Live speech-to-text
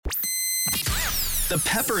The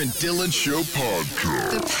Pepper and Dylan Show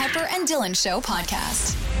Podcast. The Pepper and Dylan Show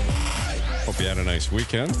Podcast. Hope you had a nice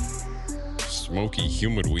weekend. Smoky,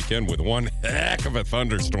 humid weekend with one heck of a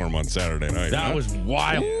thunderstorm on Saturday night. That was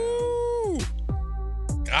wild. Ooh.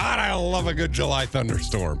 God, I love a good July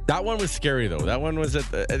thunderstorm. That one was scary, though. That one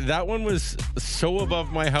was so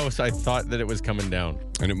above my house, I thought that it was coming down.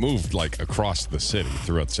 And it moved like across the city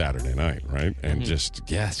throughout Saturday night, right? And just,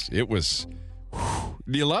 yes, it was. Whew.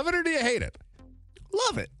 Do you love it or do you hate it?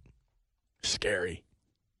 Love it. Scary.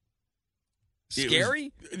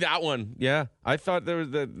 Scary? That one, yeah. I thought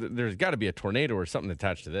there's got to be a tornado or something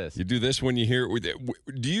attached to this. You do this when you hear.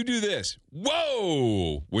 Do you do this?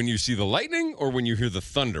 Whoa! When you see the lightning or when you hear the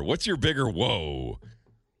thunder? What's your bigger whoa?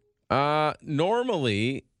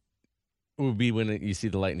 Normally it would be when you see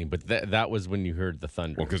the lightning, but that was when you heard the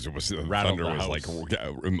thunder. Well, because it was the Rattled thunder the was house.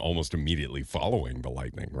 like almost immediately following the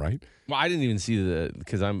lightning, right? Well, I didn't even see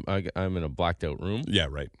because I'm in a blacked out room. Yeah,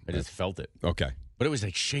 right. I just felt it, Okay. but it was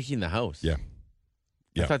like shaking the house. Yeah.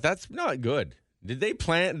 I thought that's not good. Did they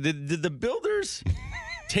plan? Did the builders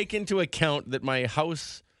take into account that my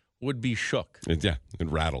house would be shook? It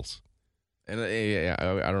rattles. And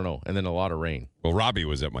I don't know. And then a lot of rain. Well, Robbie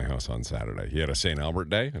was at my house on Saturday. He had a St. Albert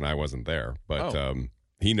day, and I wasn't there. But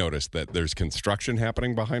he noticed that there's construction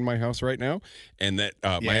happening behind my house right now, and that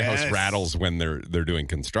my house rattles when they're doing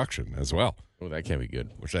construction as well. Oh, that can't be good.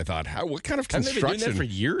 Which I thought, what kind of Haven't they been doing construction that for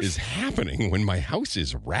years? is happening when my house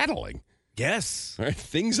is rattling? Yes. Right?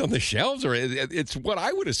 Things on the shelves are. It's what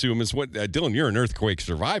I would assume is what Dylan. You're an earthquake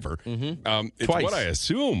survivor. Mm-hmm. It's Twice. what I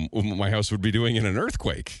assume my house would be doing in an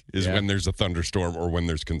earthquake is when there's a thunderstorm or when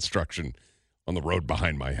there's construction on the road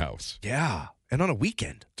behind my house. Yeah. And on a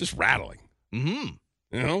weekend. Just rattling.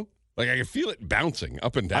 Mm-hmm. You know, like I can feel it bouncing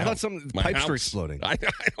up and down. I thought some my pipes house. were exploding. I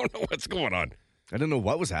don't know what's going on. I didn't know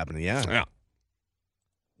what was happening. Yeah.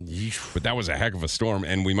 But that was a heck of a storm,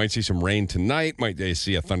 and we might see some rain tonight. Might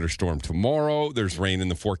see a thunderstorm tomorrow. There's rain in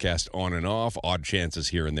the forecast on and off, odd chances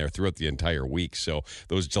here and there throughout the entire week. So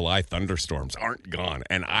those July thunderstorms aren't gone,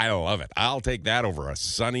 and I love it. I'll take that over a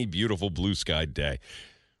sunny, beautiful, blue sky day.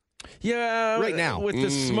 Yeah. Right now. With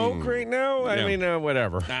the smoke right now, I mean,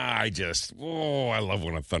 whatever. I love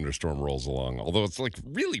when a thunderstorm rolls along. Although it's like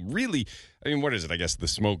really, really, I mean, what is it? I guess the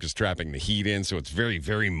smoke is trapping the heat in, so it's very,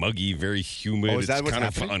 very muggy, very humid. Oh, is that it's what's kind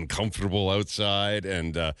happening? of uncomfortable outside,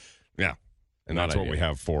 and and that's what we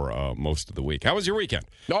have for most of the week. How was your weekend?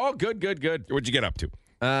 Oh, good. What'd you get up to?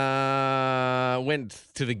 Went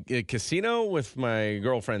to the casino with my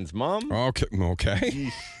girlfriend's mom.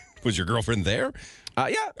 Okay. Was your girlfriend there?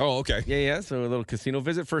 Yeah. Oh, okay. Yeah. So a little casino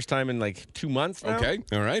visit. First time in like 2 months now. Okay.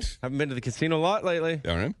 All right. Haven't been to the casino a lot lately.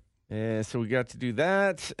 All right. And so we got to do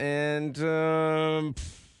that and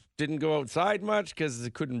didn't go outside much because I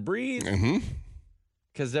couldn't breathe. Mm-hmm.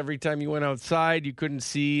 Because every time you went outside, you couldn't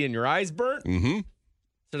see and your eyes burnt. Mm-hmm.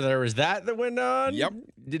 So there was that went on. Yep.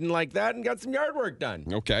 Didn't like that and got some yard work done.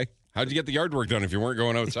 Okay. How'd you get the yard work done if you weren't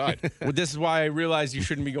going outside? Well, this is why I realized you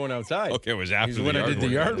shouldn't be going outside. Okay, it was after the when yard I did the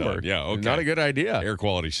work yard was done. work. Yeah, okay. Not a good idea. Air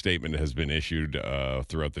quality statement has been issued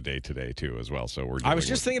throughout the day today, too, as well. So I was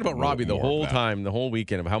just thinking about Robbie the whole time. time, the whole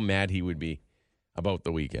weekend, of how mad he would be about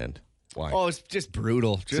the weekend. Why? Oh, it's just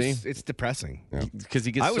brutal. See? It's depressing. Because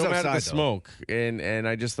he gets I was so mad at the outside, though. smoke. And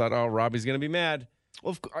I just thought, Robbie's going to be mad.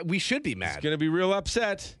 Well, we should be He's mad. going to be real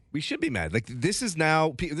upset. We should be mad. Like, this is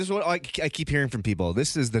what I keep hearing from people.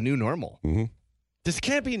 This is the new normal. Mm-hmm. This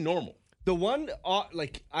can't be normal. The one,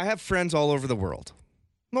 I have friends all over the world,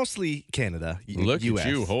 mostly Canada, Look US. at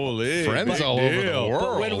you, holy Friends all over the deal.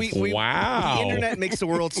 world. But when Wow. the internet makes the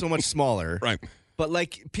world so much smaller. Right. But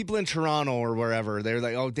like people in Toronto or wherever, they're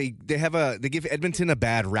like, they give Edmonton a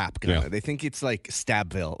bad rap. Kinda. Yeah. They think it's like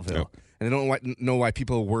Stabville, Yeah. and they don't know why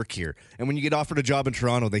people work here. And when you get offered a job in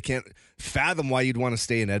Toronto, they can't fathom why you'd want to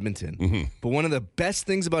stay in Edmonton. Mm-hmm. But one of the best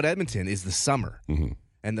things about Edmonton is the summer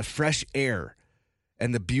and the fresh air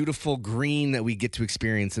and the beautiful green that we get to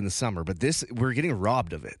experience in the summer. But we're getting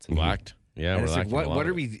robbed of it. Lacked. Yeah, And we're it's like, lacking a lot what of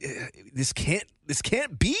are it. we? This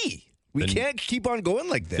can't be. We can't keep on going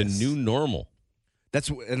like this. The new normal.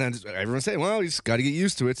 And then everyone's saying, well, you just got to get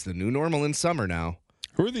used to it. It's the new normal in summer now.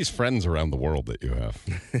 Who are these friends around the world that you have?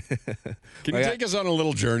 Can you take us on a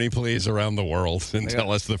little journey, please, around the world and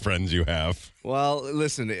tell us the friends you have? Well,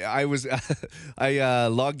 listen, I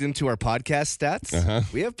logged into our podcast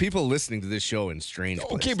stats. We have people listening to this show in strange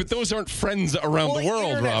places. Okay, but those aren't friends around the world,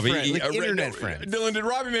 internet Robbie. internet friends. Dylan, did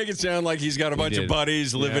Robbie make it sound like he's got a bunch of did.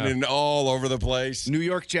 buddies living in all over the place? New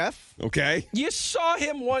York Jeff. Okay. You saw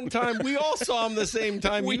him one time. We all saw him the same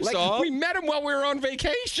time you saw him. We met him while we were on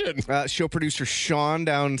vacation. Show producer Sean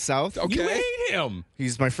down south. Okay. You hate him.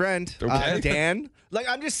 He's my friend. Okay. Dan. Like,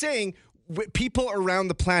 I'm just saying, people around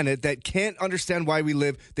the planet that can't understand why we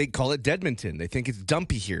live. They call it Deadmonton. They think it's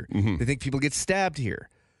dumpy here. They think people get stabbed here.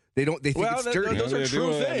 They don't. They think it's dirty. Those are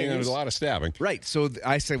true things. There's a lot of stabbing. Right. So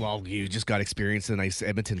I say, well, you just got experience in a nice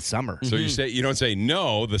Edmonton summer. So you don't say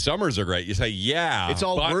no. The summers are great. You say it's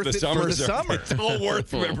all worth it for the summer. It's all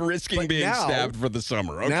worth risking being stabbed for the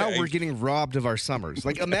summer. Okay. Now we're getting robbed of our summers.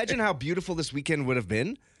 Like, imagine how beautiful this weekend would have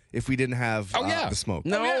been if we didn't have the smoke.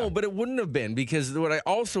 No, but it wouldn't have been, because what I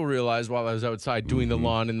also realized while I was outside doing the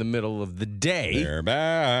lawn in the middle of the day. They're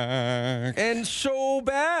back. And so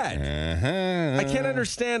bad. I can't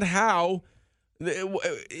understand how.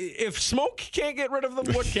 If smoke can't get rid of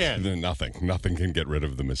them, what can? Then nothing can get rid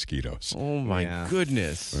of the mosquitoes. Oh my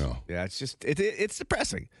goodness! Yeah, it's just it's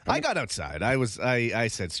depressing. I got outside. I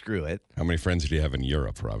said screw it. How many friends do you have in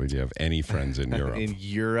Europe, Robbie? Do you have any friends in Europe? In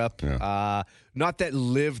Europe, not that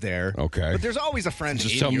live there. Okay, but there's always a friend.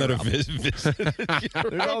 Just in some Europe. that have visited.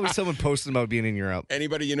 There's always someone posting about being in Europe.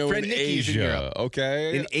 Anybody you know Friend in Nikki's Asia? in Europe.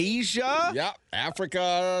 Okay, in Asia. Yeah,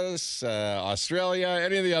 Africa, Australia,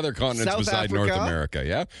 any of the other continents South besides Africa. North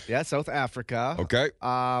America. Yeah, South Africa. Okay.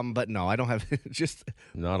 But no, I don't have just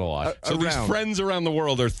not a lot. So these friends around the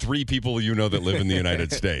world are 3 people you know that live in the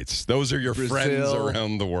United States. Those are your Brazil, friends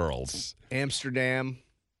around the world. Amsterdam,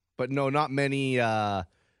 but no, not many.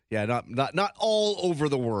 Not all over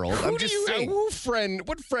the world. I'm just saying.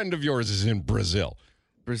 What friend of yours is in Brazil?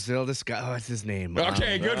 Brazil, this guy, what's his name?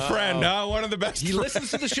 Okay, good friend. One of the best. He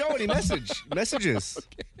listens to the show and he messages.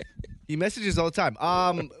 Okay. He messages all the time.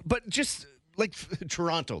 But just like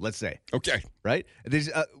Toronto, let's say. Okay. Right? There's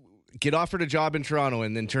get offered a job in Toronto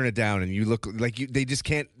and then turn it down, and you look like they just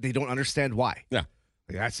can't. They don't understand why. Yeah.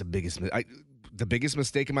 Like, that's the biggest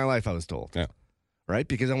mistake in my life, I was told. Yeah. Right?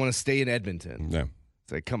 Because I want to stay in Edmonton. Yeah.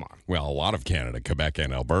 It's like, come on. Well, a lot of Canada, Quebec,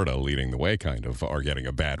 and Alberta leading the way kind of are getting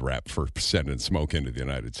a bad rep for sending smoke into the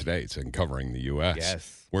United States and covering the U.S.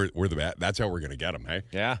 Yes. We're the bad. That's how we're going to get them, hey?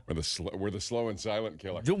 Yeah. We're the slow and silent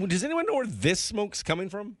killer. Does anyone know where this smoke's coming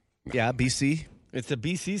from? Yeah, BC. It's a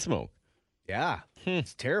BC smoke. Yeah.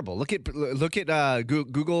 It's terrible. Look at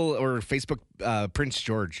Google or Facebook Prince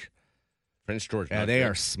George. Prince George. Yeah, they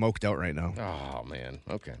are smoked out right now. Oh, man.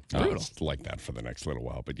 Okay. It's like that for the next little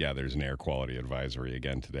while. But yeah, there's an air quality advisory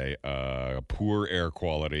again today. Poor air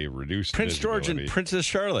quality, reduced Prince visibility. George and Princess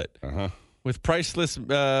Charlotte with priceless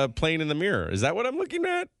plane in the mirror. Is that what I'm looking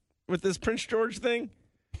at with this Prince George thing?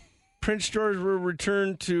 Prince George will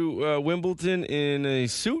return to Wimbledon in a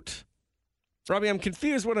suit? Robbie, I'm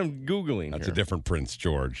confused what I'm Googling. That's here. a different Prince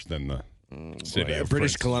George than the city of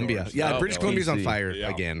British Prince Columbia. George. Yeah, British Columbia's on fire Yeah.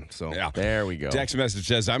 again. So Yeah. There we go. Text message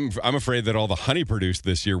says, I'm afraid that all the honey produced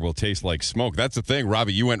this year will taste like smoke. That's the thing,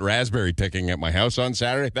 Robbie. You went raspberry picking at my house on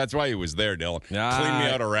Saturday. That's why he was there, Dylan. Clean me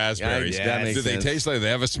out of raspberries. Yeah, that makes Do they sense. taste like they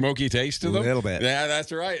have a smoky taste to them? A little bit. Yeah,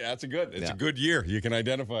 that's right. That's a good year. You can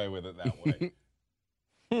identify with it that way.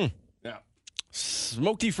 Yeah.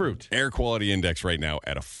 Smoky fruit. Air quality index right now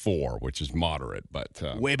at a 4, which is moderate, but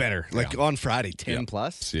way better. Like on Friday, 10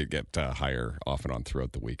 plus. see it get higher off and on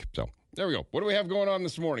throughout the week. So there we go. What do we have going on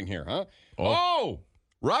this morning here, huh? Oh,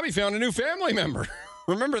 Robbie found a new family member.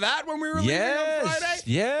 Remember that when we were leaving on Friday?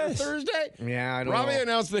 Yes. Or Thursday? Yeah, I don't Robbie know.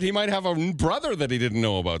 announced that he might have a brother that he didn't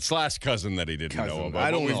know about, / cousin that he didn't know about. I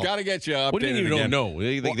don't But know. We've got to get you updated What do you mean you again. don't know?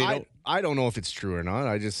 They don't. I don't know if it's true or not.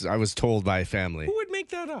 I was told by family. Who would make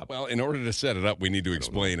that up? Well, in order to set it up, we need to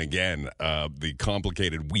explain again the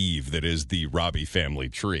complicated weave that is the Robbie family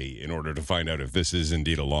tree in order to find out if this is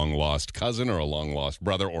indeed a long-lost cousin or a long-lost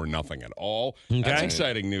brother or nothing at all. That's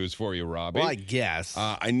exciting news for you, Robbie. Well, I guess.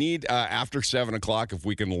 I need, after 7 o'clock, if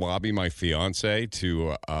we can lobby my fiance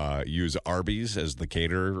to use Arby's as the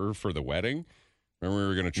caterer for the wedding. Remember, we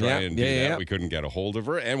were going to try and do that. Yeah. We couldn't get a hold of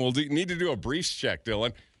her. And we'll need to do a briefs check,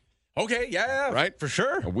 Dylan. Okay, yeah. Right? For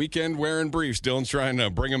sure. A weekend wearing briefs. Dylan's trying to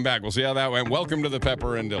bring them back. We'll see how that went. Welcome to the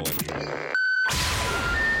Pepper and Dylan Show.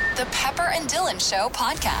 The Pepper and Dylan Show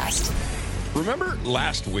podcast. Remember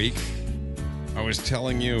last week, I was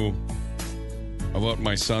telling you about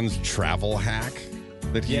my son's travel hack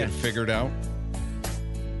that he had figured out?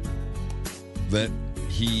 That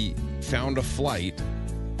he found a flight.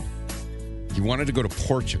 He wanted to go to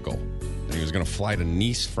Portugal. And he was going to fly to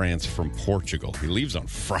Nice, France from Portugal. He leaves on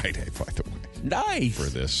Friday, by the way. Nice. For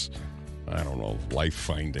this, I don't know,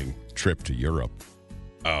 life-finding trip to Europe.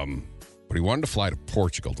 But he wanted to fly to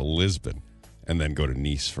Portugal, to Lisbon, and then go to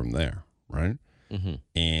Nice from there, right? Mm-hmm.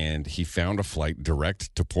 And he found a flight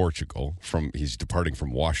direct to Portugal. He's departing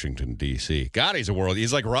from Washington, D.C. God, he's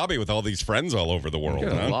like Robbie with all these friends all over the world.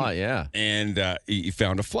 A lot, yeah. And he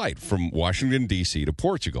found a flight from Washington, D.C. to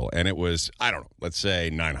Portugal. And it was, I don't know, let's say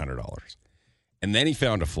 $900. And then he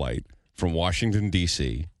found a flight from Washington,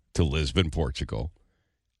 D.C. to Lisbon, Portugal,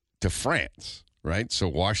 to France, right? So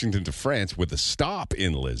Washington to France with a stop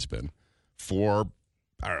in Lisbon for,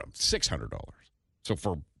 I don't know, $600. So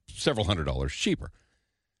for several $100s cheaper.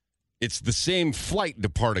 It's the same flight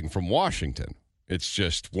departing from Washington. It's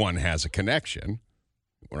just one has a connection,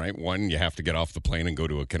 right? One, you have to get off the plane and go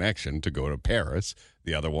to a connection to go to Paris.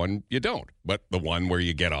 The other one, you don't. But the one where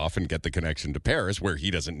you get off and get the connection to Paris, where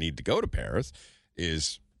he doesn't need to go to Paris,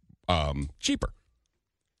 is cheaper.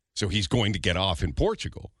 So he's going to get off in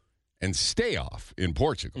Portugal and stay off in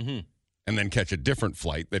Portugal and then catch a different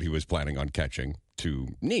flight that he was planning on catching to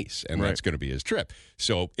Nice, and that's going to be his trip.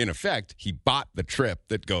 So, in effect, he bought the trip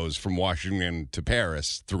that goes from Washington to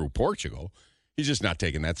Paris through Portugal. He's just not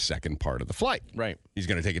taking that second part of the flight. Right. He's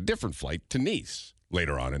going to take a different flight to Nice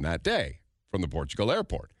later on in that day from the Portugal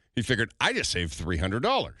airport. He figured, I just saved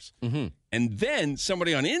 $300. And then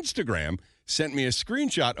somebody on Instagram sent me a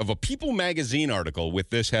screenshot of a People magazine article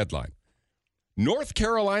with this headline. North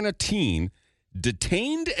Carolina teen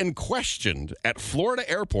detained and questioned at Florida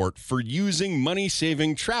airport for using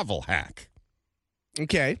money-saving travel hack.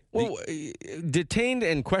 Okay. Well, detained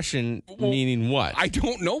and questioned meaning what? I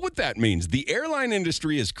don't know what that means. The airline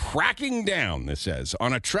industry is cracking down, this says,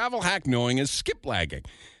 on a travel hack known as skip lagging.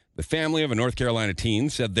 The family of a North Carolina teen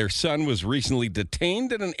said their son was recently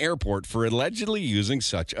detained at an airport for allegedly using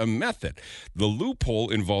such a method. The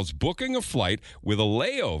loophole involves booking a flight with a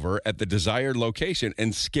layover at the desired location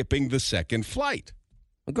and skipping the second flight.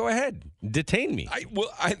 Well, go ahead. Detain me.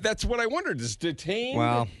 That's what I wondered. Is detain?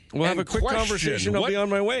 Well, we'll have a quick conversation. I'll be on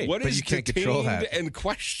my way. What But is you can't control detained that. and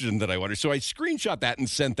questioned that I wonder? So I screenshot that and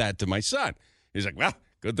sent that to my son. He's like, well,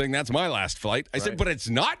 good thing that's my last flight. I said, but it's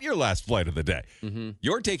not your last flight of the day.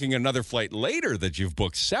 You're taking another flight later that you've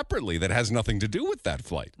booked separately that has nothing to do with that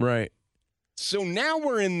flight. Right. So now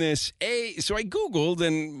we're in this so I Googled,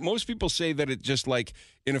 and most people say that it just like,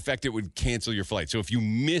 in effect, it would cancel your flight. So if you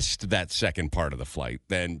missed that second part of the flight,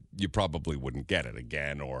 then you probably wouldn't get it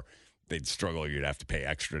again, or they'd struggle. You'd have to pay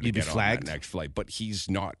extra to You'd be get on flagged? that next flight. But he's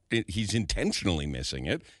not. He's intentionally missing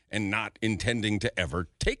it and not intending to ever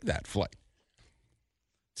take that flight.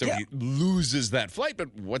 So he loses that flight,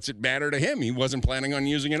 but what's it matter to him? He wasn't planning on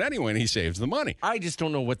using it anyway, and he saves the money. I just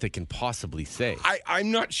don't know what they can possibly say.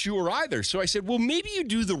 I'm not sure either. So I said, well, maybe you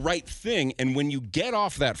do the right thing, and when you get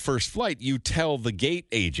off that first flight, you tell the gate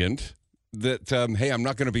agent that, hey, I'm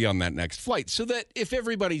not going to be on that next flight, so that if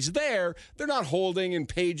everybody's there, they're not holding and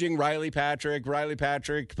paging Riley Patrick,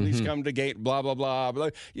 please come to gate, blah, blah, blah, blah.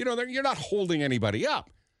 You know, you're not holding anybody up.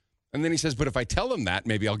 And then he says, but if I tell them that,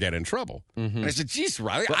 maybe I'll get in trouble. And I said, geez,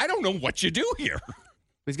 Riley, I don't know what you do here.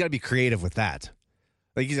 He's got to be creative with that.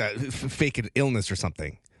 Like he's fake an illness or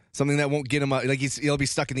something. Something that won't get him out. Like he'll be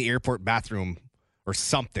stuck in the airport bathroom or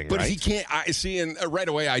something, But right? he can't. I see, and right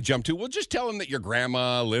away I jump to, well, just tell him that your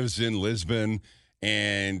grandma lives in Lisbon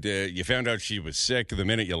and you found out she was sick the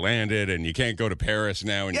minute you landed and you can't go to Paris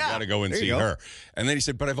now and you got to go and see her. And then he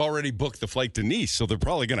said, but I've already booked the flight to Nice, so they're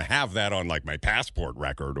probably going to have that on like my passport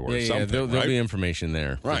record or something. Yeah, there'll be information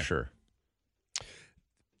there for Right. sure.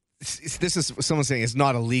 This is someone saying it's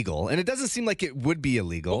not illegal, and it doesn't seem like it would be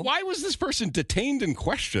illegal. But why was this person detained and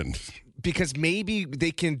questioned? Because maybe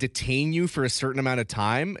they can detain you for a certain amount of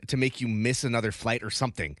time to make you miss another flight or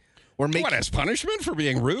something. Or make What, as punishment for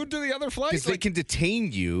being rude to the other flight? because they can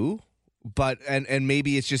detain you, but and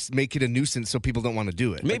maybe it's just make it a nuisance so people don't want to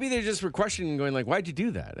do it. Maybe they just were questioning, going like, "Why'd you do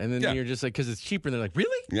that?" And then you're just like, "Because it's cheaper." And they're like,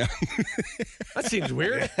 "Really? Yeah. That seems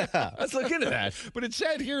weird. Let's look into that." But it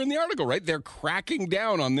said here in the article, right? They're cracking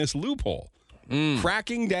down on this loophole.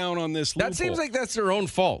 Cracking down on this loophole. That seems like that's their own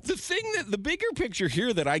fault. The thing the bigger picture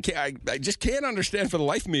here that I just can't understand for the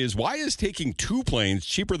life of me is why is taking two planes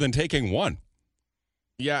cheaper than taking one?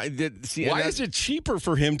 Yeah, Why is it cheaper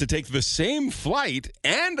for him to take the same flight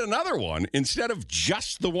and another one instead of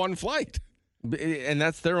just the one flight? And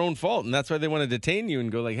that's their own fault, and that's why they want to detain you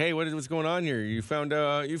and go like, "Hey, what's going on here? You found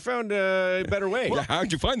a better way." Well,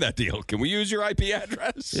 how'd you find that deal? Can we use your IP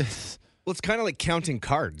address? Yes. Well, it's kind of like counting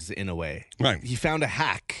cards in a way. Right. He found a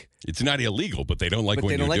hack, It's not illegal, but they don't like but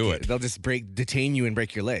when they don't you like do it. They'll just detain you and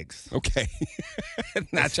break your legs Okay. And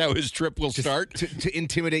that's how his trip will start? to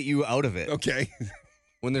intimidate you out of it. Okay.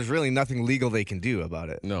 When there's really nothing legal they can do about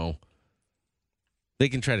it. No. They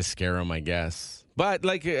can try to scare him, I guess. But,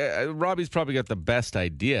 like, Robbie's probably got the best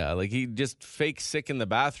idea. Like, he just fake sick in the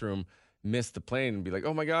bathroom, miss the plane, and be like,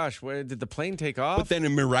 "Oh, my gosh, did the plane take off?" But then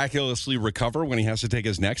miraculously recover when he has to take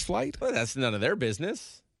his next flight? Well, that's none of their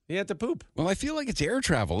business. He had to poop. Well, I feel like it's air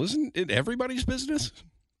travel. Isn't it everybody's business?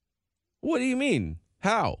 What do you mean?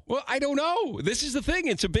 How? Well, I don't know. This is the thing.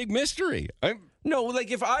 It's a big mystery. No,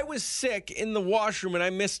 like if I was sick in the washroom and I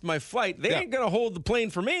missed my flight, they ain't going to hold the plane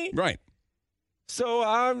for me. Right.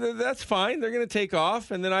 So that's fine. They're going to take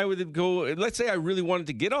off, and then I would go. Let's say I really wanted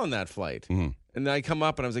to get on that flight, and then I come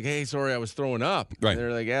up and I was like, "Hey, sorry, I was throwing up." Right. And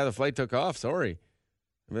they're like, "Yeah, the flight took off. Sorry."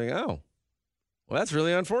 I'm like, "Oh, well, that's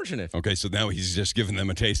really unfortunate." Okay, so now he's just giving them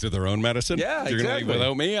a taste of their own medicine. Yeah, You're exactly. going to leave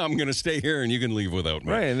without me. I'm going to stay here, and you can leave without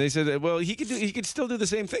me. Right, and they said, well, he could still do the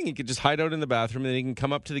same thing. He could just hide out in the bathroom, and then he can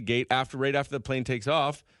come up to the gate right after the plane takes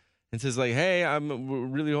off, and says like, "Hey,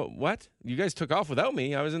 I'm really what? You guys took off without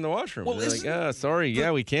me. I was in the washroom." Well, and they're like, sorry,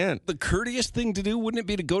 we can't." The courteous thing to do wouldn't it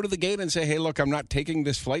be to go to the gate and say, "Hey, look, I'm not taking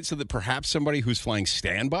this flight," so that perhaps somebody who's flying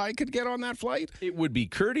standby could get on that flight? It would be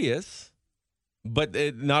courteous, but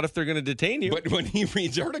not if they're going to detain you. But when he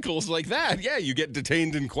reads articles like that, you get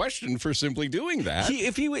detained and questioned for simply doing that.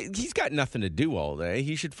 He's got nothing to do all day,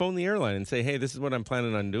 he should phone the airline and say, "Hey, this is what I'm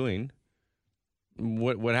planning on doing.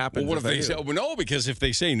 What happens?" Well, what if they say, well, no, because if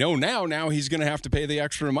they say no now he's going to have to pay the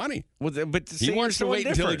extra money. Well, but He wants to wait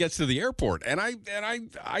until he gets to the airport, and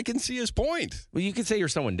I can see his point. Well, you could say you're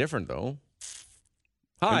someone different, though.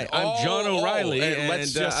 Hi, I'm John O'Reilly, and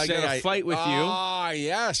let's just I got a flight with you. Ah,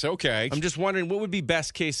 yes, okay. I'm just wondering, what would be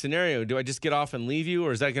best case scenario? Do I just get off and leave you,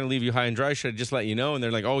 or is that going to leave you high and dry? Should I just let you know? And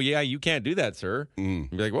they're like, "Oh, yeah, you can't do that, sir."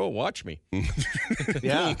 You'd be like, "Well, watch me."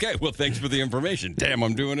 Yeah. Okay, well, thanks for the information. Damn,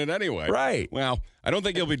 I'm doing it anyway. Right. Well, I don't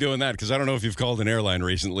think he'll be doing that because I don't know if you've called an airline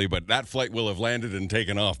recently, but that flight will have landed and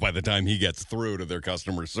taken off by the time he gets through to their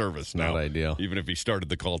customer service now. Not ideal. Even if he started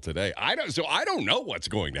the call today. I don't know what's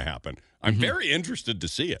going to happen. I'm very interested to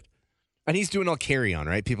see it. And he's doing all carry-on,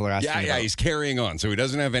 right? People are asking about. He's carrying on, so he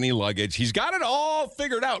doesn't have any luggage. He's got it all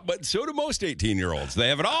figured out, but so do most 18-year-olds. They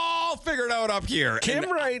have it all figured out up here. Kim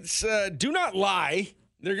writes, "Do not lie.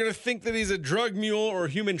 They're going to think that he's a drug mule or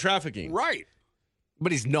human trafficking." Right.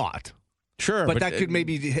 But he's not. Sure. But that could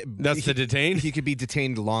maybe... That's the detain? He could be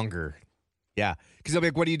detained longer. Yeah. Because they'll be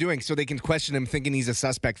like, "What are you doing?" So they can question him thinking he's a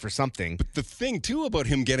suspect for something. But the thing, too, about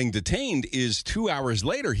him getting detained is 2 hours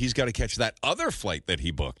later, he's got to catch that other flight that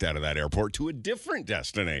he booked out of that airport to a different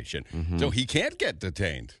destination. So he can't get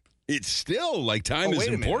detained. It's still like time is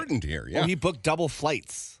important here. Yeah. Well, he booked double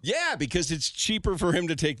flights. Yeah, because it's cheaper for him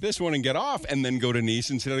to take this one and get off and then go to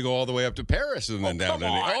Nice instead of go all the way up to Paris and then down to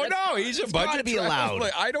Nice. Oh, no, he's a budget gotta be allowed.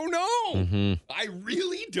 I don't know. I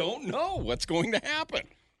really don't know what's going to happen.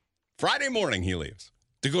 Friday morning he leaves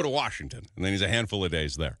to go to Washington, and then he's a handful of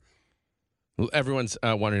days there. Everyone's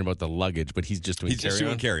wondering about the luggage, but he's just doing He's just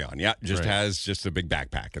carry-on? doing carry-on. Yeah, has just a big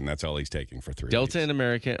backpack, and that's all he's taking for 3 weeks. Delta and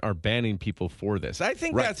American are banning people for this. I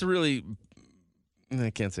think that's really... I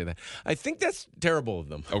can't say that. I think that's terrible of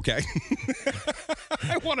them. Okay.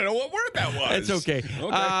 I want to know what word that was. It's okay.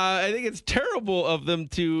 I think it's terrible of them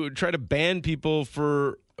to try to ban people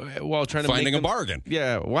for... while trying to finding make a bargain.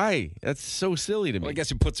 Yeah, why? That's so silly to me. Well, I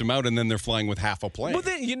guess it puts them out, and then they're flying with half a plane. Well,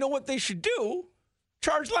 then you know what they should do?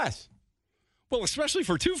 Charge less. Well, especially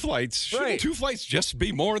for 2 flights. Shouldn't 2 flights just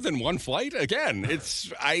be more than 1 flight? Again, it's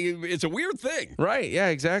a weird thing. Right, yeah,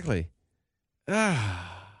 exactly.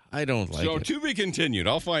 I don't like it. So to be continued.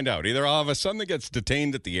 I'll find out. Either I'll have a son that gets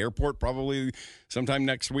detained at the airport probably sometime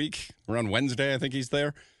next week. Around Wednesday, I think he's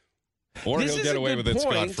there. Or he'll get away with it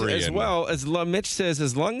scot-free. As well, as Mitch says,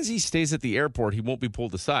 as long as he stays at the airport, he won't be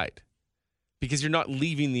pulled aside. Because you're not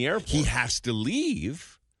leaving the airport. He has to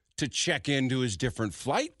leave to check into his different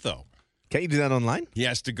flight, though. Can't you do that online? He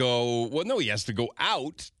has to go, he has to go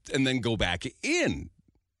out and then go back in.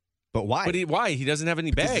 But why? But why? He doesn't have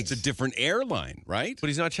any Because bags. it's a different airline, right? But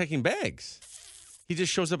he's not checking bags. He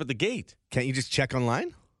just shows up at the gate. Can't you just check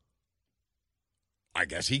online? I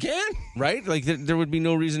guess he can. Right? Like, there would be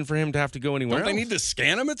no reason for him to have to go anywhere Don't they else. need to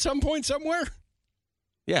scan him at some point somewhere?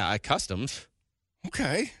 Yeah, at customs.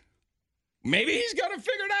 Okay. Maybe he's got it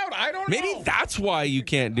figured out. I don't know. Maybe that's why you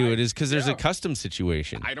can't do it, is because there's a customs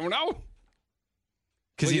situation. I don't know.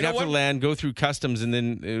 Because Well, you'd have to land, go through customs, and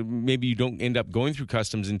then maybe you don't end up going through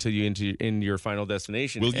customs until you into your final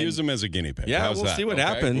destination. We'll use him as a guinea pig. Yeah, How's we'll that? see what Okay?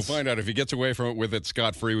 happens. We'll find out if he gets away from it with it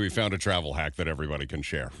scot-free. We found a travel hack that everybody can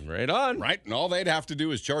share. Right on. Right? And all they'd have to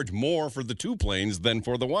do is charge more for the 2 planes than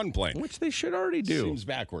for the 1 plane. Which they should already do. Seems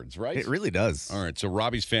backwards, right? It really does. All right, so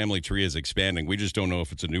Robbie's family tree is expanding. We just don't know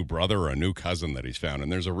if it's a new brother or a new cousin that he's found.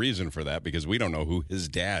 And there's a reason for that because we don't know who his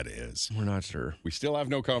dad is. We're not sure. We still have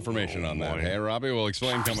no confirmation on that. Hey, Robbie, we'll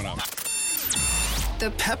explain coming up.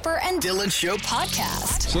 The Pepper and Dylan Show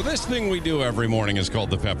podcast. So this thing we do every morning is called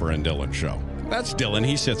the Pepper and Dylan Show. That's Dylan.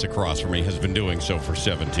 He sits across from me, has been doing so for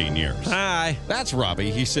 17 years. Hi. That's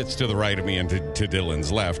Robbie. He sits to the right of me and to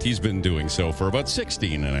Dylan's left. He's been doing so for about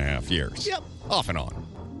 16 and a half years. Yep. Off and on.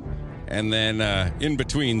 And then in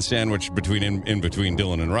between, sandwiched in between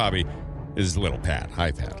Dylan and Robbie, is little Pat.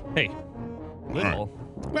 Hi, Pat. Hey, little.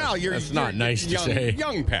 Well, That's not nice to young, say.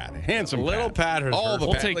 Young Pat, handsome Little Pat is all the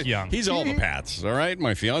We'll Pat. take young. He's all the Pats, all right?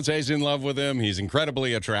 My fiance's in love with him. He's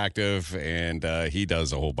incredibly attractive, and he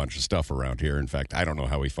does a whole bunch of stuff around here. In fact, I don't know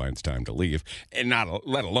how he finds time to leave, and not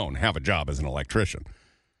let alone have a job as an electrician.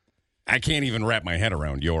 I can't even wrap my head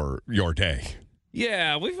around your day.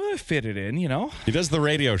 Yeah, we've fit it in, you know. He does the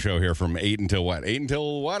radio show here from 8 until what? 8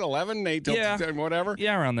 until what? 11? 8 till Yeah. 10, whatever?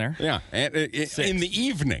 Yeah, around there. Yeah, and, in the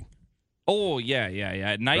evening. Oh, yeah.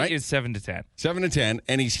 At night Right? is 7 to 10. 7 to 10,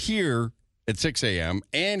 and he's here at 6 a.m.,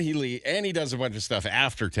 and he does a bunch of stuff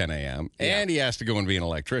after 10 a.m., and he has to go and be an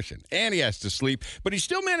electrician, and he has to sleep, but he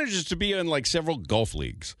still manages to be in like several golf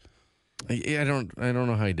leagues I don't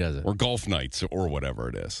know how he does it. or golf nights or whatever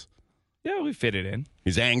it is. Yeah, we fit it in.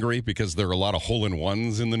 He's angry because there are a lot of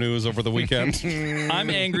hole-in-ones in the news over the weekend.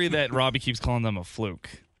 I'm angry that Robbie keeps calling them a fluke,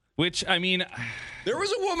 which, I mean, There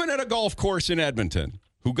was a woman at a golf course in Edmonton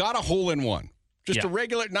who got a hole-in-one. Just Yeah. a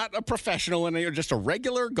regular, not a professional, just a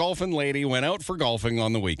regular golfing lady went out for golfing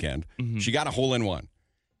on the weekend. She got a hole-in-one.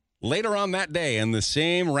 Later on that day, in the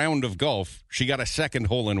same round of golf, she got a second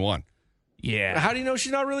hole-in-one. yeah. How do you know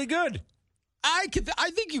she's not really good? I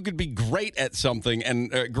think you could be great at something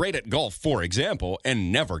and great at golf, for example,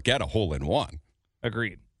 and never get a hole-in-one.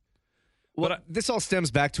 Agreed. Well, this all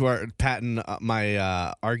stems back to our Pat and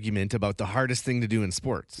my argument about the hardest thing to do in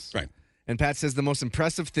sports. Right. And Pat says the most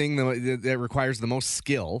impressive thing that requires the most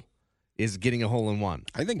skill is getting a hole-in-one.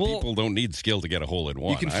 I think people don't need skill to get a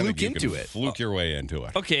hole-in-one. You can I think fluke you into can it. Fluke your way into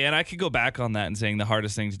it. Okay, and I could go back on that and saying the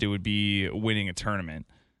hardest thing to do would be winning a tournament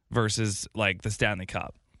versus, like, the Stanley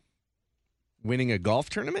Cup. Winning a golf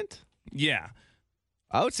tournament? Yeah.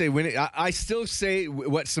 I would say winning. I still say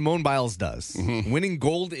what Simone Biles does. Winning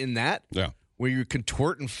gold in that, Yeah. where you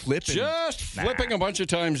contort and flip. Just flipping a bunch of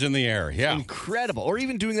times in the air. Yeah. Incredible. Or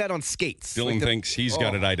even doing that on skates. Dylan thinks he's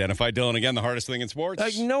got it identified. Dylan, again, the hardest thing in sports?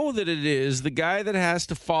 I know that it is the guy that has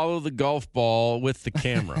to follow the golf ball with the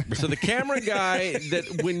camera. So the camera guy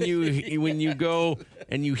that when you go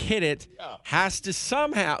and you hit it has to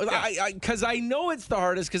somehow because I know it's the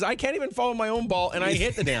hardest because I can't even follow my own ball and I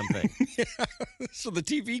hit the damn thing. So the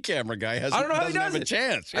TV camera guy I don't know how he doesn't does have a it.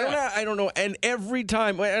 chance. I don't know. And every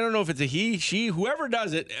time I don't know if it's a he, she, whoever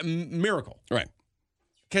does it, miracle. Right.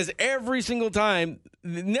 Because every single time,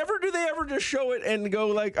 never do they ever just show it and go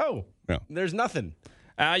like, oh, Yeah. there's nothing.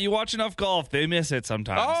 You watch enough golf, they miss it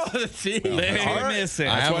sometimes. Oh, see, They miss it.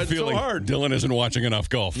 I That's have why a it's so feeling hard. Dylan isn't watching enough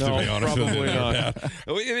golf, to No, be honest with you. probably not.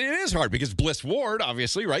 Yeah. It is hard because Blyss Ward,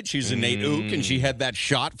 obviously, right? She's a Nate Ook, and she had that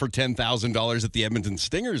shot for $10,000 at the Edmonton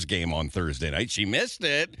Stingers game on Thursday night. She missed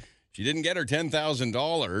it. She didn't get her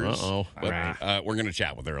 $10,000. Uh-oh. But we're going to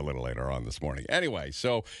chat with her a little later on this morning. Anyway,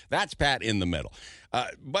 so that's Pat in the middle.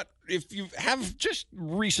 But if you have just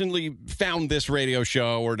recently found this radio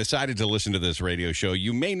show or decided to listen to this radio show,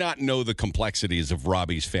 you may not know the complexities of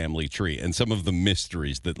Robbie's family tree and some of the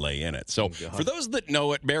mysteries that lay in it. So for those that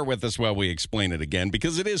know it, bear with us while we explain it again,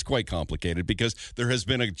 because it is quite complicated, because there has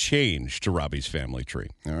been a change to Robbie's family tree.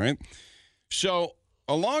 All right? So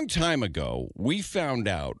a long time ago, we found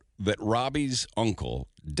out that Robbie's uncle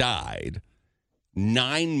died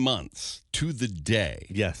 9 months to the day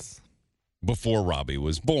Yes. before Robbie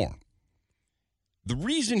was born. The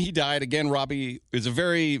reason he died, again, Robbie, is a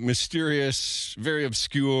very mysterious, very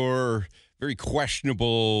obscure, very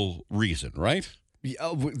questionable reason, right?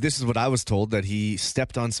 This is what I was told, that he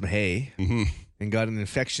stepped on some hay and got an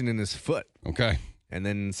infection in his foot Okay. and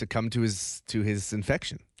then succumbed to his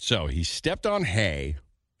infection. So he stepped on hay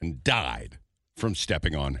and died from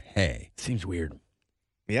stepping on hay. Seems weird.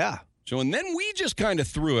 Yeah. So, and then we just kind of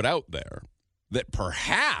threw it out there that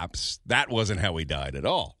perhaps that wasn't how he died at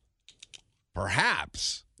all.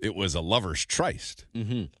 Perhaps it was a lover's tryst.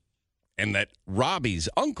 And that Robbie's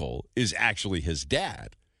uncle is actually his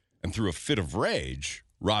dad. And through a fit of rage,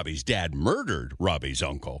 Robbie's dad murdered Robbie's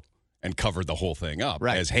uncle and covered the whole thing up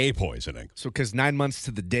as hay poisoning. So, because 9 months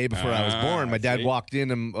to the day before I was born, my dad walked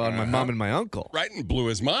in on my mom and my uncle. Right, and blew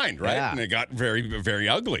his mind, right? Yeah. And it got very, very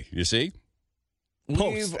ugly, you see?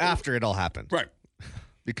 After it all happened. Right.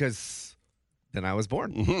 Because then I was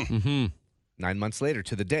born. 9 months later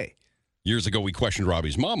to the day. Years ago, we questioned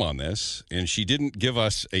Robbie's mom on this, and she didn't give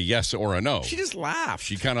us a yes or a no. She just laughed.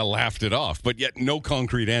 She kind of laughed it off, but yet no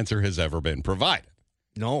concrete answer has ever been provided.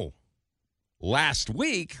 No. Last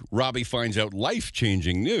week, Robbie finds out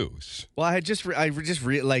life-changing news. Well, I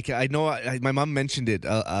know my mom mentioned it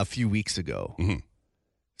a few weeks ago.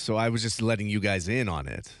 So I was just letting you guys in on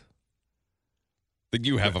it. That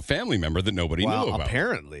you have a family member that nobody knew about.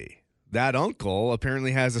 Apparently. That uncle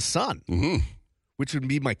apparently has a son, which would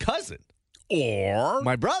be my cousin. Or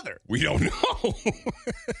my brother. we don't know.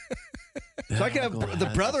 So I can have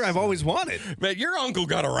the brother I've always wanted. Man, your uncle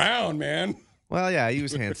got around, man. Well, yeah, he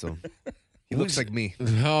was handsome. He looks like me.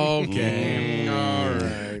 Okay. All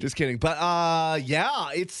right. Just kidding. But yeah,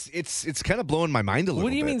 it's kind of blowing my mind a little bit.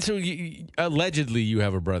 What do you mean? So allegedly you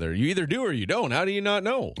have a brother. You either do or you don't. How do you not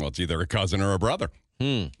know? Well, it's either a cousin or a brother.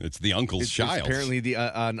 It's the uncle's child. It's apparently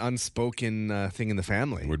an unspoken thing in the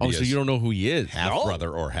family. Would be Oh, so you don't know who he is? half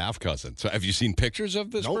brother or half cousin. So have you seen pictures of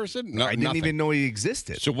this person? No, I didn't nothing. even know he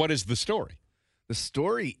existed. So what is the story? The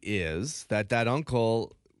story is that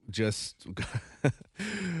uncle just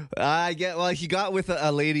he got with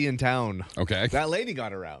a lady in town. Okay. That lady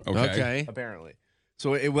got around. Okay. Apparently.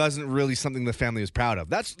 So it wasn't really something the family was proud of.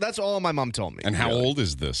 That's all my mom told me. And how old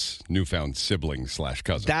is this newfound sibling /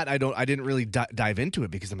 cousin? That I didn't really dive into it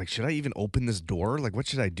because I'm like, should I even open this door? Like, what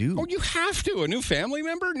should I do? Oh, you have to. A new family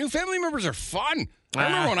member? New family members are fun. I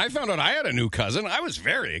remember when I found out I had a new cousin, I was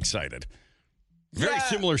very excited. Very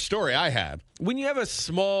similar story I had. When you have a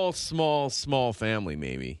small family,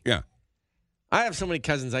 maybe. Yeah. I have so many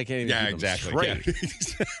cousins I can't even keep them straight.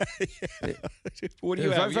 Yeah. What do you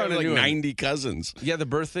If have? I You found have a like new one. 90 cousins. Yeah, the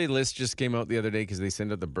birthday list just came out the other day because they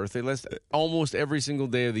send out the birthday list. Almost every single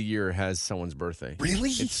day of the year has someone's birthday.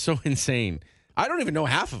 Really? It's so insane. I don't even know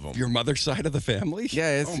half of them. Your mother's side of the family?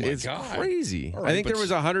 Yeah, Oh my it's God. crazy. All right, I think but there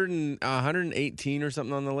was 118 or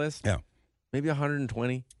something on the list. Yeah. Maybe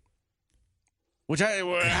 120. How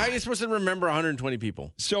are you supposed to remember 120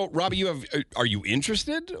 people? So, Robbie, are you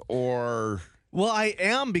interested or? Well, I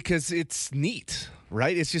am because it's neat,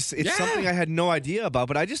 right? It's something I had no idea about,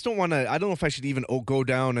 but I just don't want to. I don't know if I should even go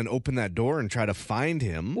down and open that door and try to find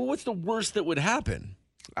him. Well, what's the worst that would happen?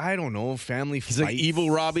 I don't know. Family He's fights. like evil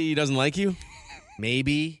Robbie. He doesn't like you.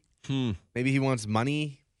 Maybe. Maybe he wants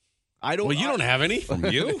money. I don't. Well, you don't have any. From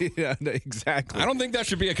you? Yeah, exactly. I don't think that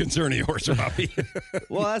should be a concern of yours, Robbie.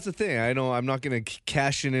 Well, that's the thing. I know I'm not going to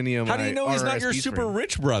cash in any of How my do you know he's not your RRSPs for super him.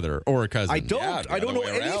 rich brother or a cousin? I don't. Yeah, the I don't other know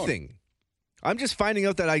way around. anything. I'm just finding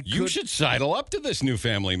out that I You could. should sidle up to this new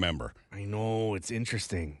family member. I know. It's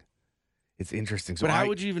interesting. It's interesting. So But how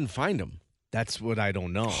would you even find him? That's what I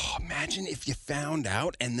don't know. Oh, imagine if you found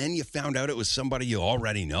out and then you found out it was somebody you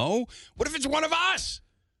already know. What if it's one of us?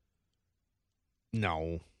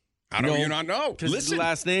 No. How do you not know? Because it's the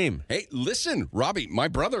last name. Hey, listen, Robbie, my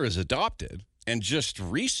brother is adopted. And just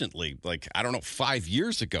recently, 5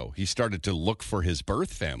 years ago, he started to look for his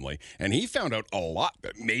birth family. And he found out a lot.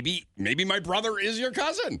 Maybe my brother is your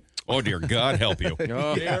cousin. Oh, dear God, help you.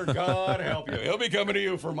 Dear God, help you. He'll be coming to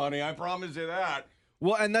you for money. I promise you that.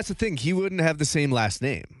 Well, and that's the thing. He wouldn't have the same last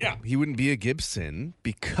name. Yeah. He wouldn't be a Gibson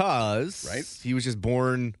because he was just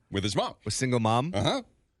born With his mom. with single mom, Uh-huh.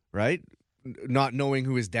 right? Not knowing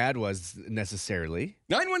who his dad was necessarily.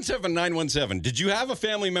 917-917. Did you have a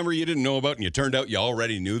family member you didn't know about and you turned out you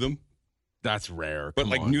already knew them? That's rare. But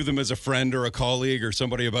knew them as a friend or a colleague or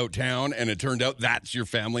somebody about town, and it turned out that's your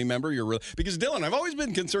family member. Because Dylan, I've always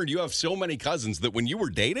been concerned. You have so many cousins that when you were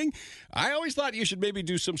dating, I always thought you should maybe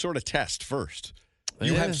do some sort of test first.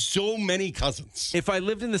 You have so many cousins. If I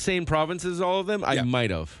lived in the same province as all of them, I might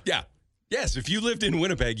have. Yeah. Yes, if you lived in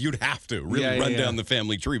Winnipeg, you'd have to really run down the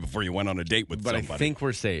family tree before you went on a date with But somebody. I think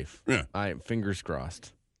we're safe. Yeah. Fingers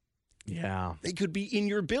crossed. Yeah. They could be in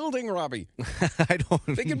your building, Robbie. I don't.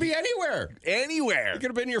 They could be anywhere. anywhere. They could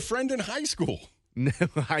have been your friend in high school. No,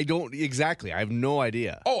 I don't. Exactly. I have no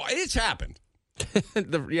idea. Oh, it's happened.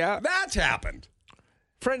 That's happened.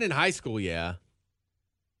 Friend in high school, yeah.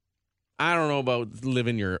 I don't know about live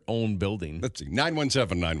in your own building. Let's see.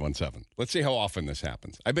 917-917. Let's see how often this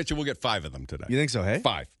happens. I bet you we'll get 5 of them today. You think so, hey?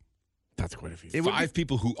 5. That's quite a few. 5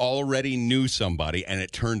 people who already knew somebody, and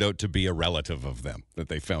it turned out to be a relative of them that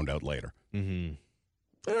they found out later. Mm-hmm.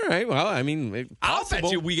 All right. Well, I mean, I'll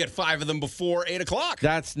bet you we get 5 of them before 8 o'clock.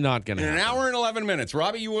 That's not going to In happen. an hour and 11 minutes.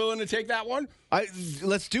 Robbie, you willing to take that one?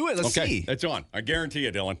 Let's do it. Let's Okay, see. it's on. I guarantee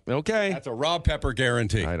you, Dylan. Okay. That's a Rob Pepper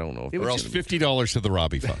guarantee. I don't know. It Or would else just- $50 to the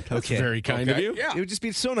Robbie Fund. That's Okay. very kind of you. Yeah. It would just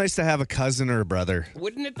be so nice to have a cousin or a brother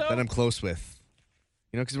Wouldn't it, though? that I'm close with.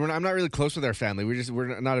 You know, because I'm not really close with our family.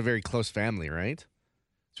 We're not a very close family, right?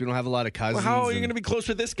 So we don't have a lot of cousins. Well, how are you going to be close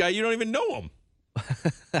with this guy? You don't even know him.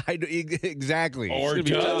 Exactly. Or gonna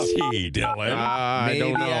be does tough. he, Dylan? I Maybe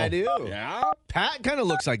don't know. I do. Yeah? Pat kind of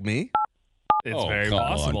looks like me. It's very come on,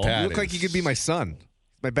 possible. Pat. You look like you could be my son.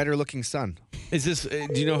 My better looking son. Is this?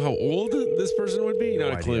 Do you know how old this person would be?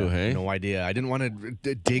 Not a clue, hey? No idea. I didn't want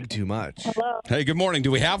to dig too much. Hey, good morning.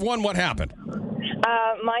 Do we have one? What happened?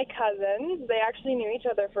 My cousins, they actually knew each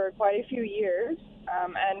other for quite a few years,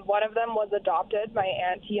 and one of them was adopted. My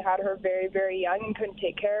auntie had her very, very young and couldn't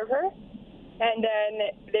take care of her. And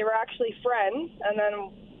then they were actually friends, and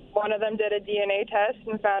then one of them did a DNA test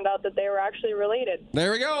and found out that they were actually related.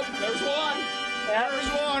 There we go. There's one. Yeah.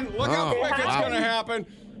 There's one. Look how quick it's going to happen.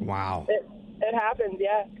 Wow. It happens,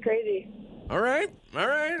 yeah. It's crazy. All right.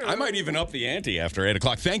 I might even up the ante after 8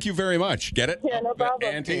 o'clock. Thank you very much. Get it? Yeah, no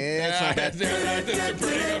problem. Ante. Yeah, it's not bad. That's a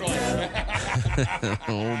pretty good one.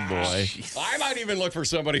 Oh, boy. I might even look for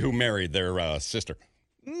somebody who married their sister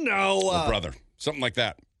No. or brother. Something like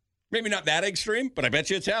that. Maybe not that extreme, but I bet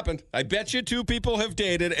you it's happened. I bet you 2 people have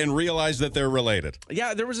dated and realized that they're related.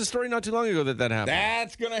 Yeah, there was a story not too long ago that happened.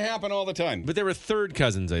 That's going to happen all the time. But they were third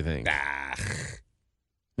cousins, I think. Ah,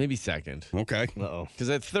 Maybe second. okay. Uh-oh. Because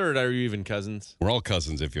at third, are you even cousins? We're all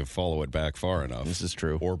cousins if you follow it back far enough. This is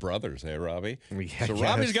true. Or brothers, hey, Robbie? Yeah, So yes.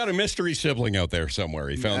 Robbie's got a mystery sibling out there somewhere.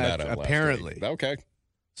 He found that out apparently. last week. Okay.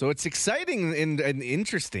 So it's exciting and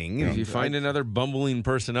interesting. If you find another bumbling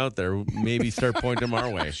person out there, maybe start pointing them our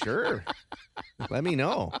way. Sure. Let me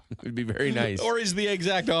know. It would be very nice. Or he's the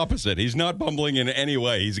exact opposite. He's not bumbling in any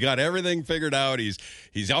way. He's got everything figured out. He's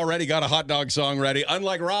already got a hot dog song ready.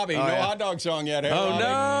 Unlike Robbie, no hot dog song yet. Hey, Robbie.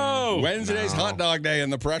 no. Wednesday's hot dog day,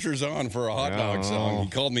 and the pressure's on for a hot dog song. He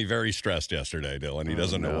called me very stressed yesterday, Dylan. He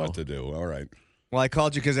doesn't know what to do. All right. Well, I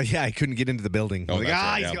called you because, I couldn't get into the building. I was like, that's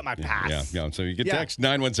right. he's Yeah. got my pass. Yeah. So you can text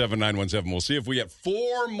 917-917. We'll see if we get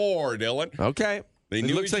 4 more, Dylan. Okay. They It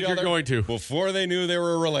knew looks each like you're other going to. before they knew they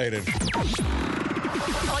were related.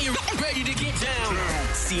 Are you ready to get down?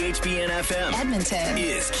 CHBN FM Edmonton.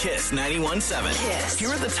 is Kiss 91.7. Kiss. Here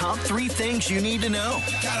are the top 3 things you need to know.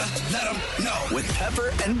 Gotta let them know. With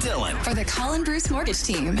Pepper and Dylan. For the Colin Bruce Mortgage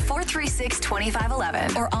Team,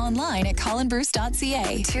 436-2511 or online at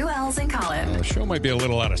colinbruce.ca. 2 L's in Colin. The show might be a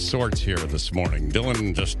little out of sorts here this morning.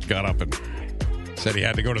 Dylan just got up and said he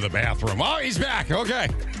had to go to the bathroom. Oh, he's back. Okay.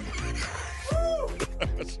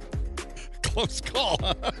 Close call.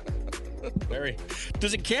 Very.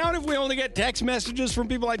 Does it count if we only get text messages from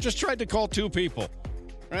people? I just tried to call 2 people,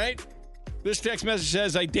 right? This text message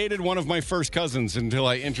says, I dated one of my first cousins until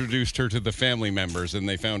I introduced her to the family members and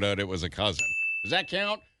they found out it was a cousin. Does that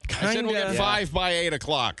count? I said we'll get 5 by 8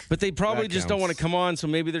 o'clock. But they probably That just don't counts. want to come on, so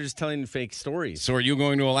maybe they're just telling fake stories. So are you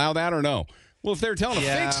going to allow that or no? Well, if they're telling a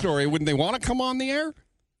fake story, wouldn't they want to come on the air?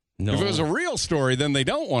 No. If it was a real story, then they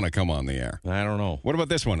don't want to come on the air. I don't know. What about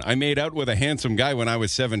this one? I made out with a handsome guy when I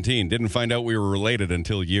was 17. Didn't find out we were related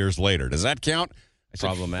until years later. Does that count? I said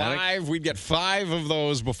Problematic. 5. We'd get 5 of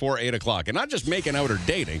those before 8 o'clock. And not just making out or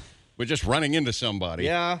dating, but just running into somebody.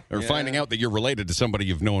 Yeah. Or finding out that you're related to somebody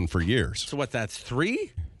you've known for years. So what, that's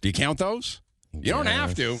 3? Do you count those? You don't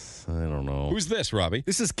have to. I don't know. Who's this, Robbie?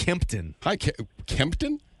 This is Kempton. Hi,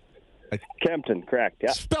 Kempton? Kempton, correct,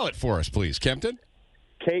 yeah. Spell it for us, please. Kempton?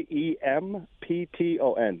 Kempton.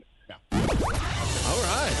 All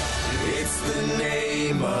right. It's the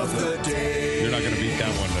name of the day. You're not going to beat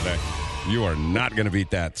that one today. You are not going to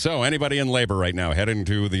beat that. So, anybody in labor right now, head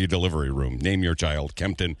into the delivery room. Name your child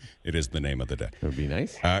Kempton. It is the name of the day. That would be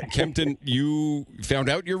nice. Kempton, you found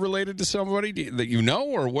out you're related to somebody that you know,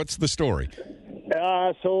 or what's the story?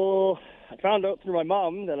 So I found out through my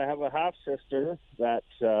mom that I have a half-sister that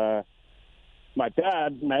my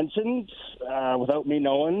dad mentioned without me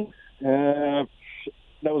knowing. That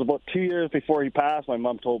was about 2 years before he passed. My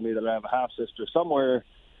mom told me that I have a half-sister somewhere.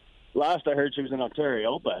 Last I heard, she was in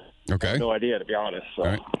Ontario, but I have no idea, to be honest. So. All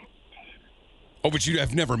right. Oh, but you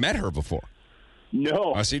have never met her before.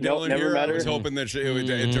 No. I see Nope, Dylan never here. met I her. was hoping that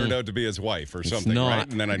it turned out to be his wife or something, not. right?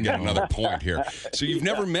 And then I'd get another point here. So you've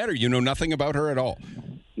never met her. You know nothing about her at all.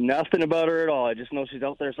 Nothing about her at all. I just know she's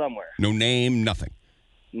out there somewhere. No name, nothing.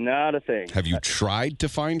 Not a thing. Have you tried to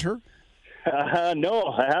find her?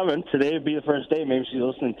 No, I haven't. Today would be the first day. Maybe she's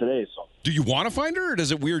listening today. So. Do you want to find her, or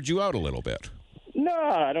does it weird you out a little bit? No,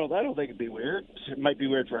 I don't think it'd be weird. It might be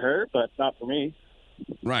weird for her, but not for me.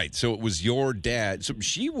 Right. So it was your dad. So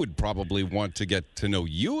she would probably want to get to know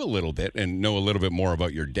you a little bit and know a little bit more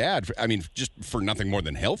about your dad. I mean, just for nothing more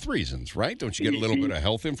than health reasons, right? Don't you get a little bit of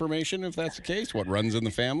health information if that's the case? What runs in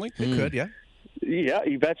the family? It could, yeah. Yeah,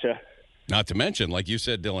 you betcha. Not to mention, like you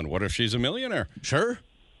said, Dylan, what if she's a millionaire? Sure.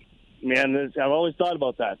 Man, I've always thought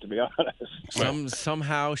about that, to be honest.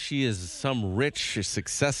 Somehow she is some rich,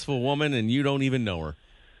 successful woman, and you don't even know her.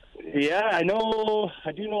 Yeah, I know.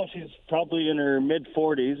 I do know she's probably in her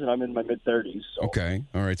mid-40s, and I'm in my mid-30s. So. Okay.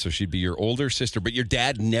 All right. So she'd be your older sister, but your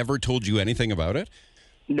dad never told you anything about it?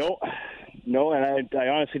 No, and I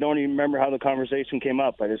honestly don't even remember how the conversation came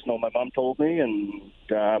up. I just know my mom told me, and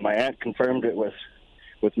my aunt confirmed it with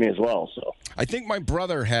me as well. So I think my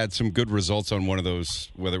brother had some good results on one of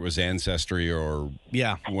those, whether it was Ancestry or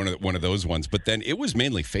one of those ones. But then it was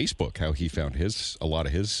mainly Facebook how he found a lot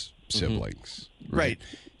of his siblings. Right.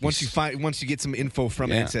 Once you get some info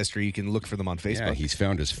from Ancestry, you can look for them on Facebook. Yeah, he's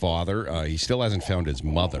found his father. He still hasn't found his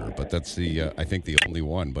mother, but that's I think the only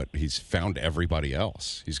one. But he's found everybody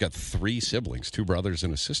else. He's got 3 siblings, 2 brothers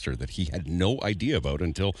and a sister that he had no idea about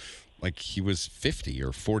until like he was 50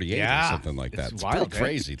 or 48 or something like that. It's wild, pretty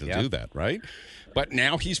crazy to do that, right? But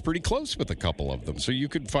now he's pretty close with a couple of them, so you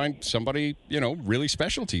could find somebody really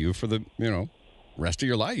special to you for the rest of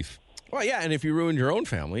your life. Well, yeah, and if you ruined your own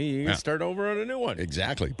family, you can start over on a new one.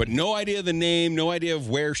 Exactly. But no idea of the name, no idea of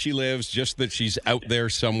where she lives, just that she's out there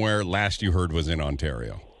somewhere. Last you heard was in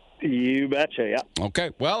Ontario. You betcha, yeah.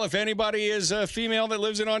 Okay. Well, if anybody is a female that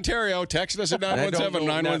lives in Ontario, text us at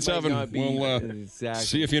 917-917. We'll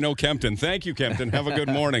see if you know Kempton. Thank you, Kempton. Have a good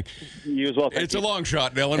morning. You as well. It's a long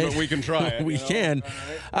shot, Dylan, but we can try it. We can.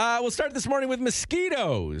 We'll start this morning with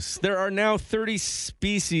mosquitoes. There are now 30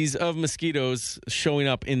 species of mosquitoes showing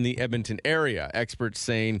up in the Edmonton area. Experts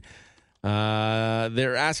saying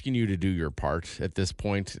they're asking you to do your part at this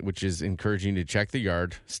point, which is encouraging you to check the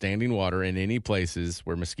yard, standing water in any places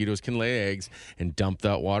where mosquitoes can lay eggs, and dump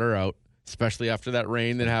that water out, especially after that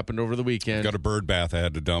rain that happened over the weekend. Got a bird bath I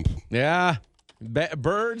had to dump. Yeah.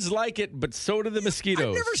 Birds like it, but so do the mosquitoes.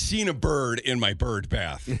 I've never seen a bird in my bird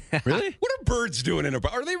bath. Really? What are birds doing in a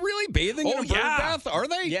bath? Are they really bathing in a bird bath? Are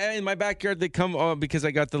they? Yeah, in my backyard they come because I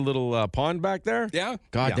got the little pond back there. Yeah?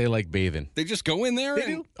 God, they like bathing. They just go in there? They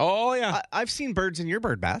do? Oh, yeah. I've seen birds in your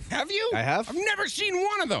bird bath. Have you? I have. I've never seen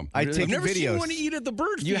one of them. I've never videos. seen one eat at the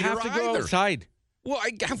bird feeder You have to go either. outside. Well,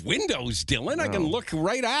 I have windows, Dylan. I can look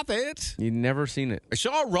right at it. You've never seen it. I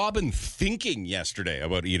saw a robin thinking yesterday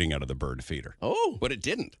about eating out of the bird feeder. Oh. But it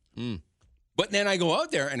didn't. But then I go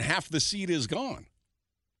out there and half the seed is gone.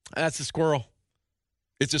 That's a squirrel.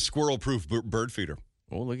 It's a squirrel-proof bird feeder.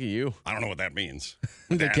 Oh, look at you. I don't know what that means.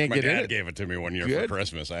 They can't get in My dad it. gave it to me one year Good. for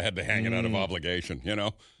Christmas. I had to hang it out of obligation,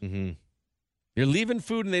 Mm-hmm. You're leaving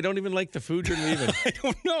food, and they don't even like the food you're leaving. I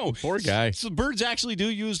don't know. Poor guy. So birds actually do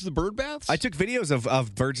use the bird baths? I took videos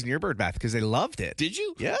of birds in your bird bath because they loved it. Did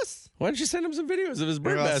you? Yes. Why don't you send him some videos of his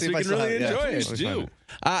bird Maybe I'll bath see so if he I can still really have it. Yeah, enjoy please it? Do.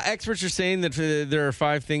 Experts are saying that there are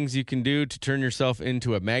 5 things you can do to turn yourself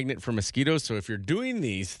into a magnet for mosquitoes. So if you're doing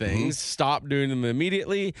these things, stop doing them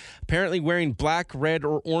immediately. Apparently wearing black, red,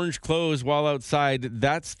 or orange clothes while outside,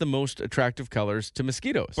 that's the most attractive colors to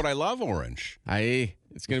mosquitoes. But I love orange.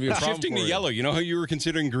 It's going to be a problem Shifting for to you. yellow. You know how you were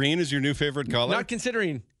considering green as your new favorite color? Not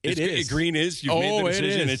considering. It It's- is. Green is. You've made the it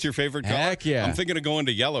decision. is. It's your favorite color. Heck yeah. I'm thinking of going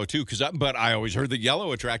to yellow too, but I always heard that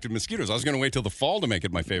yellow attracted mosquitoes. I was going to wait till the fall to make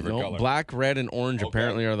it my favorite No, color. black, red, and orange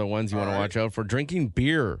apparently are the ones you want to watch out for. Drinking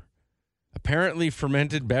beer. Apparently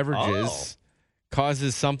fermented beverages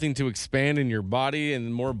causes something to expand in your body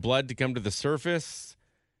and more blood to come to the surface.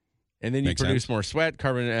 And then you Makes produce sense. more sweat,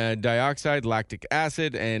 carbon dioxide, lactic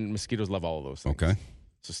acid, and mosquitoes love all of those things. Okay.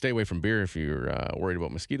 So stay away from beer if you're worried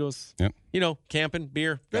about mosquitoes. Yep. Camping,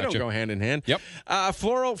 beer, they Gotcha. don't go hand in hand. Yep.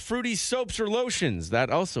 Floral, fruity soaps or lotions,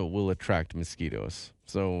 that also will attract mosquitoes.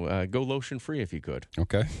 So go lotion free if you could.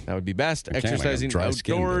 Okay. That would be best. I can't. I got Exercising dry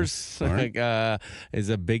skin, outdoors though. All right. is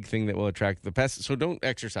a big thing that will attract the pests. So don't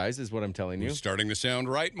exercise, is what I'm telling you. It's starting to sound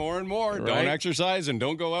right more and more. Right. Don't exercise and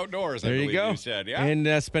don't go outdoors. There I you believe go. You said, yeah.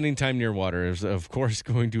 And spending time near water is, of course,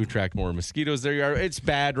 going to attract more mosquitoes. There you are. It's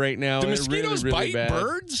bad right now. Do It's mosquitoes really, really bite bad.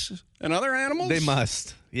 birds and other animals? They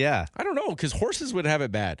must. Yeah. I don't know, because horses would have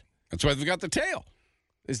it bad. That's why they've got the tail.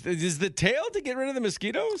 Is the tail to get rid of the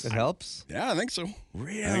mosquitoes? It helps. Yeah, I think so.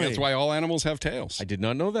 Really? I think that's why all animals have tails. I did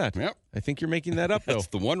not know that. Yep. I think you're making that up, though. That's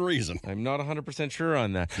the one reason. I'm not 100% sure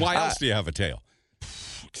on that. Why else do you have a tail?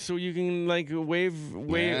 So you can, wave.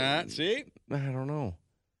 Yeah, see? I don't know.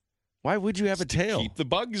 Why would you have a tail? Keep the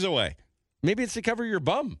bugs away. Maybe it's to cover your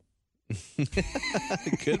bum.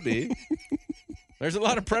 It could be. There's a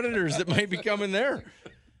lot of predators that might be coming there.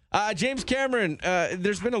 James Cameron,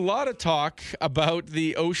 there's been a lot of talk about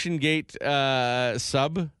the Ocean Gate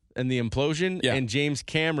sub and the implosion, and James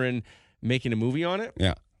Cameron making a movie on it.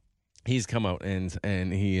 Yeah. He's come out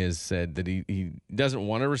and he has said that he doesn't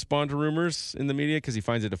want to respond to rumors in the media because he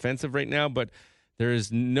finds it offensive right now, but there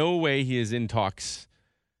is no way he is in talks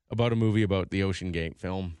about a movie about the Ocean Gate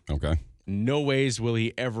film. Okay. No ways will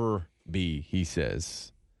he ever be, he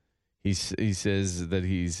says. He says that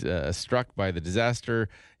he's struck by the disaster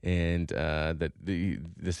and that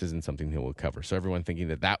this isn't something he will cover. So everyone thinking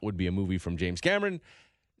that would be a movie from James Cameron,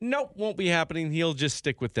 nope, won't be happening. He'll just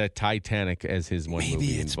stick with the Titanic as his one movie.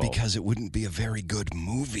 Maybe it's involved. because it wouldn't be a very good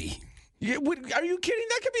movie. Are you kidding?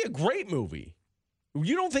 That could be a great movie.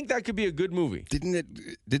 You don't think that could be a good movie? Didn't it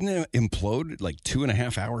implode like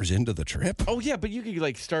 2.5 hours into the trip? Oh, yeah, but you could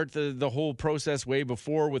like start the whole process way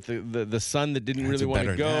before with the son that didn't really want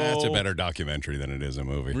to go. That's a better documentary than it is a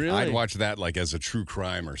movie. Really? I'd watch that like as a true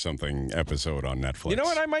crime or something episode on Netflix. You know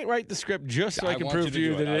what? I might write the script just so I can prove to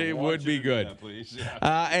you that it would be good. That, please.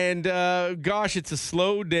 Yeah. Gosh, it's a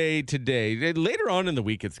slow day today. Later on in the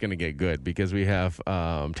week, it's going to get good because we have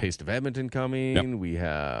Taste of Edmonton coming. Yep. We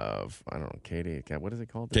have, I don't know, K-Day. What is it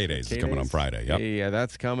called? K-Days is coming on Friday. Yep. Yeah,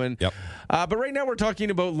 that's coming. Yep. But right now we're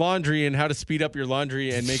talking about laundry and how to speed up your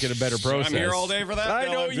laundry and make it a better process. I'm here all day for that. I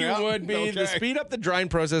know Dylan. you Yeah. would be. Okay. To speed up the drying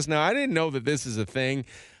process. Now, I didn't know that this is a thing.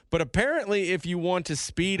 But apparently, if you want to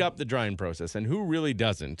speed up the drying process, and who really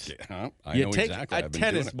doesn't, I you know take exactly. a I've been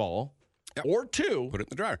tennis doing it. ball Yep. or two. Put it in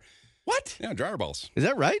the dryer. What? Yeah, dryer balls. Is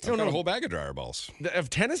that right? I've got a whole bag of dryer balls. Of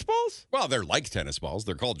tennis balls? Well, they're like tennis balls.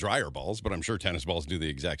 They're called dryer balls, but I'm sure tennis balls do the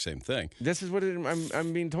exact same thing. This is what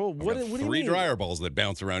I'm being told. I've What got do you three mean? dryer balls that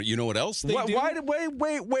bounce around. You know what else they do?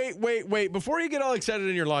 Wait. Before you get all excited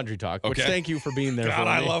in your laundry talk, which Okay. thank you for being there God, for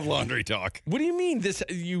I me. love laundry talk. What do you mean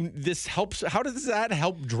this helps? How does that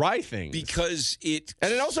help dry things? Because it...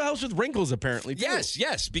 And it also helps with wrinkles, apparently, too.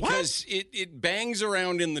 Yes, because it bangs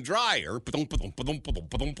around in the dryer,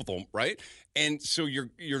 right? And so your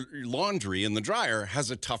laundry in the dryer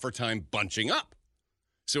has a tougher time bunching up.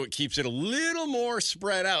 So it keeps it a little more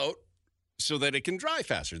spread out so that it can dry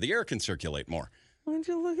faster. The air can circulate more. Why'd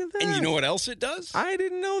you look at that? And you know what else it does? I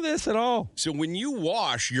didn't know this at all. So when you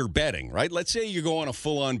wash your bedding, right? Let's say you go on a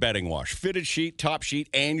full-on bedding wash, fitted sheet, top sheet,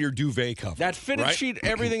 and your duvet cover. That fitted right? sheet,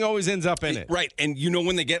 everything always ends up in it. Right. And you know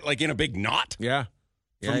when they get like in a big knot? Yeah.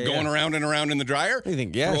 From going around and around in the dryer? I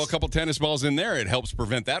think, yes. Throw a couple tennis balls in there. It helps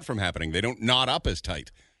prevent that from happening. They don't knot up as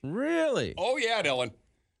tight. Really? Oh, yeah, Dylan.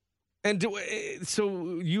 And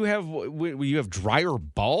so you have dryer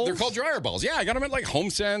balls? They're called dryer balls. Yeah, I got them at like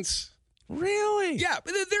HomeSense. Really? Yeah,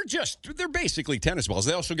 but they're basically tennis balls.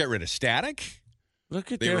 They also get rid of static.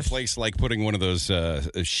 Look at They this. replace like putting one of those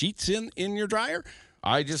sheets in your dryer.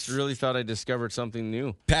 I just really thought I discovered something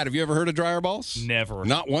new. Pat, have you ever heard of dryer balls? Never.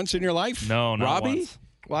 Not once in your life? No, not Robbie? once.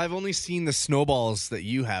 Well, I've only seen the snowballs that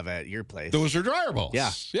you have at your place. Those are dryer balls.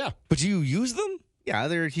 Yeah. Yeah. But you use them? Yeah,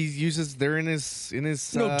 they're in his.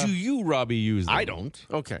 No, do you, Robbie, use them? I don't.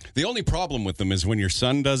 Okay. The only problem with them is when your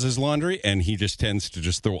son does his laundry and he just tends to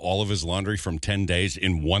just throw all of his laundry from 10 days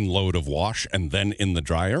in one load of wash and then in the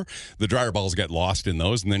dryer balls get lost in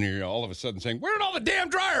those, and then you're all of a sudden saying, where did all the damn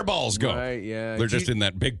dryer balls go? Right, yeah. They're just in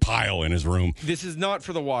that big pile in his room. This is not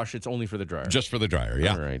for the wash. It's only for the dryer. Just for the dryer,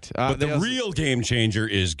 yeah. All right. But they the also- real game changer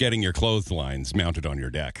is getting your clotheslines mounted on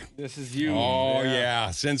your deck. This is you. Oh,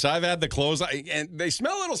 yeah. Since I've had the clothes, and they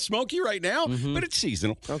smell a little smoky right now, but it's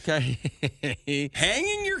seasonal. Okay.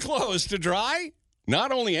 Hanging your clothes to dry,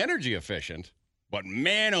 not only energy efficient, but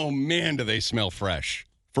man, oh man, do they smell fresh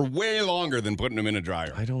for way longer than putting them in a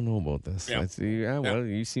dryer. I don't know about this. Yeah. Well,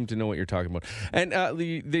 you seem to know what you're talking about. And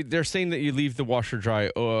they're saying that you leave the washer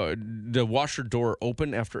the washer door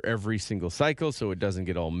open after every single cycle so it doesn't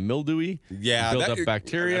get all mildewy. Yeah, build up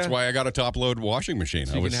bacteria. That's why I got a top-load washing machine.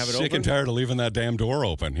 So I you was can have it sick open? and tired of leaving that damn door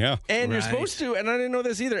open. Yeah. And you're supposed to, and I didn't know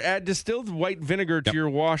this either, add distilled white vinegar to your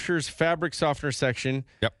washer's fabric softener section.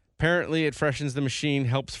 Yep. Apparently, it freshens the machine,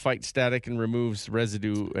 helps fight static, and removes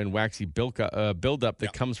residue and waxy buildup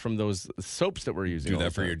that comes from those soaps that we're using. Do all that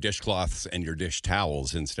the for time. your dishcloths and your dish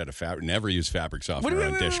towels instead of fabric. Never use fabric softener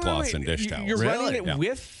on dishcloths and dish towels. You're running it Yeah.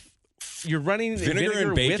 with. You're running Vinegar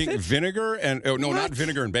and baking, with it? vinegar and not What?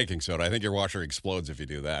 vinegar and baking soda. I think your washer explodes if you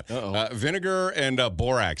do that. Uh-oh. Vinegar and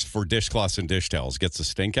borax for dishcloths and dish towels gets the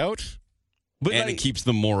stink out, But and it keeps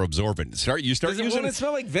them more absorbent. Does it, using. won't it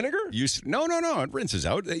smell like vinegar? No. It rinses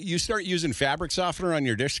out. You start using fabric softener on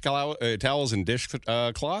your dish towels and dish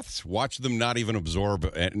cloths. Watch them not even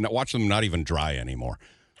absorb. Watch them not even dry anymore.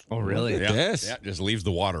 Oh, really? Look at this. Yeah, just leaves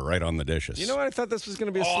the water right on the dishes. You know what? I thought this was going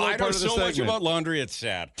to be a slow I part know of the so much segment. about laundry. It's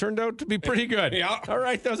sad. Turned out to be pretty good. Yeah. All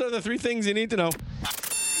right, those are the three things you need to know.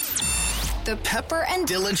 The Pepper and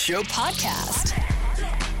Dylan Show. Podcast.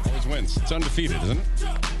 Always wins. It's undefeated, isn't it?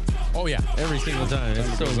 Oh, yeah. Every single time.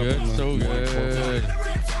 It's so good. So good.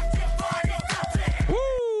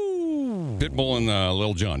 Woo! Pitbull and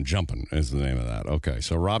Lil Jon Jumpin' is the name of that. Okay,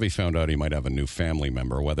 so Robbie found out he might have a new family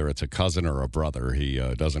member, whether it's a cousin or a brother. He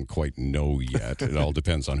doesn't quite know yet. It all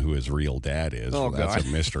depends on who his real dad is. Oh, That's God. a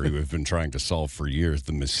mystery we've been trying to solve for years.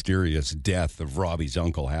 The mysterious death of Robbie's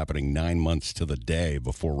uncle happening 9 months to the day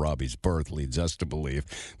before Robbie's birth leads us to believe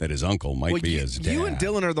that his uncle might be his dad. You and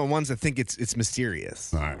Dylan are the ones that think it's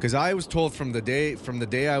mysterious. All right. Because I was told from the day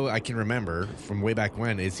I can remember from way back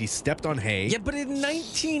when is he stepped on hay. Yeah, but in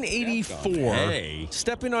 1984, Hay.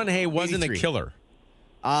 stepping on hay wasn't 83. a killer.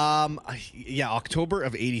 Yeah, October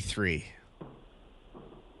of 83.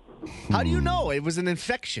 How do you know? It was an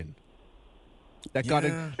infection that got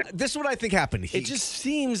it. This is what I think happened. It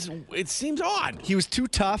seems odd. He was too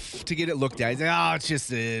tough to get it looked at. He's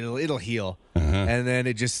like, it'll heal. And then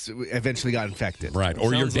it just eventually got infected. Right.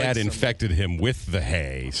 Or your Sounds like dad infected him with the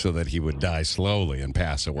hay so that he would die slowly and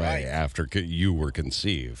pass away after you were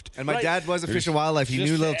conceived. And my dad was a fish and wildlife. He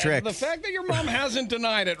knew little tricks. The fact that your mom hasn't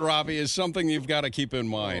denied it, Robbie, is something you've got to keep in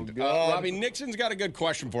mind. Robbie, Nixon's got a good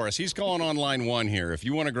question for us. He's calling on line 1 here. If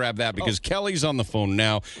you want to grab that, because Kelly's on the phone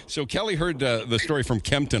now. So Kelly heard the story from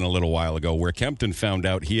Kempton a little while ago, where Kempton found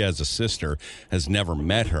out he has a sister, has never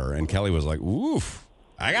met her, and Kelly was like, oof.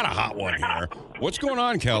 I got a hot one here. What's going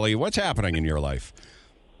on, Kelly? What's happening in your life?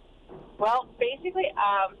 Well, basically,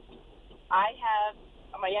 I have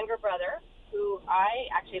my younger brother, who I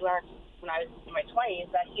actually learned when I was in my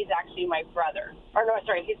 20s that he's actually my brother. Or no,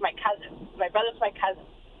 sorry, he's my cousin. My brother's my cousin.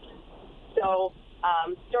 So,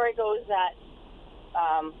 story goes that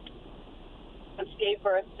she gave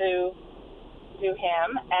birth to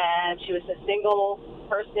him, and she was a single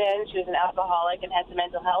person. She was an alcoholic and had some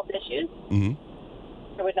mental health issues. Mm-hmm.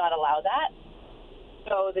 I would not allow that.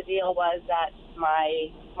 So the deal was that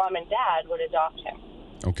my mom and dad would adopt him.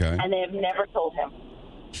 Okay. And they have never told him.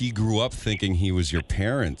 He grew up thinking he was your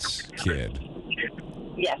parents' kid.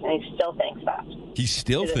 Yes, and he still thinks that. He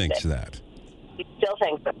still thinks that. He still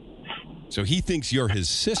thinks that. So he thinks you're his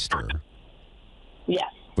sister.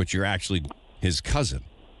 Yes. But you're actually his cousin.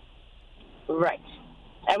 Right.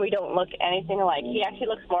 And we don't look anything alike. He actually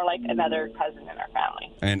looks more like another cousin in our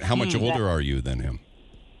family. And how much older are you than him?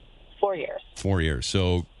 4 years. 4 years.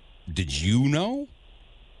 So did you know?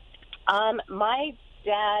 My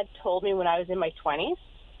dad told me when I was in my 20s.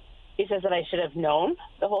 He says that I should have known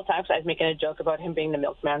the whole time, because I was making a joke about him being the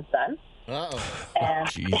milkman's son. And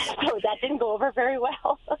so that didn't go over very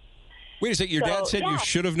well. Wait a second. Your dad said you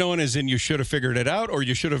should have known, as in you should have figured it out, or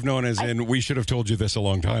you should have known as in we should have told you this a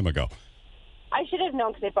long time ago? I should have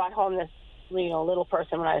known, because they brought home this little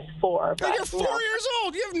person when I was 4. But, you're 4 years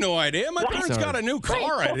old. You have no idea. My parents got a new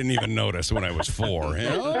car. I didn't even notice when I was 4. You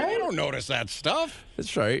know? I don't notice that stuff.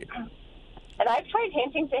 That's right. And I've tried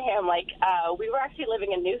hinting to him, we were actually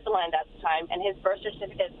living in Newfoundland at the time, and his birth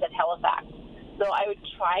certificate said Halifax. So I would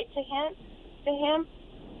try to hint to him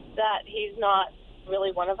that he's not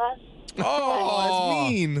really one of us. Oh,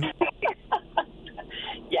 that's mean.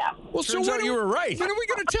 Yeah. Well, turns out you were right. When are we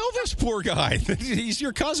going to tell this poor guy that he's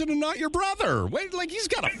your cousin and not your brother? Wait, he's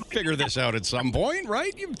got to figure this out at some point,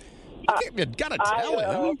 right? You got to tell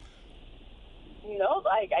him. No,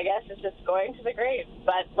 I guess it's just going to the grave.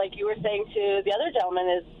 But like you were saying to the other gentleman,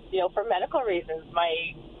 is for medical reasons.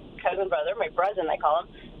 My cousin brother, my cousin I call him,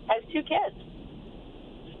 has 2 kids.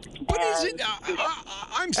 But is it?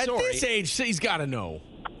 I'm sorry. At this age, he's got to know.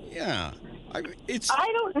 Yeah. I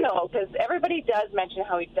don't know, because everybody does mention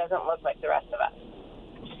how he doesn't look like the rest of us.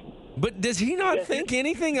 But does he not think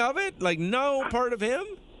anything of it? Like, no part of him?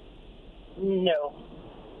 No.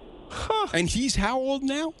 Huh. And he's how old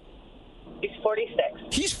now? He's 46.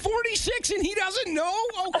 He's 46 and he doesn't know?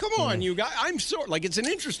 Oh, come on, you guys. I'm sorry. It's an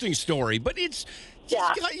interesting story, but it's...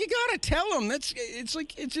 Yeah. You got to tell him. It's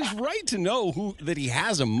his right to know that he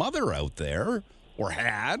has a mother out there. Or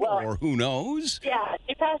had, or who knows? Yeah,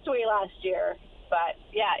 she passed away last year. But,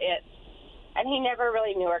 and he never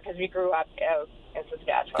really knew her, because we grew up out in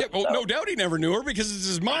Saskatchewan. Yeah, well, no doubt he never knew her, because it's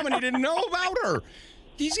his mom and he didn't know about her.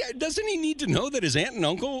 Doesn't he need to know that his aunt and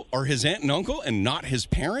uncle are his aunt and uncle and not his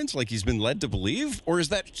parents, like he's been led to believe? Or is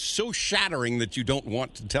that so shattering that you don't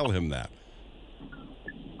want to tell him that?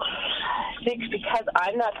 Because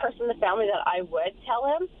I'm that person in the family that I would tell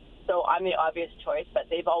him. So I'm the obvious choice, but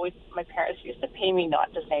my parents used to pay me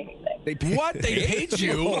not to say anything. They paid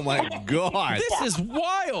you? Oh, my God. This is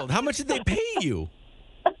wild. How much did they pay you?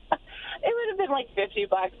 It would have been like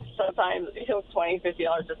 $50 sometimes, $20,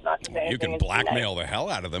 $50 just not to say anything. You can blackmail the hell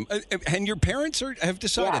out of them. And your parents have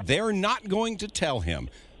decided they're not going to tell him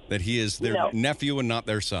that he is their nephew and not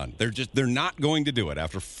their son. They're not going to do it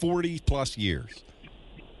after 40-plus years.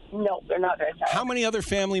 No, they're not very sorry. How many other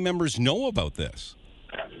family members know about this?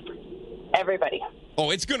 Everybody. Oh,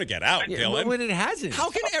 it's going to get out, Dylan. When it hasn't. How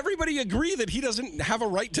can everybody agree that he doesn't have a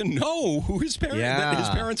right to know who his parents? That his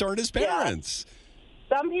parents aren't his parents.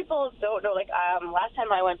 Yeah. Some people don't know. Last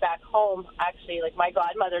time I went back home, actually, my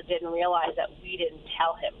godmother didn't realize that we didn't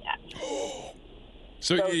tell him yet.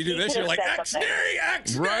 So you do he this, could you're like, have said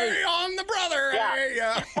XD Right. on the brother.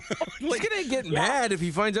 Yeah. Hey, He's gonna get mad if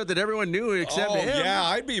he finds out that everyone knew except him. yeah,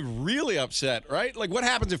 I'd be really upset, right? Like, what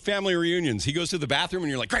happens at family reunions? He goes to the bathroom, and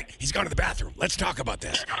you're like, great, he's gone to the bathroom. Let's talk about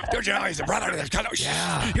this. Don't you know he's a brother?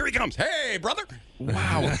 Yeah. Here he comes. Hey, brother.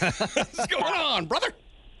 Wow. What's going on, brother?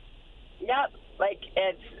 Yep. Like,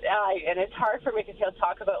 and it's hard for me because he'll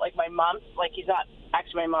talk about, like, my mom's, like, he's not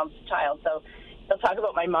actually my mom's child, so he'll talk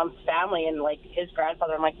about my mom's family and, like, his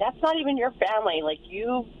grandfather. I'm like, that's not even your family. Like,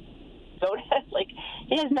 you don't have, like,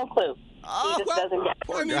 he has no clue. He just doesn't get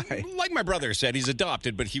it. I mean, like my brother said, he's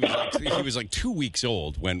adopted, but he was like 2 weeks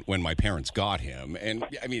old when my parents got him, and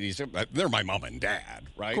I mean, they're my mom and dad,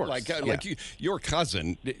 right? Of course, like your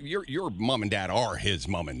cousin, your mom and dad are his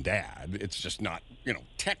mom and dad. It's just not,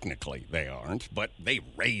 technically they aren't, but they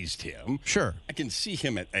raised him. Sure, I can see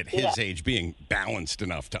him at his age being balanced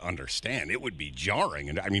enough to understand. It would be jarring,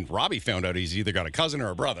 and I mean, Robbie found out he's either got a cousin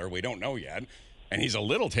or a brother. We don't know yet, and he's a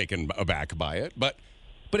little taken aback by it, but.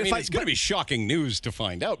 But it's going to be shocking news to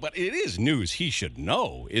find out, but it is news he should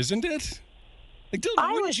know, isn't it? Like,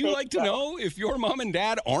 Dylan, wouldn't you like to know if your mom and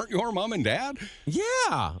dad aren't your mom and dad?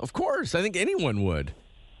 Yeah, of course. I think anyone would.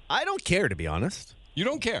 I don't care, to be honest. You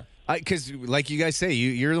don't care? Because, like you guys say,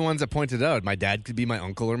 you're the ones that pointed out, my dad could be my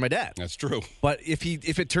uncle or my dad. That's true. But if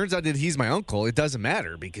it turns out that he's my uncle, it doesn't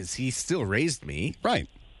matter because he still raised me. Right.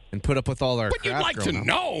 And put up with all our But crap. you'd like to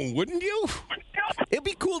know, wouldn't you? It'd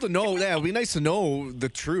be cool to know. Yeah, it'd be nice to know the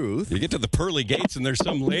truth. You get to the pearly gates and there's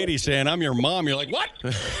some lady saying, I'm your mom. You're like, what?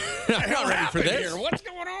 I'm not ready for this. Here? What's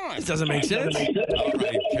going on? This doesn't make sense. All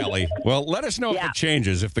right, Kelly. Well, let us know if it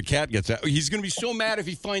changes, if the cat gets out. He's going to be so mad if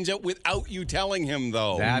he finds out without you telling him,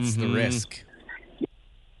 though. That's the risk.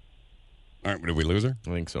 All right, did we lose her? I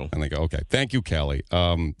think so. Okay. Thank you, Kelly.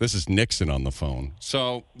 This is Nixon on the phone.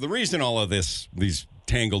 So the reason all of these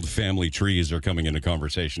tangled family trees are coming into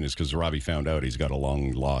conversation is because Robbie found out he's got a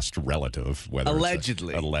long-lost relative.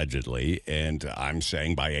 Allegedly. And I'm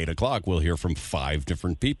saying by 8 o'clock, we'll hear from 5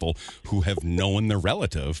 different people who have known their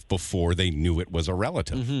relative before they knew it was a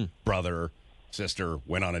relative. Mm-hmm. Brother, sister,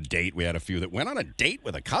 went on a date. We had a few that went on a date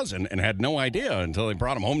with a cousin and had no idea until they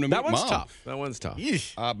brought him home to meet mom. That one's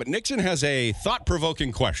tough. But Nixon has a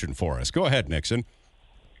thought-provoking question for us. Go ahead, Nixon.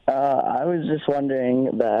 I was just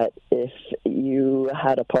wondering that if you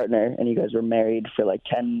had a partner and you guys were married for like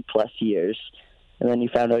 10 plus years and then you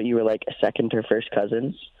found out you were like second or first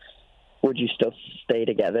cousins, would you still stay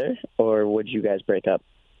together or would you guys break up?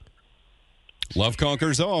 Love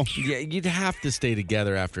conquers all. Yeah, you'd have to stay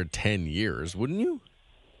together after 10 years, wouldn't you?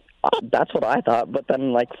 That's what I thought, but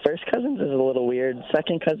then like first cousins is a little weird.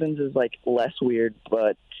 Second cousins is like less weird,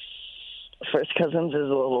 but first cousins is a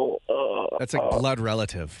little. That's like blood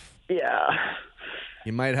relative. Yeah.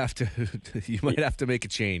 You might have to make a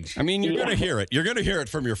change. I mean, you're going to hear it. You're going to hear it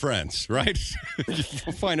from your friends, right?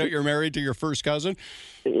 You'll find out you're married to your first cousin.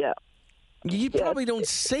 Yeah. You probably don't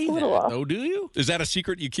say that, though, do you? Is that a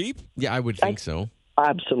secret you keep? Yeah, I would think so.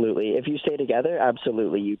 Absolutely. If you stay together,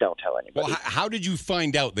 absolutely, you don't tell anybody. Well, how did you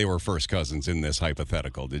find out they were first cousins in this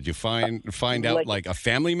hypothetical? Did you find out like a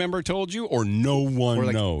family member told you, or no one or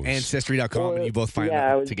like knows? Ancestry.com, and you both find I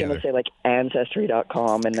out was together. gonna say like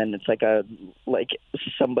Ancestry.com, and then it's like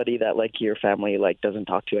somebody that like your family like doesn't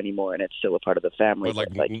talk to anymore, and it's still a part of the family.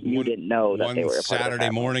 But, like you didn't know that they were a part of the Saturday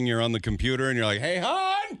family. morning, you're on the computer and you're like, "Hey,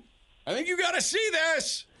 hon, I think you got to see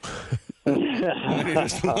this." And you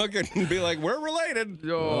just look and be like, "We're related."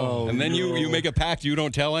 And then you make a pact you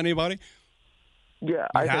don't tell anybody. Yeah,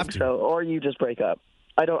 I think so. Or you just break up.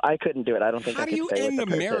 I couldn't do it. I don't think. How I do could you stay end with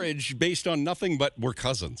a the person. marriage based on nothing but we're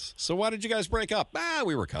cousins? So why did you guys break up?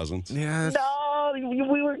 We were cousins. Yeah. No,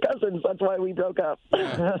 we were cousins. That's why we broke up.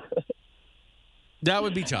 That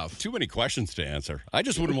would be tough. Too many questions to answer. I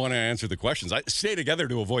just wouldn't want to answer the questions. I stay together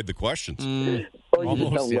to avoid the questions. Or you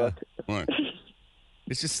just don't look. Right.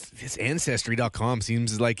 It's just this Ancestry.com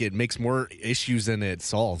seems like it makes more issues than it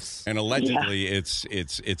solves. And allegedly, it's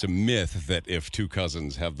a myth that if two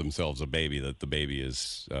cousins have themselves a baby, that the baby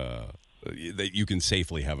is that you can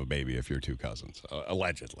safely have a baby if you're two cousins.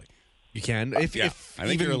 Allegedly, you can. I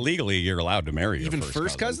think you're allowed to marry even your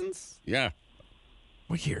first cousins. Yeah,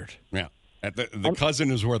 weird. Yeah. The cousin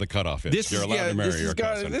is where the cutoff is. You're allowed to marry your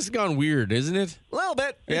cousin. This has gone weird, isn't it? A little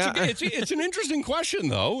bit. Yeah. It's an interesting question,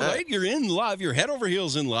 though, right? You're in love. You're head over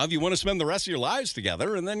heels in love. You want to spend the rest of your lives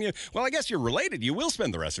together, and then I guess you're related. You will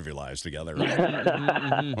spend the rest of your lives together,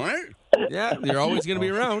 right? Right? Yeah, you're always going to be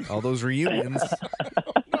around. All those reunions.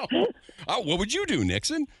 No. What would you do,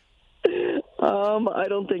 Nixon? I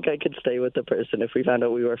don't think I could stay with the person if we found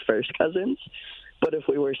out we were first cousins. But if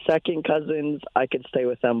we were second cousins, I could stay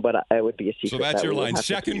with them, but I would be a secret. So that's that your we would line. have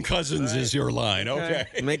to Second keep. cousins is your line. Okay.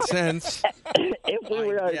 Makes sense. If we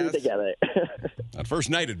were already together. That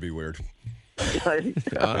first night it'd be weird. Sorry.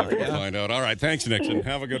 We'll find out. All right. Thanks, Nixon.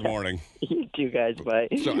 Have a good morning. You too, guys. Bye.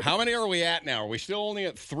 So how many are we at now? Are we still only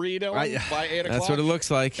at 3, Dylan, by 8 o'clock? That's what it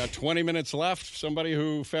looks like. Got 20 minutes left. Somebody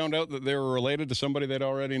who found out that they were related to somebody they'd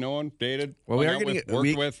already known, dated, Well, we are hung out getting with,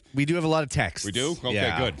 worked with. We do have a lot of texts. We do? Okay,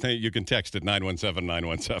 Yeah. good. You can text at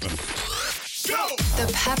 917-917.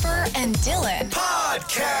 The Pepper and Dylan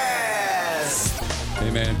Podcast. Hey,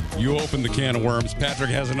 man, you opened the can of worms. Patrick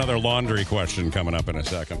has another laundry question coming up in a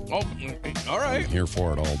second. Oh, all right. I'm here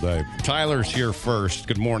for it all day. Tyler's here first.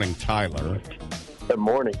 Good morning, Tyler. Good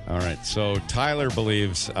morning. All right, so Tyler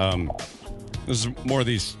believes this is more of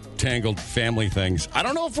these tangled family things. I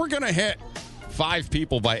don't know if we're going to hit 5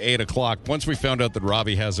 people by 8 o'clock. Once we found out that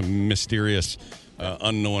Robbie has a mysterious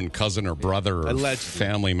unknown cousin or brother or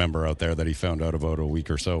family member out there that he found out about a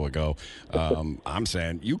week or so ago, I'm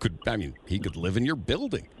saying he could live in your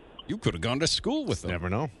building. You could have gone to school with him. Never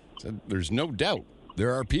know. So there's no doubt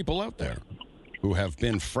there are people out there who have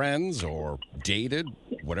been friends or dated,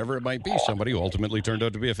 whatever it might be, somebody who ultimately turned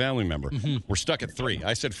out to be a family member. We're stuck at 3.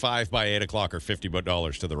 I said 5 by 8 o'clock or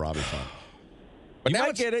 $50 to the Robbie fund. But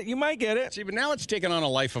You might get it. See, but now it's taken on a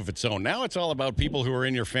life of its own. Now it's all about people who are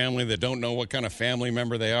in your family that don't know what kind of family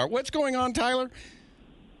member they are. What's going on, Tyler?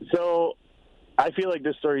 So I feel like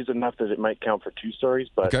this story is enough that it might count for 2 stories,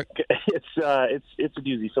 but it's a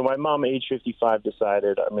doozy. So my mom, age 55,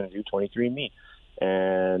 decided I'm going to do 23andMe,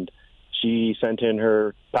 and she sent in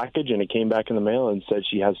her package, and it came back in the mail and said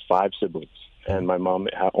she has 5 siblings, and my mom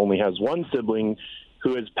only has 1 sibling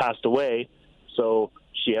who has passed away, so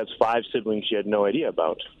she has 5 siblings she had no idea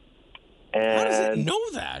about. And how does it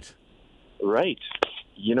know that? Right.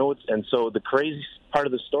 And so the crazy part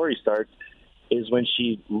of the story starts is when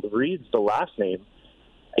she reads the last name,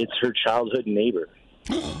 it's her childhood neighbor.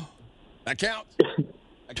 That counts.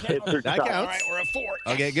 It's her That child. counts. All right, we're at 4.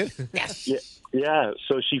 Okay, good. Yes. Yeah.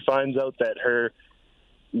 So she finds out that her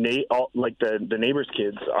the neighbor's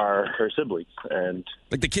kids are her siblings, and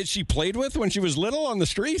Like the kids she played with when she was little on the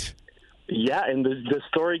street? yeah, and the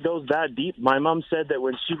story goes that deep. My mom said that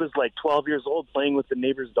when she was like 12 years old playing with the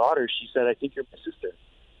neighbor's daughter, she said, "I think you're my sister,"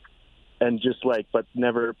 and just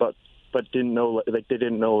but didn't know, like they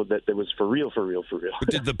didn't know that it was for real. But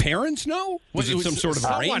did the parents know? Was it some sort of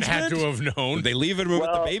arrangement? Someone had to have known. Did they leave it with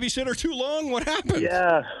the babysitter too long? What happened?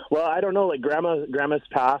 Yeah, well, I don't know. Like grandma's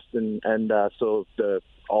passed, and so the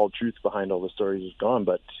all truth behind all the stories is gone.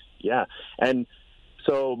 But yeah, and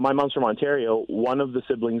so my mom's from Ontario. One of the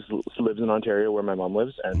siblings lives in Ontario, where my mom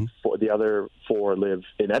lives, and the other 4 live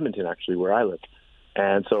in Edmonton, actually, where I live.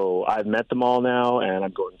 And so I've met them all now, and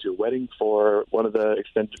I'm going to a wedding for one of the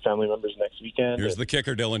extended family members next weekend. Here's the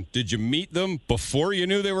kicker, Dylan. Did you meet them before you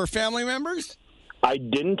knew they were family members? I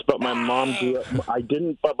didn't, but my mom grew up. I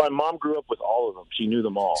didn't, but my mom grew up with all of them. She knew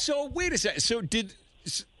them all. So wait a second.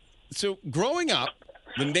 So growing up,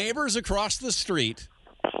 the neighbors across the street,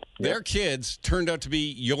 their kids turned out to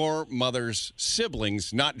be your mother's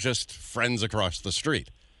siblings, not just friends across the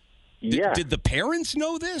street. Did the parents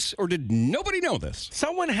know this, or did nobody know this?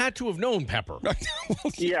 Someone had to have known, Pepper.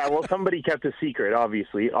 Yeah, well, somebody kept a secret,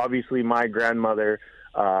 obviously. Obviously, my grandmother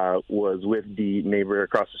was with the neighbor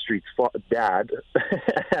across the street's dad,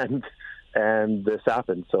 and this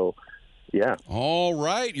happened. So, yeah. All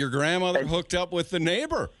right. Your grandmother hooked up with the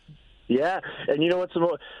neighbor. Yeah, and you know what's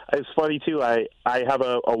it's funny, too. I have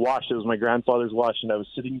a watch. It was my grandfather's watch, and I was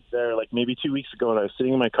sitting there like maybe 2 weeks ago, and I was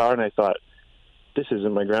sitting in my car, and I thought, this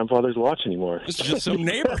isn't my grandfather's watch anymore. This is just some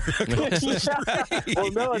neighbor across the street.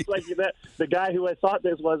 Well, no, it's like that. The guy who I thought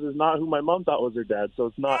this was is not who my mom thought was her dad. So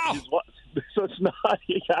it's not. So it's not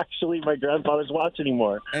actually my grandfather's watch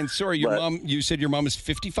anymore. And sorry, your mom. You said your mom is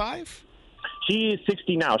 55. She's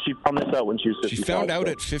 60 now. She found this out when she was 55. She found out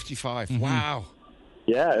at 55. Mm-hmm. Wow.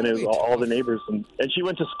 Yeah, and it was all the neighbors, and she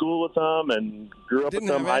went to school with them and grew up with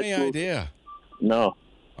them. Didn't have any idea. No.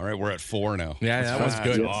 All right, we're at 4 now. Yeah, that one's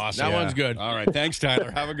good. Awesome. That one's good. All right, thanks, Tyler.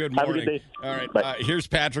 Have a good morning. Have a good day. All right, here's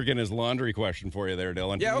Patrick and his laundry question for you there,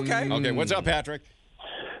 Dylan. Yeah, okay. Okay, what's up, Patrick?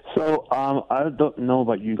 So, I don't know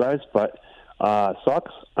about you guys, but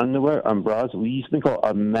socks, underwear, and bras, we use something called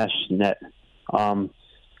a mesh net.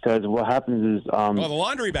 Because what happens is... the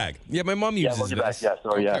laundry bag. Yeah, my mom uses this. Yeah,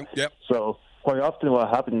 sorry, yeah. Yep. So, quite often what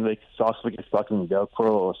happens, like, socks will get stuck in Velcro,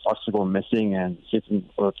 or socks will go missing, and sits in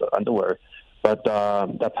with the underwear. But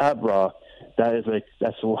that pad bra, that's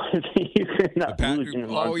the one thing you cannot lose in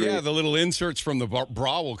laundry. Oh, yeah, the little inserts from the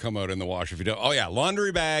bra will come out in the wash if you don't. Oh, yeah,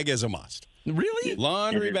 laundry bag is a must. Really?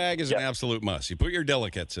 Laundry bag is an absolute must. You put your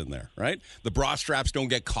delicates in there, right? The bra straps don't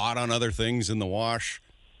get caught on other things in the wash.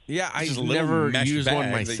 Yeah, It's just I've a little never mesh used bag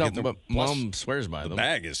one that you myself, get but plus Mom swears by The them.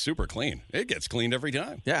 bag is super clean. It gets cleaned every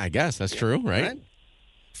time. Yeah, I guess that's true, right?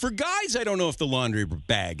 For guys, I don't know if the laundry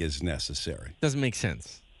bag is necessary. Doesn't make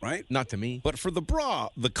sense. Right? Not to me. But for the bra,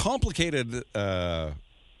 the complicated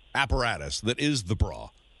apparatus that is the bra,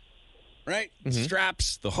 right?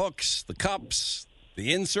 Straps, the hooks, the cups,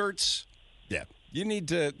 the inserts. Yeah. You need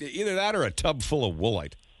to either that or a tub full of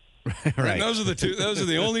woolite. Right. And those are the two. Those are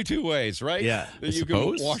the only two ways, right? Yeah. That you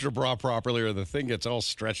can wash a bra properly, or the thing gets all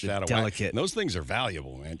stretched out of whack. Delicate. And those things are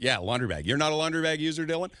valuable, man. Yeah, laundry bag. You're not a laundry bag user,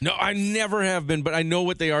 Dylan? No, I never have been, but I know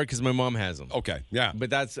what they are because my mom has them. Okay, yeah.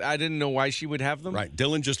 But I didn't know why she would have them. Right.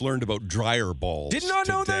 Dylan just learned about dryer balls. Did not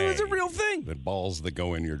know that today. was a real thing. The balls that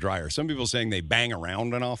go in your dryer. Some people saying they bang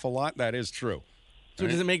around an awful lot. That is true. So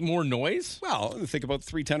does it make more noise? Well, think about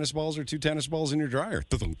 3 tennis balls or 2 tennis balls in your dryer.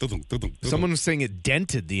 Someone was saying it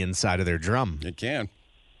dented the inside of their drum. It can.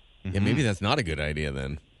 Yeah, maybe that's not a good idea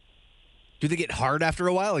then. Do they get hard after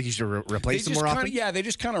a while? Like you should replace them more often? Yeah, they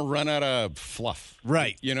just kind of run out of fluff.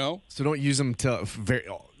 Right. You know? So don't use them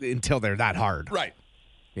until they're that hard. Right.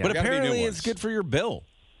 Yeah. But Gotta be new apparently ones. it's good for your bill.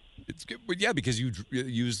 It's good. But yeah, because you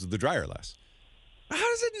use the dryer less. How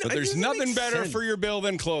does it? But there's doesn't nothing make better sense. for your bill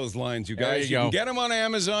than clotheslines, you There guys. you can go. get them on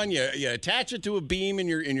Amazon. You attach it to a beam in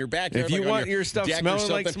your backyard. If you like on want your stuff deck or smelling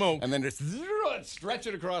like something, smoke. and then just stretch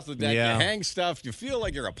it across the deck. Yeah. You hang stuff. You feel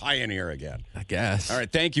like you're a pioneer again. I guess. All right,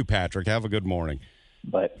 thank you, Patrick. Have a good morning.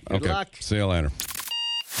 But Good luck. See you later.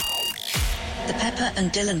 The Pepper and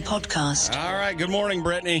Dylan podcast. All right. Good morning,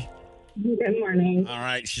 Brittany. Good morning. All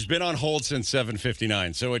right. She's been on hold since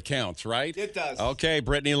 7:59, so it counts, right? It does. Okay,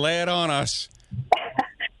 Brittany, lay it on us.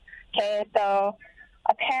 Okay, so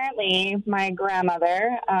apparently my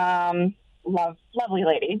grandmother, lovely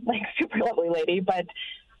lady, like super lovely lady, but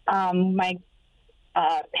my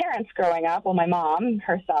parents growing up, well, my mom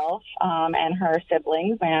herself and her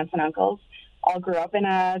siblings, my aunts and uncles, all grew up in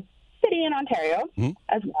a city in Ontario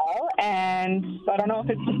as well. And so I don't know if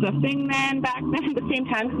it's just a thing then back then at the same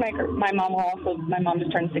time, because my mom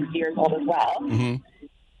just turned 60 years old as well.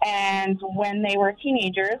 And when they were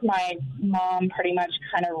teenagers, my mom pretty much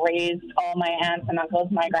kind of raised all my aunts and uncles.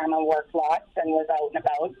 My grandma worked lots and was out and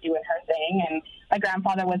about doing her thing. And my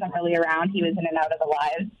grandfather wasn't really around. He was in and out of the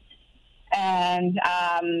lives. And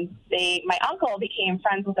my uncle became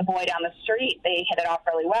friends with a boy down the street. They hit it off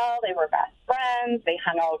really well. They were best friends. They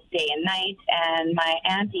hung out day and night. And my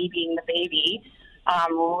auntie, being the baby,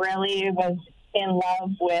 really was in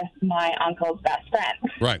love with my uncle's best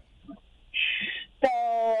friend. Right. So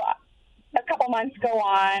a couple months go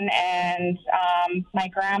on, and my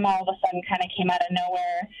grandma all of a sudden kind of came out of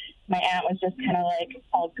nowhere. My aunt was just kind of like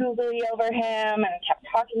all googly over him and kept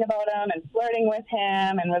talking about him and flirting with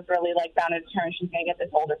him and was really like bound to determine she's going to get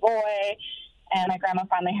this older boy. And my grandma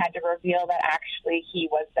finally had to reveal that actually he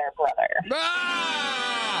was their brother.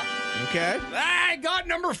 Ah! Okay. I got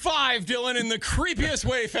number 5, Dylan, in the creepiest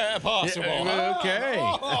way possible. Okay.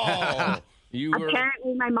 Oh.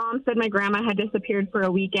 Apparently, my mom said my grandma had disappeared for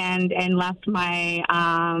a weekend and left my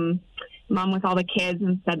mom with all the kids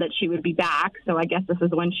and said that she would be back. So I guess this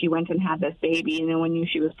is when she went and had this baby, and no one knew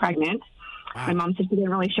she was pregnant. Wow. My mom said she didn't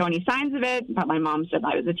really show any signs of it, but my mom said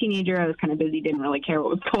I was a teenager. I was kind of busy, didn't really care what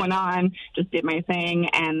was going on, just did my thing.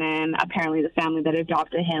 And then apparently the family that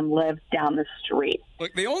adopted him lived down the street.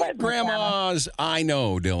 Look, the only grandmas I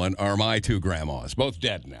know, Dylan, are my 2 grandmas, both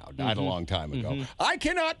dead now, died a long time ago. I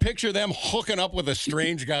cannot picture them hooking up with a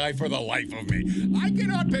strange guy for the life of me. I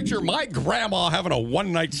cannot picture my grandma having a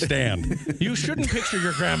one-night stand. You shouldn't picture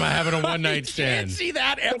your grandma having a one-night stand. Can't see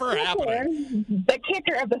that ever happening. The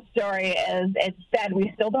kicker of the story is it's said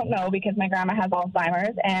we still don't know because my grandma has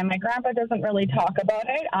Alzheimer's and my grandpa doesn't really talk about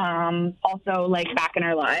it. Also, like back in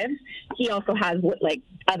our lives, he also has like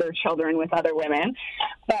other children with other women.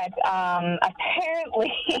 But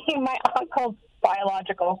apparently my uncle's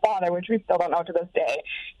biological father, which we still don't know to this day,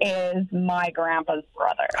 is my grandpa's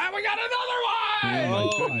brother. And we got another one! Oh, my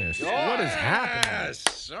goodness. What is happening?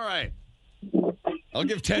 Yes. All right. I'll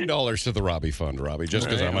give $10 to the Robbie Fund, Robbie, just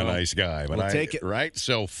because I'm a nice guy. But We'll take it. Right?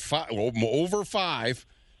 So over 5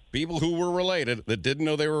 people who were related that didn't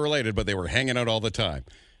know they were related, but they were hanging out all the time.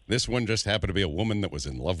 This one just happened to be a woman that was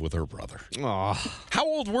in love with her brother. Aw. How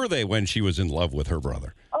old were they when she was in love with her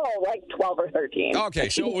brother? Oh, like 12 or 13. Okay,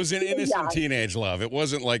 so it was an innocent teenage love. It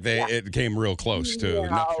wasn't like it came real close to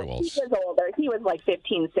nuptials. He was older. He was like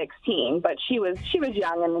 15, 16, but she was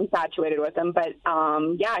young and infatuated with him. But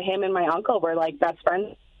him and my uncle were like best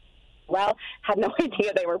friends. well. Had no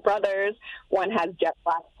idea they were brothers. One has jet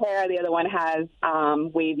black hair. The other one has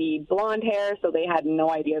wavy blonde hair. So they had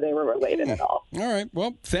no idea they were related at all. All right.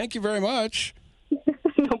 Well, thank you very much.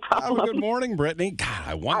 No problem. Have a good morning, Brittany. God,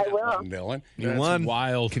 I won that one, Dylan. You won.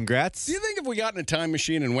 Wild. Congrats. Do you think if we got in a time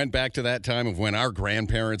machine and went back to that time of when our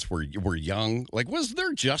grandparents were young, like, was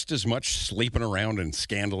there just as much sleeping around and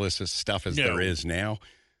scandalous stuff as there is now?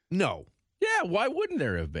 No. Yeah, why wouldn't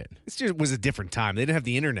there have been? It just was a different time. They didn't have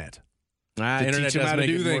the internet. Internet teach them does how to make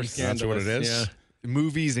do it more things. That's what it is. Yeah.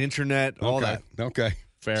 Movies, internet, all that. Okay.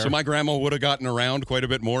 Fair. So my grandma would have gotten around quite a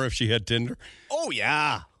bit more if she had Tinder. Oh,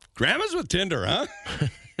 yeah. Grandma's with Tinder, huh?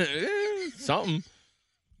 Something.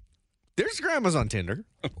 There's grandmas on Tinder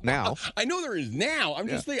now. I know there is now. I'm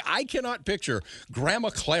just thinking, I cannot picture Grandma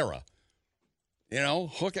Clara.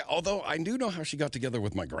 Although I do know how she got together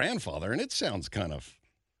with my grandfather, and it sounds kind of,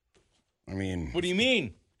 What do you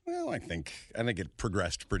mean? Well, I think it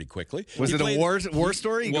progressed pretty quickly. Was it a war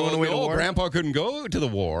story? Going away to war? Grandpa couldn't go to the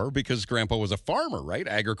war because Grandpa was a farmer, right?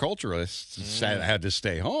 Agriculturalists had to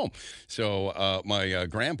stay home. So my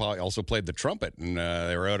grandpa also played the trumpet, and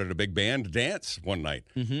they were out at a big band dance one night,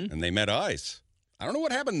 and they met eyes. I don't know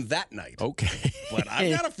what happened that night. Okay. But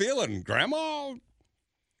I've got a feeling Grandpa...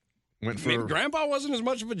 Grandpa wasn't as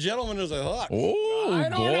much of a gentleman as I thought. Oh, I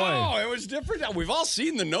don't know. It was different. We've all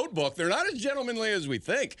seen The Notebook. They're not as gentlemanly as we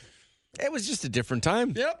think. It was just a different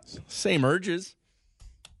time. Yep. Same urges.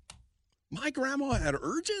 My grandma had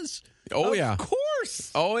urges? Oh, yeah. Of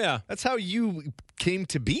course. Oh, yeah. That's how you came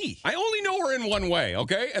to be. I only know her in one way,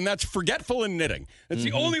 okay? And that's forgetful and knitting. That's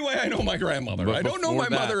the only way I know my grandmother. But I don't know my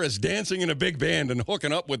before that- mother as dancing in a big band and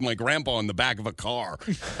hooking up with my grandpa in the back of a car.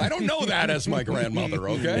 I don't know that as my grandmother,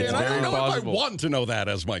 okay? It's And I very don't know possible. if I want to know that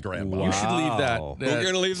as my grandmother. You should leave that. We're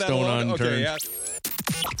going to leave that stone alone? unturned. Okay, yeah.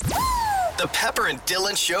 The Pepper and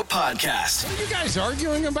Dylan Show podcast. What are you guys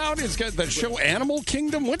arguing about? It's got that show Animal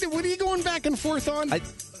Kingdom. What are you going back and forth on?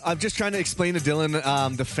 I'm just trying to explain to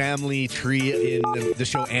Dylan the family tree in the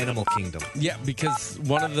show Animal Kingdom. Yeah, because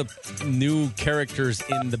one of the new characters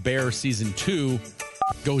in The Bear Season 2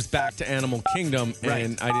 goes back to Animal Kingdom,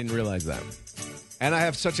 and I didn't realize that. And I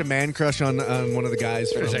have such a man crush on one of the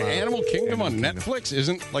guys from Animal Kingdom on Netflix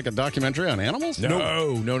isn't like a documentary on animals?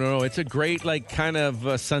 No. It's a great, like, kind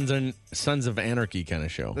of Sons of Anarchy kind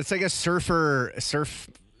of show. It's like a surf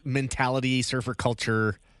mentality, surfer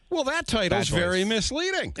culture. Well, that title's Bad Boys. very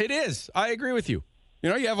misleading. It is. I agree with you.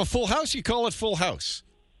 You have a full house, you call it Full House.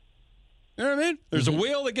 You know what I mean? There's a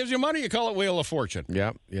wheel that gives you money, you call it Wheel of Fortune.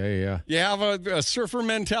 Yeah. You have a surfer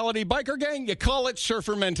mentality biker gang, you call it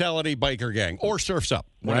Surfer Mentality Biker Gang. Or Surf's Up.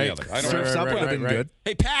 One or the other. I don't Surf's know. Up would have been good.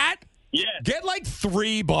 Hey, Pat. Yeah. Get like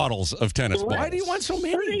 3 bottles of tennis balls. Why do you want so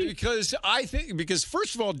many? Because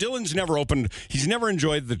first of all, Dylan's never opened. He's never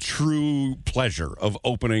enjoyed the true pleasure of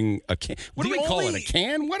opening a can. What do we call it? A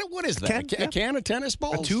can? What is that? A can of tennis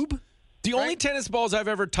balls? A tube? The only tennis balls I've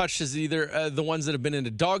ever touched is either the ones that have been in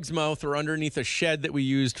a dog's mouth or underneath a shed that we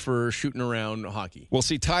used for shooting around hockey. Well,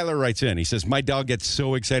 see, Tyler writes in. He says, my dog gets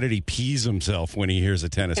so excited he pees himself when he hears a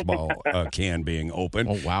tennis ball can being opened.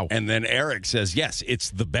 Oh, wow. And then Eric says, yes,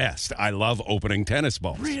 it's the best. I love opening tennis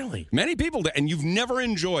balls. Really? Many people do, and you've never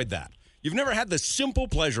enjoyed that. You've never had the simple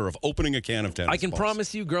pleasure of opening a can of tennis balls. I can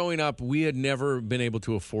promise you, growing up, we had never been able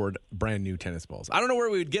to afford brand new tennis balls. I don't know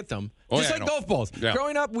where we would get them. Just like golf balls. Yeah.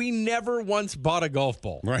 Growing up, we never once bought a golf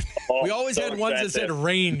ball. Right. We always had ones that said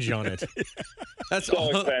range on it. That's So all.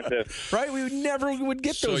 expensive. Right? We never would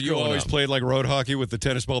get So those. you growing always up. played like road hockey with the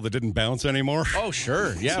tennis ball that didn't bounce anymore? Oh,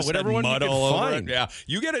 sure. Yeah, Just whatever had one you mud could all over find. it. Yeah,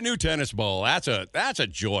 you get a new tennis ball. That's a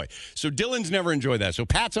joy. So Dylan's never enjoyed that. So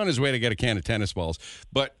Pat's on his way to get a can of tennis balls,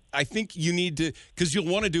 but I think you need to, because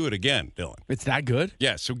you'll want to do it again, Dylan. It's that good?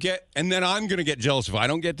 Yeah. So and then I'm going to get jealous if I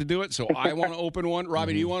don't get to do it. So I want to open one.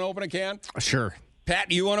 Robbie, do you want to open a can? Sure. Pat,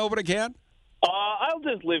 do you want to open a can? I'll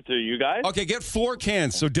just live through you guys. Okay, get 4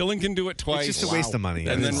 cans so Dylan can do it twice. It's just a waste of money.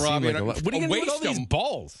 And then Robbie, What are you going to do with all these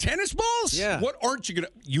balls? Tennis balls? Yeah. What aren't you going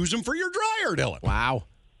to use them for your dryer, Dylan? Wow.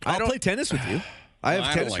 I'll play tennis with you. I have I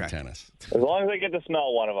don't tennis. like racket. tennis. As long as I get to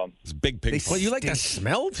smell one of them. It's big pig. Well, you like the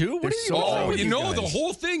smell, too? What are you Oh, with you you know, the guys?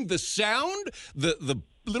 whole thing, the sound, the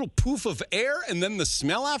little poof of air, and then the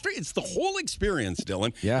smell after. It's the whole experience,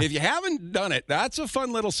 Dylan. Yeah. If you haven't done it, that's a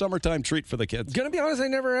fun little summertime treat for the kids. Gonna be honest, I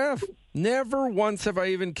never have. Never once have I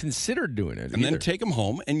even considered doing it. And then take them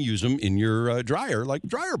home and use them in your dryer, like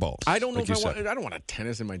dryer balls. I don't know like if you I want. said. I don't want a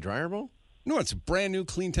tennis in my dryer ball. No, it's a brand new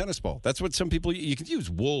clean tennis ball. That's what some people, you can use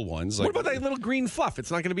wool ones. What about that little green fluff? It's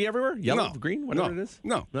not going to be everywhere? Yellow, No. green, whatever No. it is?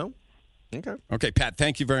 No. No? Okay. Okay, Pat,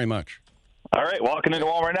 thank you very much. All right, walking into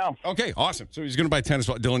one right now. Okay, awesome. So he's going to buy tennis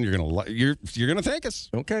ball. Dylan, you're going to thank us.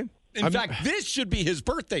 Okay. In fact, this should be his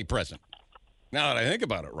birthday present. Now that I think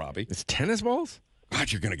about it, Robbie. It's tennis balls?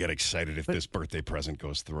 God, you're going to get excited if this birthday present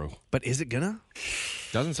goes through. But is it gonna?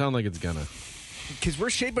 Doesn't sound like it's gonna. Because we're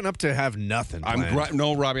shaping up to have nothing planned.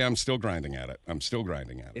 No, Robbie, I'm still grinding at it.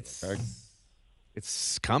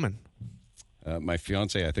 It's coming. My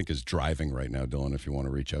fiance, I think, is driving right now, Dylan, if you want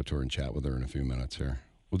to reach out to her and chat with her in a few minutes here.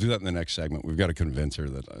 We'll do that in the next segment. We've got to convince her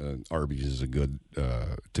that Arby's is a good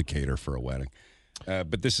to cater for a wedding.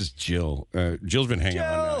 But this is Jill. Jill's been hanging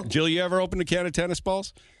on now. Jill, you ever opened a can of tennis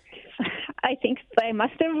balls? I think I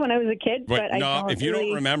must have when I was a kid, but I don't if you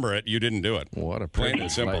don't remember it, you didn't do it. What a plain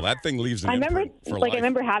and simple. That thing leaves an imprint for life. I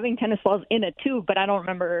remember having tennis balls in a tube, but I don't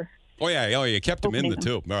remember. Oh, yeah. You kept them in the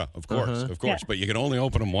tube. Of course. Yeah. But you can only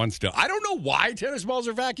open them once still. I don't know why tennis balls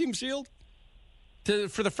are vacuum sealed.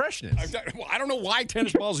 For the freshness. I don't know why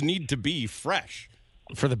tennis balls need to be fresh.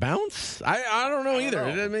 For the bounce? I don't know either.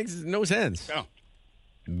 It makes no sense. No.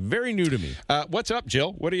 Very new to me. What's up,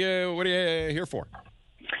 Jill? What are you here for?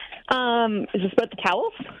 Is this about the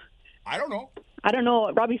towels? I don't know. I don't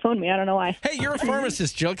know. Robbie phoned me. I don't know why. Hey, you're a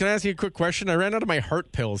pharmacist, Jill. Can I ask you a quick question? I ran out of my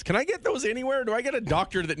heart pills. Can I get those anywhere? Or do I get a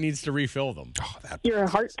doctor that needs to refill them? Your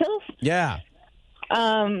heart pills? Yeah.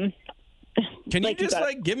 Can you just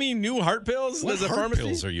give me new heart pills what as a heart pharmacy?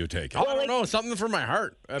 pills are you taking? I don't know. Something for my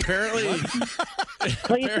heart. Apparently.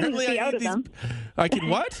 Well, you shouldn't be out of them. I can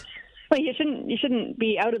what? Well, you shouldn't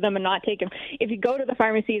be out of them and not take them. If you go to the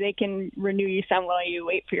pharmacy, they can renew you some while you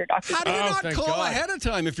wait for your doctor. How do you not call ahead of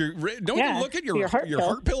time if you're? Don't you look at your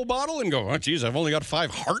heart pill bottle and go, "Oh, geez, I've only got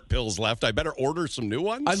 5 heart pills left. I better order some new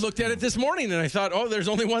ones." I looked at it this morning and I thought, "Oh, there's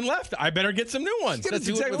only one left. I better get some new ones." That's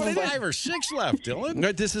exactly what I did. 5 or 6 left,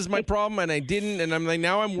 Dylan. This is my problem, and I didn't, and I'm like,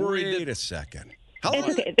 now I'm worried. Wait a second.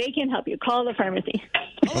 It's okay. They can help you. Call the pharmacy.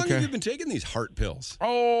 How long have you been taking these heart pills?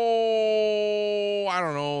 Oh, I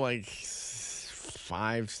don't know, like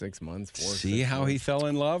 5-6 months. See how he fell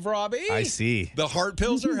in love, Robbie? I see. The heart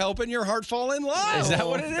pills are helping your heart fall in love. Is that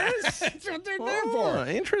what it is? That's what they're there for.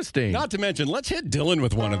 Interesting. Not to mention, let's hit Dylan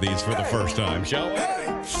with one of these for the first time, shall we?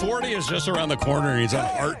 40 is just around the corner and he's on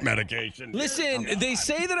heart medication. Listen, they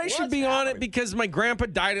say that I should be on it because my grandpa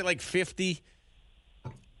died at like 50.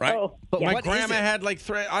 Right, but my grandma had like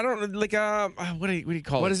I don't know, like what do you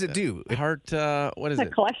call it? What does it do? Heart what is it? A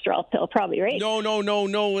cholesterol pill, probably, right? No.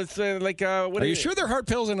 It's like what? Are you sure they're heart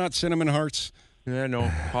pills and not cinnamon hearts? Yeah,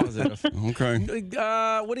 no, positive. Okay.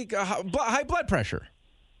 What do you high blood pressure?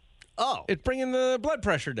 Oh, it's bringing the blood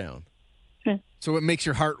pressure down. So it makes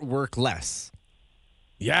your heart work less.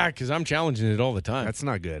 Yeah, because I'm challenging it all the time. That's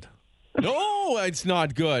not good. No, it's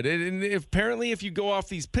not good. And apparently, if you go off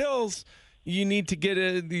these pills, you need to get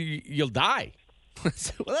you'll die. Well,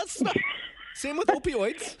 that's not. Same with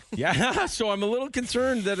opioids. Yeah, so I'm a little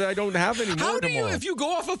concerned that I don't have any more How do tomorrow. you, if you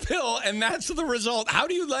go off a pill and that's the result, how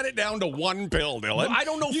do you let it down to 1 pill, Dylan? Well, I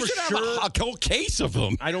don't know you for should sure. have a whole case of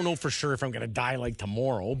them. I don't know for sure if I'm going to die like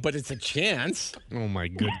tomorrow, but it's a chance. Oh, my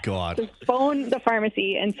good God. Just phone the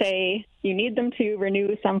pharmacy and say, you need them to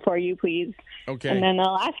renew some for you, please. Okay. And then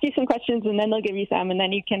they'll ask you some questions, and then they'll give you some, and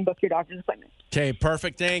then you can book your doctor's appointment. Okay,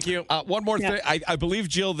 perfect. Thank you. One more thing. I believe,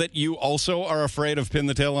 Jill, that you also are afraid of pin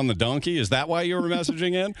the tail on the donkey. Is that why you were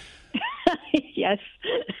messaging in? Yes.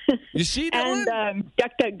 You see, Dylan? And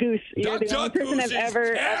Duck Duck Goose. You're the only person I've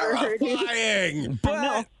ever heard. Terrifying.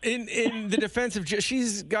 But in the defense of Jill,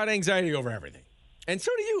 she's got anxiety over everything. And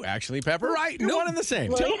so do you, actually, Pepper. Right. You're one and the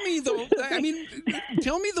same. Tell me, though,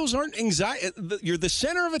 tell me those aren't anxiety. You're the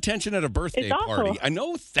center of attention at a birthday party. I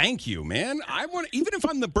know. Thank you, man. I want, even if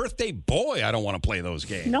I'm the birthday boy, I don't want to play those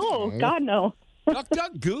games. No, God, no. Duck,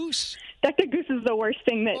 Duck, Goose. Duck Duck Goose is the worst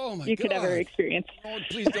thing that you could ever experience. Oh,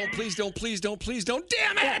 please don't.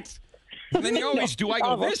 Damn it! And then you always, do I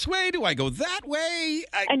go this way? Do I go that way?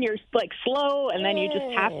 And you're like slow, and then you just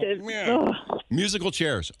have to. Musical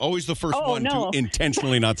chairs. Always the first one to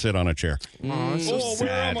intentionally not sit on a chair. Oh, so sad.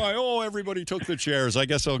 Where am I? Oh, everybody took the chairs. I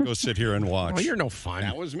guess I'll go sit here and watch. Oh, you're no fun.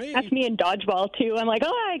 That was me. That's me in dodgeball, too. I'm like,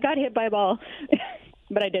 I got hit by a ball.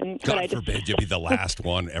 But I didn't. God forbid you be the last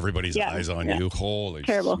one. Everybody's eyes on you. Holy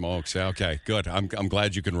smokes. Okay, good. I'm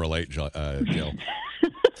glad you can relate, Jill.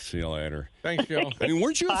 See you later. Thanks, Jill. I mean,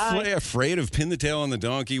 weren't you afraid of pin the tail on the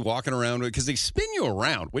donkey, walking around? Because they spin you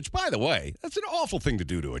around, which, by the way, that's an awful thing to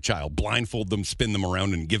do to a child. Blindfold them, spin them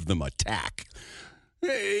around, and give them a tack.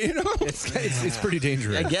 You know? It's pretty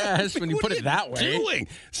dangerous. I guess, when you put it that way. Doing?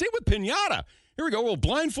 Same with pinata. Here we go. We'll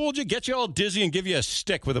blindfold you, get you all dizzy, and give you a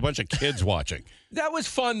stick with a bunch of kids watching. That was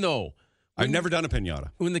fun, though. I've never done a pinata.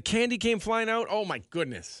 When the candy came flying out, oh, my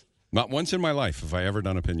goodness. Not once in my life have I ever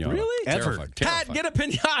done a pinata. Really? Ever. Pat, get a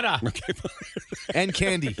pinata. Okay. And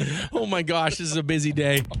candy. Oh, my gosh, this is a busy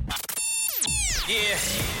day. Yeah.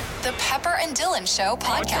 The Pepper and Dylan Show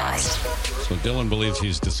podcast. So Dylan believes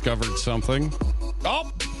he's discovered something.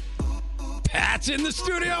 Oh, Pat's in the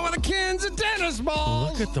studio with a cans of tennis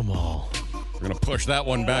balls. Look at them all. We're going to push that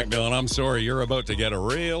one back, Dylan. I'm sorry. You're about to get a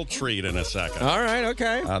real treat in a second. All right,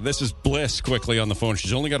 okay. This is Blyss quickly on the phone.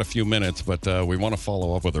 She's only got a few minutes, but we want to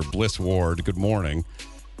follow up with her. Blyss Ward, good morning.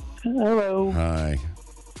 Hello. Hi.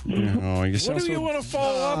 Oh, you What do you want to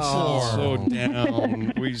follow up for? So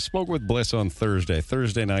down. We spoke with Blyss on Thursday.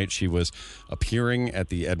 Thursday night, she was appearing at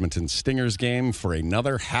the Edmonton Stingers game for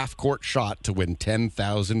another half-court shot to win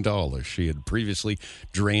 $10,000. She had previously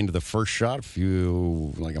drained the first shot a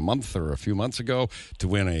month or a few months ago to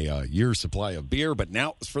win a year's supply of beer, but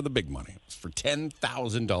now it's for the big money. It's for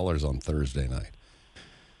 $10,000 on Thursday night.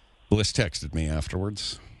 Blyss texted me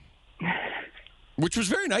afterwards. Which was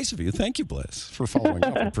very nice of you. Thank you, Blyss, for following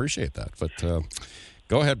up. I appreciate that. But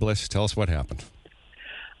go ahead, Blyss. Tell us what happened.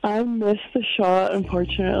 I missed the shot,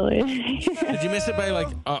 unfortunately. Did you miss it by like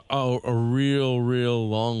a real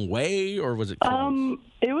long way, or was it close?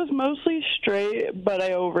 It was mostly straight, but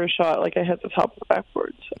I overshot. Like I hit the top of the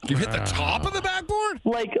backboard. So. You hit the top of the backboard?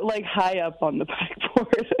 Like high up on the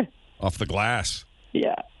backboard. Off the glass.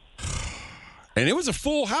 Yeah. And it was a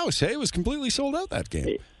full house, hey? It was completely sold out that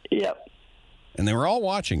game. Yep. And they were all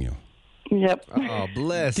watching you. Yep. Oh,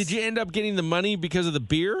 Blyss. Did you end up getting the money because of the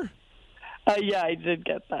beer? Yeah, I did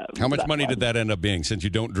get that. How much money did that end up being? Since you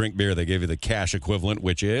don't drink beer, they gave you the cash equivalent,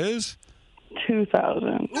 which is?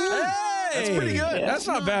 $2,000. That's pretty good. Yeah. That's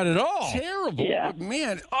not bad at all. Terrible. Yeah.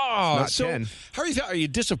 Man. Not Oh, so 10. how are you? Are you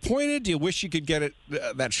disappointed? Do you wish you could get it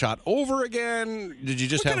that shot over again? Did you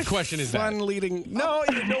just What have kind of question is fun that? leading? No,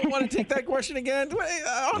 you don't want to take that question again?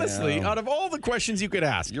 Honestly, Yeah. out of all the questions you could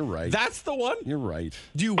ask, You're right. That's the one? You're right.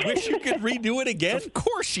 Do you wish you could redo it again? Of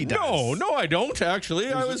course she does. No, I don't, actually.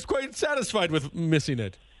 I was quite satisfied with missing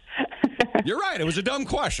it. You're right. It was a dumb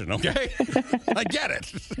question, okay? I get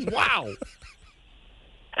it. Wow.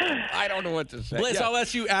 I don't know what to say. Blyss, Yeah. I'll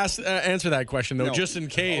let you answer that question, though, No. just in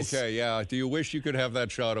case. Okay, yeah. Do you wish you could have that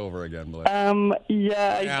shot over again, Blyss?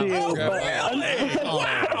 Yeah, I do. Okay. But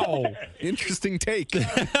Wow. Interesting take.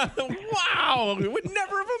 Wow. We would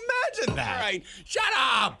never have imagined that. All right, shut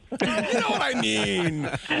up. You know what I mean.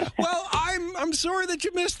 Well, I'm sorry that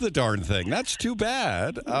you missed the darn thing. That's too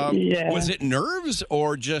bad. Yeah. Was it nerves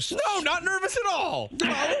or just? No, not nervous at all.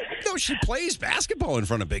 No, she plays basketball in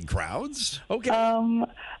front of big crowds. Okay.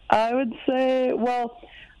 I would say, well,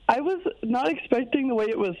 I was not expecting the way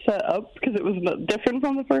it was set up because it was different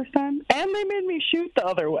from the first time, and they made me shoot the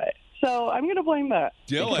other way. So I'm going to blame that.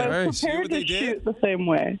 Dylan, Because I right, was see prepared what they to did? shoot the same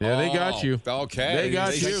way. Yeah, they got you. Okay. They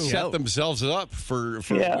got you. set themselves up for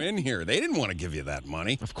Yeah. a win here. They didn't want to give you that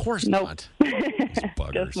money. Of course Nope. not.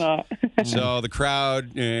 Guess not. So the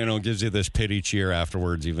crowd, gives you this pity cheer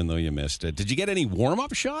afterwards, even though you missed it. Did you get any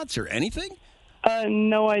warm-up shots or anything?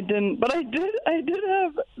 No, I didn't. But I did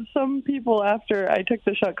have some people after I took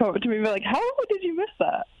the shot come up to me and be like, how did you miss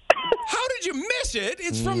that? How did you miss it?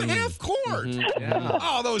 It's from half court. Yeah.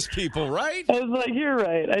 Oh, those people, right? I was like, you're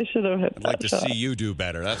right. I should have hit I'd that like to shot. see you do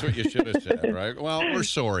better. That's what you should have said, right? Well, we're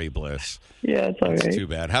sorry, Blyss. Yeah, it's all That's right. too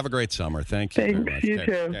bad. Have a great summer. Thank you very Thanks, much. you Okay.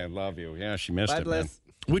 too. Okay, love you. Yeah, she missed Bye, it, man. Blyss.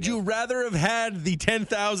 Would you rather have had the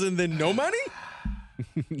 $10,000 than no money?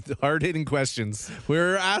 Hard-hitting questions.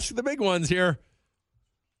 We're asking the big ones here.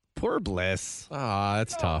 Poor Blyss. Ah,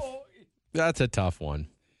 that's tough. That's a tough one.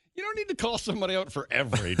 You don't need to call somebody out for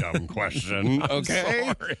every dumb question,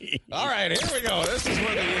 okay? Sorry. All right, here we go. This is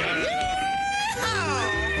where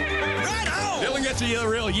Dylan gets a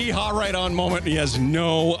real yeehaw right on moment. He has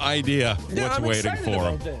no idea what's I'm waiting excited for him.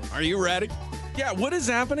 about this. Are you ready? Yeah, what is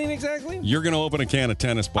happening exactly? You're going to open a can of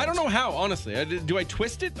tennis balls. I don't know how, honestly. Do I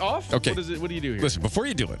twist it off? Okay. What do you do here? Listen, before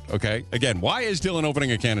you do it, okay? Again, why is Dylan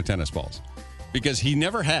opening a can of tennis balls? Because he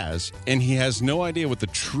never has, and he has no idea what the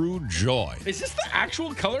true joy. Is this the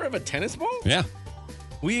actual color of a tennis ball? Yeah.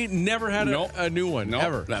 We never had a new one,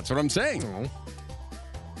 ever. That's what I'm saying.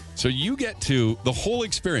 So you get to the whole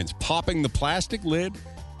experience, popping the plastic lid,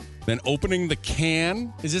 then opening the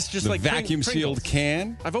can. Is this just the like vacuum-sealed Pringles?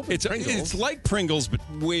 can? I've opened Pringles. It's like Pringles, but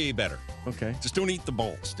way better. Okay. Just don't eat the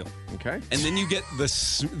bowl still. Okay. And then you get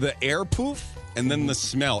the air poof and then the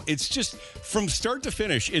smell. It's just, from start to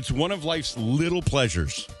finish, it's one of life's little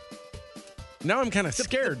pleasures. Now I'm kind of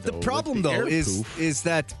scared, The though, problem, with the though, air is poof.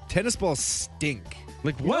 that tennis balls stink.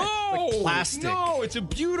 Like what? No, Like plastic. No, it's a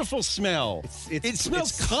beautiful smell. It's- it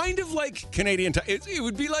smells it's- kind of like Canadian Tire. It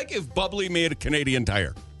would be like if Bubbly made a Canadian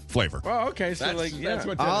Tire flavor. Oh, okay. So That's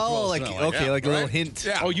what tennis balls smell okay, yeah, like a little hint.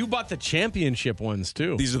 Yeah. Oh, you bought the championship ones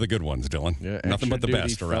too. These are the good ones, Dylan. Yeah, Nothing but the extra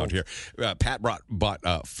best duty around here. Pat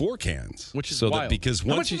bought 4 cans, which is so wild. that because how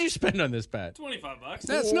once much did you spend on this, Pat? $25.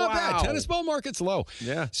 That's not bad. Tennis ball market's low.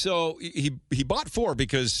 Yeah. So he bought 4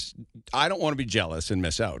 because I don't want to be jealous and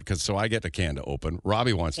miss out. So I get a can to open.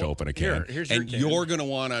 Robbie wants to open a can, here's and your can. you're going to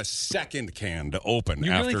want a second can to open.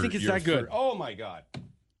 You really after think it's your that good? Oh my God!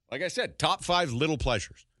 Like I said, top 5 little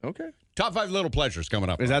pleasures. Okay. Top 5 little pleasures coming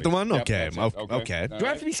up. Is that the one? Yep, Okay. that's it. Okay. Do I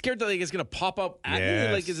have to be scared that it's going to pop up at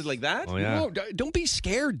me? Like, is it like that? Oh, yeah. No, don't be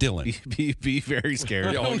scared, Dylan. Be very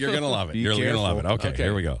scared. Oh, you're going to love it. You're going to love it. Okay,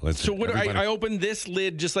 here we go. So what? I open this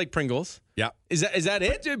lid just like Pringles. Yeah. Is that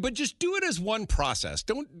it? But just do it as one process.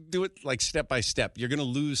 Don't do it like step by step. You're going to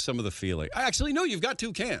lose some of the feeling. Actually, no, you've got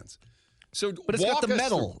 2 cans. So, but it's got the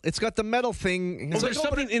metal. It's got the metal thing. Oh, there's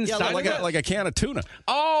something inside like a can of tuna.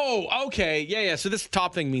 Oh, okay. Yeah. So this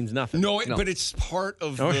top thing means nothing. No, but it's part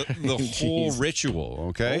of the whole ritual,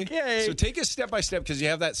 okay? Okay. So take it step by step because you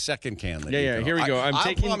have that second can. That Yeah, here we go.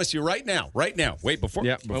 I promise you right now. Wait, before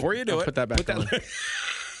you do it. Put that back on.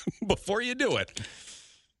 Before you do it,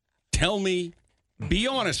 tell me, be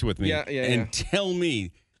honest with me, and tell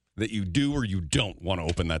me that you do or you don't want to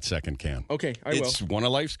open that second can. Okay, I will. It's one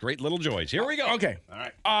of life's great little joys. Here we go. Okay. All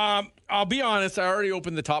right. I'll be honest. I already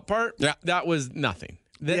opened the top part. Yeah. That was nothing.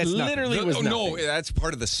 That literally was nothing. No, that's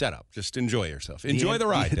part of the setup. Just enjoy yourself. Enjoy the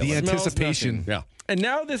ride. The anticipation. Yeah. And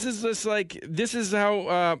now this is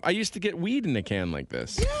how I used to get weed in a can like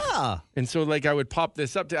this. Yeah. And so I would pop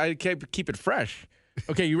this up. I keep it fresh.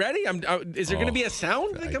 Okay, you ready? Is there going to be a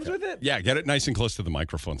sound that comes with it? Yeah, get it nice and close to the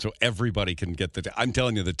microphone so everybody can get I'm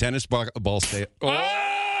telling you, the tennis ball stay.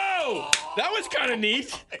 Oh! That was kind of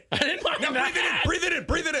neat. I didn't mind that. Breathe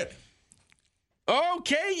it in.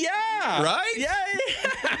 Okay, yeah. Right? Yeah.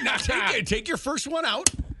 Now take your first one out.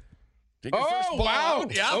 Take your first ball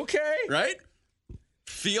out. Yeah. Okay. Right?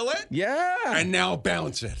 Feel it? Yeah. And now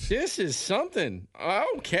bounce it. This is something.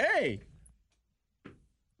 Okay.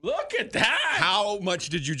 Look at that. How much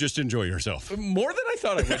did you just enjoy yourself? More than I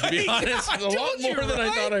thought I would, to be honest. A lot more than I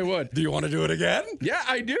thought I would. Do you want to do it again? Yeah,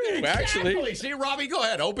 I do, actually. See, Robbie, go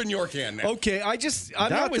ahead. Open your can now. Okay, I'm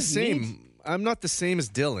not the same. Neat. I'm not the same as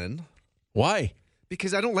Dylan. Why?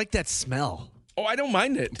 Because I don't like that smell. Oh, I don't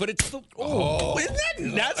mind it. But it's the...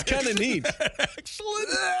 That's kind of neat. Excellent.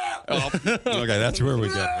 Okay, that's where we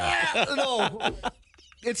get No.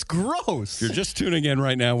 It's gross. If you're just tuning in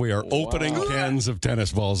right now, we are opening cans of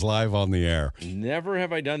tennis balls live on the air. Never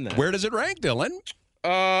have I done that. Where does it rank, Dylan?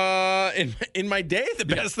 In my day, the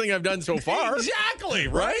best thing I've done so far. Exactly,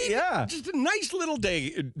 right? Yeah. Just a nice little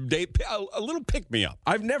day, a little pick-me-up.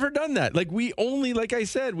 I've never done that. Like I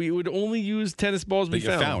said, we would only use tennis balls we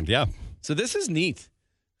found. Yeah. So this is neat.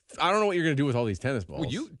 I don't know what you're going to do with all these tennis balls. Well,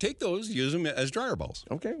 you take those, use them as dryer balls.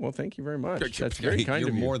 Okay, well, thank you very much. That's very kind of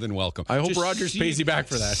you. You're more than welcome. I hope Rogers pays you back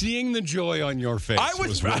for that. Seeing the joy on your face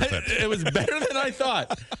was worth it. It was better than I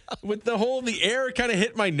thought. With the air kind of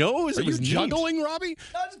hit my nose. Are it was you juggling, Robbie?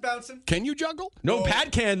 No, just bouncing. Can you juggle? No,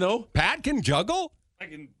 Pat can, though. Pat can juggle? I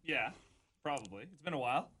can, yeah, probably. It's been a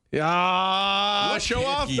while. Yeah, show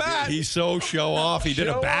off Pat. He's so show off. He did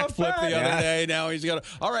a backflip the other day. Now he's got to.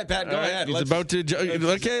 All right, Pat, go ahead. He's about to.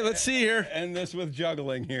 Okay, let's see here. End this with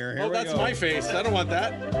juggling here. Here we that's go. my face. I don't want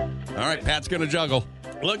that. All right, Pat's going to juggle.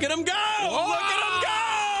 Look at him go. Look at him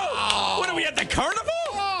go. What are we at the carnival?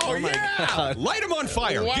 Oh my God. Light him on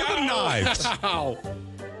fire. Wow. Give him knives. Wow.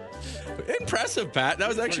 Impressive, Pat. That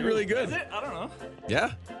was actually really good. Is it? I don't know.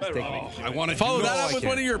 Yeah. I want to follow that up with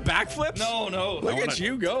one of your backflips. No. Look at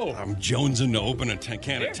you go. I'm jonesing to open a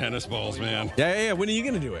can of tennis balls, man. Yeah. When are you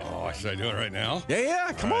going to do it? Oh, should I do it right now?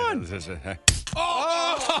 Yeah. Come on.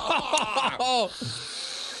 Oh!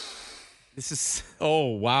 This is. Oh,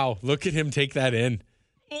 wow. Look at him take that in.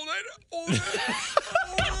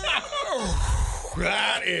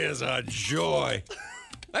 That is a joy.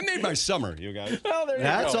 I made my summer, you guys. Well,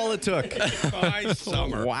 That's all it took. My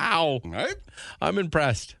summer. Wow. Right? I'm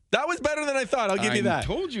impressed. That was better than I thought. I'll give you that. I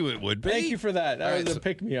told you it would be. Thank you for that. That was a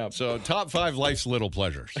pick-me-up. So, top 5 life's little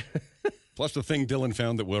pleasures. Plus the thing Dylan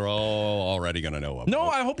found that we're all already going to know about. No,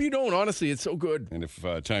 I hope you don't. Honestly, it's so good. And if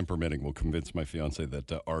time permitting, we'll convince my fiance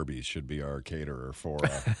that Arby's should be our caterer for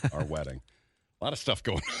our wedding. A lot of stuff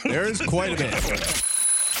going on. There is quite a bit.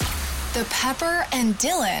 The Pepper and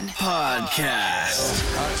Dylan Podcast.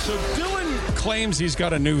 So Dylan claims he's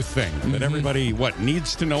got a new thing that everybody,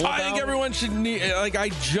 needs to know about? I think everyone should need, I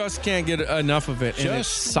just can't get enough of it. And it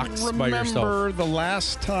sucks by yourself. Remember the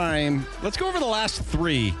last time. Let's go over the last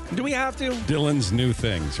 3. Do we have to? Dylan's new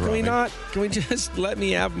things, Robbie. Can we not? Can we just let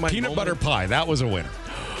me have my peanut butter pie? That was a winner.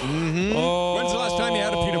 Mm-hmm. Oh. When's the last time you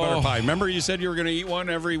had a peanut butter pie? Remember you said you were going to eat one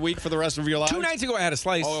every week for the rest of your life? 2 nights ago I had a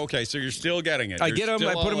slice. Oh, okay. So you're still getting it. I get them.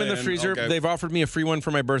 I put them in the freezer. Okay. They've offered me a free one for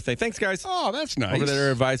my birthday. Thanks, guys. Oh, that's nice. Over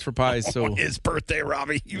there, advice for pies. So his birthday,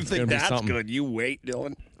 Robbie. You think that's good? You wait,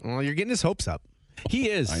 Dylan. Well, you're getting his hopes up. He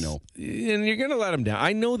is. I know. And you're going to let him down.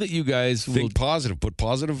 I know that you guys will. Think positive. Put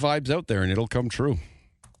positive vibes out there, and it'll come true.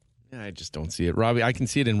 Yeah, I just don't see it. Robbie, I can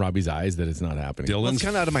see it in Robbie's eyes that it's not happening. Dylan's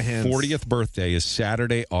kind of out of my hands. 40th birthday is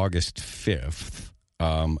Saturday, August 5th.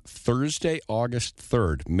 Thursday, August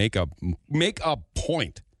 3rd. Make a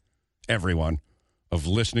point, everyone, of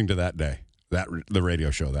listening to that day, the radio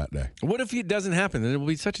show that day. What if it doesn't happen? Then it will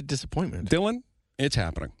be such a disappointment. Dylan, it's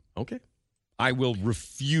happening. Okay. I will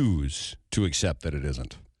refuse to accept that it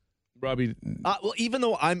isn't. Robbie. Well, even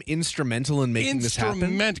though I'm instrumental in making this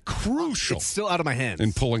happen, crucial. It's still out of my hands.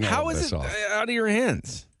 In pulling How all of is this it off. out of your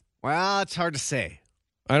hands? Well, it's hard to say.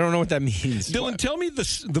 I don't know what that means. Dylan, tell me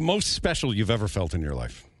the most special you've ever felt in your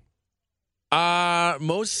life.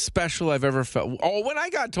 Most special I've ever felt. Oh, when I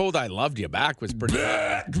got told I loved you back was pretty.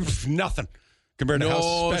 Nothing compared to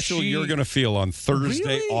how special you're going to feel on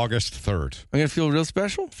Thursday, August 3rd. I'm going to feel real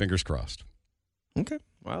special? Fingers crossed. Okay.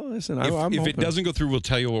 Well, listen, if it doesn't go through, we'll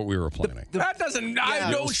tell you what we were planning. That doesn't.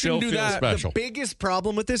 I don't still do feel that. special. The biggest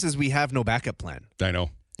problem with this is we have no backup plan. I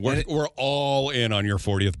know. We're all in on your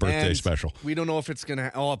 40th birthday And special. We don't know if it's going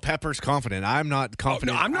to. Oh, Pepper's confident. I'm not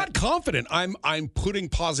confident. No, I'm not confident. I'm putting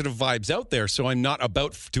positive vibes out there, so I'm not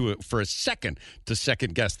about for a second to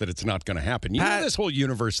second guess that it's not going to happen. You know this whole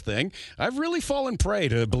universe thing. I've really fallen prey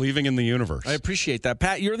to believing in the universe. I appreciate that,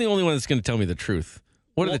 Pat. You're the only one that's going to tell me the truth.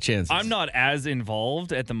 What are the chances? I'm not as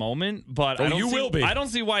involved at the moment, but will be. I don't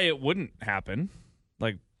see why it wouldn't happen.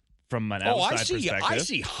 Like from an outside perspective. I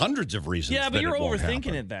see hundreds of reasons. Yeah, but that you're it won't overthinking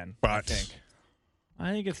happen. it then. But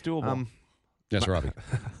I think it's doable. Yes, Robbie.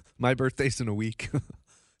 My birthday's in a week.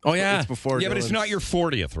 Oh yeah, it's before. Yeah, but it's not your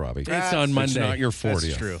 40th, Robbie. It's on Monday. It's not your 40th.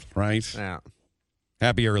 That's true. Right? Yeah.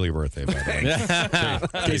 Happy early birthday, by the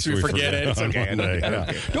way. In case we forget it, it's okay.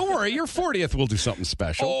 Yeah. Don't worry, your 40th will do something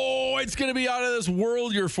special. Oh, it's going to be out of this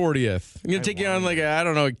world, your 40th. I'm going to take you on like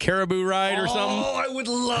a caribou ride or something. Oh, I would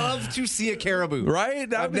love to see a caribou.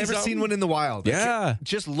 Right? I've never seen one in the wild. Yeah.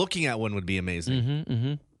 Just looking at one would be amazing.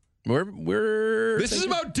 Mm-hmm. We're This is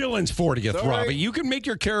about Dylan's 40th, Sorry. Robbie. You can make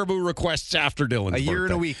your caribou requests after Dylan's birthday. A year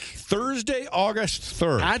and a week. Thursday, August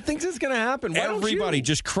 3rd. I think it's going to happen. Why Everybody, don't you?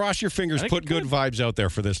 just cross your fingers, put good vibes out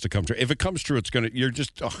there for this to come true. If it comes true, it's going to, you're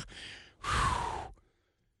just,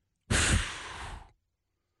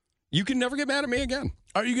 you can never get mad at me again.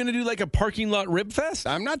 Are you going to do like a parking lot rib fest?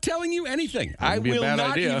 I'm not telling you anything. I be a will bad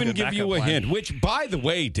not idea. even Good give you a backup plan. hint, which, by the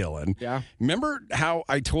way, Dylan, Yeah. remember how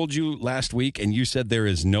I told you last week and you said there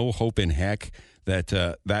is no hope in heck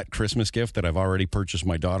that that Christmas gift that I've already purchased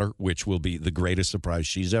my daughter, which will be the greatest surprise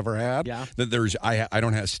she's ever had, that I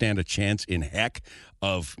don't stand a chance in heck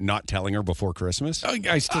of not telling her before Christmas?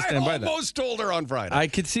 I still stand by that. I almost told her on Friday. I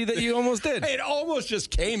could see that you almost did. It almost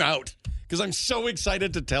just came out. Because I'm so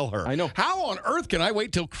excited to tell her. I know. How on earth can I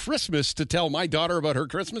wait till Christmas to tell my daughter about her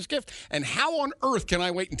Christmas gift? And how on earth can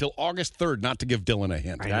I wait until August 3rd not to give Dylan a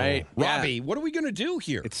hint? Right. Robbie, what are we going to do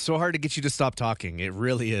here? It's so hard to get you to stop talking. It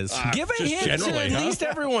really is. Give a just hint to generally, at huh? least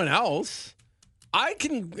everyone else. I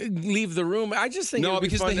can leave the room. I just think No,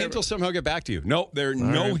 because the hint will somehow get back to you. No, there are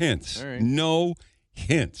no hints. All right. No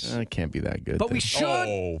hints. It can't be that good. But we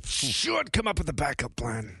then. should come up with a backup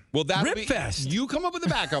plan. Well, that Rib Fest. You come up with a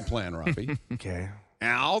backup plan, Robbie. Okay.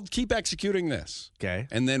 And I'll keep executing this. Okay.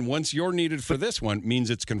 And then once you're needed for this one, means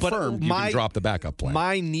it's confirmed, you can drop the backup plan.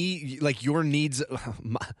 My need, like your needs,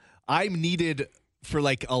 I'm needed for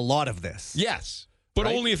like a lot of this. Yes, but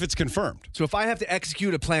Right? only if it's confirmed. So if I have to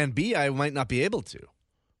execute a plan B, I might not be able to.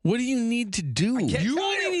 What do you need to do? You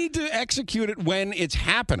only need to execute it when it's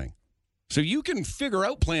happening. So you can figure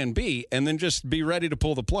out plan B and then just be ready to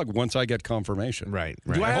pull the plug once I get confirmation. Right.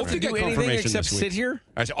 Do I have to do anything except this week. sit here?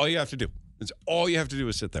 That's all you have to do. That's all you have to do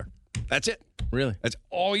is sit there. That's it. Really? That's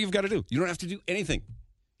all you've got to do. You don't have to do anything.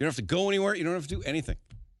 You don't have to go anywhere. You don't have to do anything.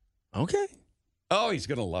 Okay. Oh, he's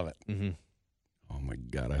going to love it. Mm-hmm. Oh, my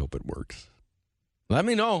God. I hope it works. Let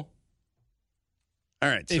me know. All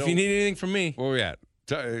right. If you need anything from me. Where are we at?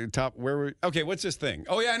 Top, where were we? Okay, what's this thing?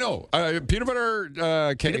 Oh, yeah, I know. Peanut butter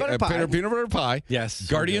Peanut butter pie. Peanut butter pie. Yes.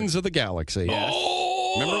 Guardians of the Galaxy. Yes. Oh,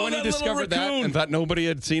 Remember when he discovered that and thought nobody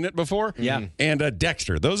had seen it before? Yeah. And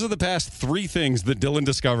Dexter. Those are the past 3 things that Dylan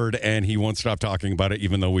discovered, and he won't stop talking about it,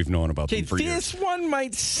 even though we've known about them for years. This one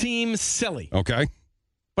might seem silly. Okay.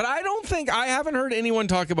 But I haven't heard anyone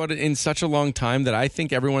talk about it in such a long time that I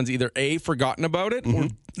think everyone's either A, forgotten about it, or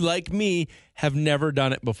like me, have never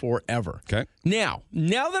done it before ever. Okay. Now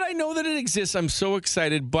that I know that it exists, I'm so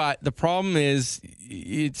excited, but the problem is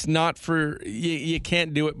it's not for, you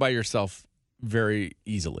can't do it by yourself very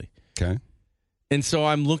easily. Okay. And so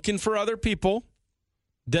I'm looking for other people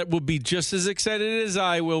that will be just as excited as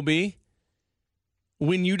I will be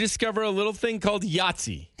when you discover a little thing called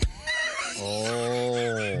Yahtzee.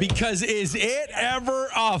 Oh. Because is it ever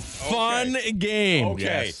a fun game?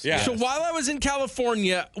 Okay. Yes. So while I was in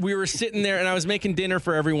California, we were sitting there and I was making dinner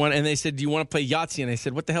for everyone, and they said, "Do you want to play Yahtzee?" And I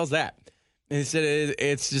said, "What the hell's that?" And they said,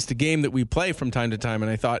 "It's just a game that we play from time to time."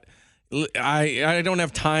 And I thought, I don't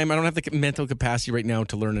have time. I don't have the mental capacity right now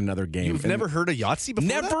to learn another game. You've never heard of Yahtzee before?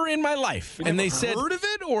 Never in my life. And they said, heard of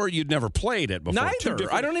it, or you'd never played it before?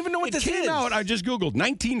 Neither. I don't even know what this is. It came out. I just Googled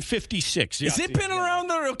 1956. Has it been around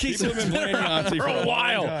there? Okay, so it's been playing Yahtzee for a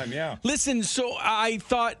while. Time, yeah. Listen, so I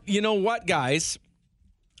thought, you know what, guys?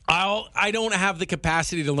 I don't have the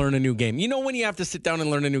capacity to learn a new game. You know when you have to sit down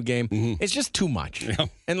and learn a new game? It's just too much. Yeah.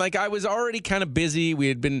 And like I was already kind of busy.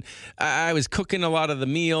 I was cooking a lot of the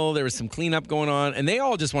meal. There was some cleanup going on. And they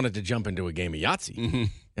all just wanted to jump into a game of Yahtzee.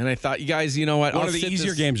 And I thought, you guys, you know what? One of the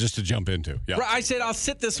easier games just to jump into. Yeah. I said, I'll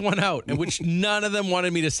sit this one out, in which none of them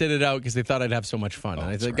wanted me to sit it out because they thought I'd have so much fun. And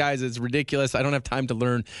I said, guys, it's ridiculous. I don't have time to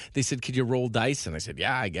learn. They said, could you roll dice? And I said,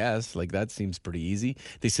 yeah, I guess. Like, that seems pretty easy.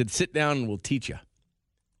 They said, sit down and we'll teach you.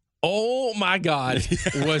 Oh, my God.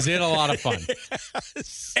 Was it a lot of fun.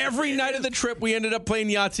 Every night of the trip, we ended up playing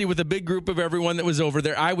Yahtzee with a big group of everyone that was over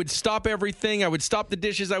there. I would stop everything. I would stop the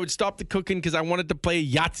dishes. I would stop the cooking because I wanted to play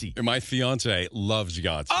Yahtzee. My fiance loves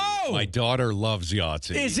Yahtzee. Oh! My daughter loves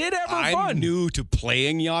Yahtzee. Is it ever fun? I'm new to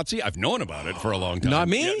playing Yahtzee. I've known about it for a long time. Not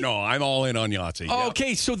me? Yeah, no, I'm all in on Yahtzee. Oh,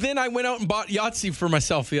 okay, so then I went out and bought Yahtzee for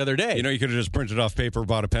myself the other day. You know, you could have just printed off paper,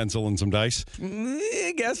 bought a pencil and some dice.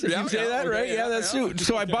 I guess if you say that, right? Yeah, that's true.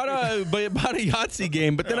 So I bought a Yahtzee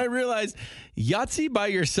game, but then I realized Yahtzee by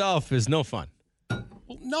yourself is no fun.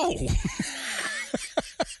 Well, no.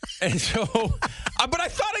 And so, but I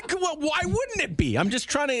thought it could. Well, why wouldn't it be? I'm just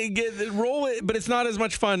trying to roll it, but it's not as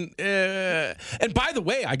much fun. And by the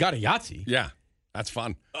way, I got a Yahtzee. Yeah, that's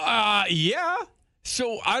fun. Yeah.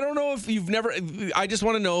 So I don't know if you've never. I just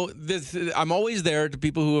want to know this. I'm always there to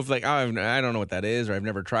people who have like, I don't know what that is, or I've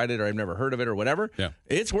never tried it, or I've never heard of it, or whatever. Yeah,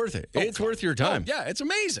 it's worth it. It's worth your time. Yeah, it's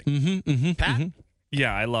amazing. Pat.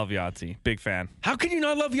 Yeah, I love Yahtzee. Big fan. How can you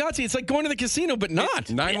not love Yahtzee? It's like going to the casino, but not.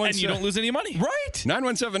 And you don't lose any money. Right.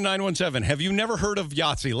 917-917. Have you never heard of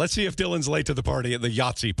Yahtzee? Let's see if Dylan's late to the party at the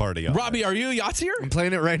Yahtzee party. Robbie, are you a Yahtzeer? I'm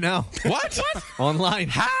playing it right now. What? Online.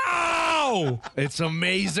 How? It's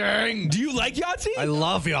amazing. Do you like Yahtzee? I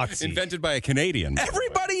love Yahtzee. Invented by a Canadian.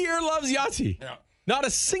 Everybody here loves Yahtzee. Yeah. Not a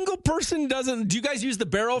single person doesn't. Do you guys use the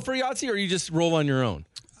barrel for Yahtzee, or you just roll on your own?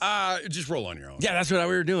 Just roll on your own. Yeah, that's what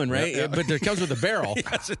we were doing, right? Yeah. But it comes with a barrel.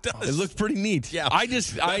 Yes, it does. It looked pretty neat. Yeah.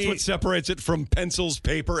 That's what separates it from pencils,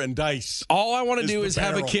 paper, and dice. All I want to do is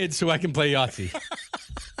have a barrel. kid so I can play Yahtzee.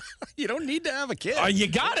 You don't need to have a kid. You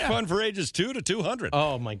got it. Fun for ages 2 to 200.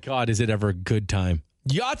 Oh, my God. Is it ever a good time?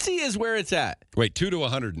 Yahtzee is where it's at. Wait, 2 to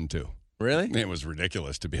 102. Really? It was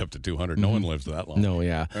ridiculous to be up to 200. No one lives that long. No,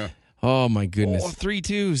 yeah. Oh, my goodness. 3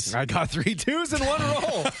 twos. I got 3 twos in one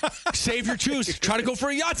roll. Save your twos. Try to go for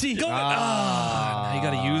a Yahtzee. Go. Now you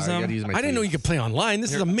got to use them. I didn't know you could play online.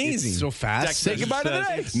 This is amazing. It's so fast. Say goodbye to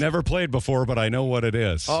the day. Never played before, but I know what it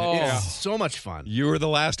is. Oh, It's so much fun. You were the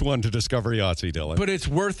last one to discover Yahtzee, Dylan. But it's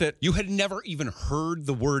worth it. You had never even heard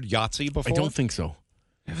the word Yahtzee before? I don't think so.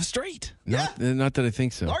 Have a straight. Not that I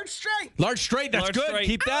think so. Large straight. Large straight. That's Large good. straight.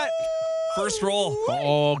 Keep that. First roll.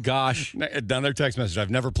 Oh, gosh. Another text message. I've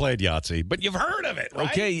never played Yahtzee, but you've heard of it, right?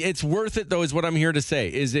 Okay, it's worth it, though, is what I'm here to say,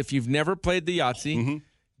 is if you've never played the Yahtzee,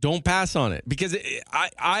 don't pass on it. Because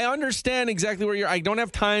I understand exactly where I don't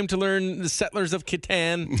have time to learn the Settlers of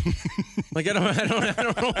Catan. Like, I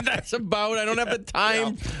don't know what that's about. I don't have the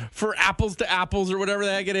time for apples to apples or whatever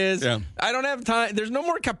the heck it is. Yeah. I don't have time. There's no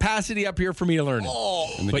more capacity up here for me to learn it.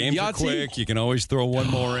 And the But games are Yahtzee- quick. You can always throw one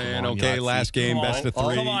more in. Okay, Yahtzee. last game, best of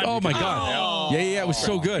 3. Come on. Oh, my God. Yeah, it was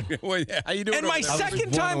so good. Wait, how you doing? And my over there?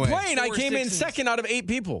 second blown time away. playing, I 4 came in sixes. second out of 8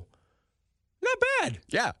 people. Not bad.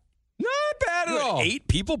 Yeah. Not bad at all. 8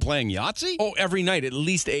 people playing Yahtzee? Oh, every night, at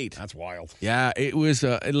least 8. That's wild. Yeah, it was.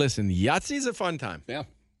 Listen, Yahtzee's a fun time. Yeah.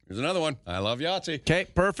 Here's another one. I love Yahtzee. Okay,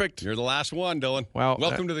 perfect. You're the last one, Dylan. Well,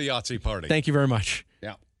 welcome to the Yahtzee party. Thank you very much.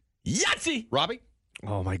 Yeah. Yahtzee! Robbie?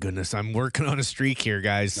 Oh, my goodness. I'm working on a streak here,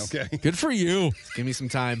 guys. Okay. Good for you. Just give me some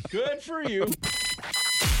time. Good for you.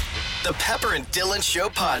 The Pepper and Dylan Show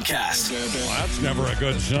podcast. Well, that's never a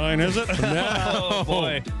good sign, is it? Oh,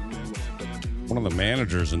 boy. One of the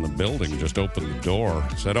managers in the building just opened the door.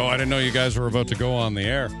 Said, I didn't know you guys were about to go on the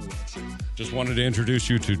air. Just wanted to introduce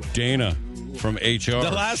you to Dana from HR.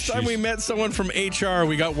 The last time we met someone from HR,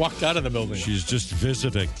 we got walked out of the building. She's just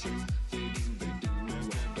visiting.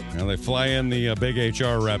 Now they fly in the big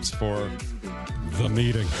HR reps for the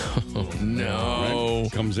meeting. Oh, no.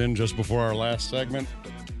 Right? Comes in just before our last segment.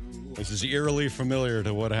 This is eerily familiar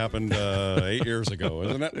to what happened 8 years ago,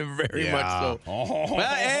 isn't it? Very much so. Well,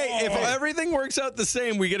 hey, if everything works out the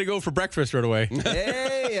same, we get to go for breakfast right away.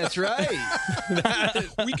 Hey, that's right.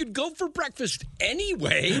 We could go for breakfast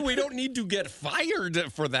anyway. We don't need to get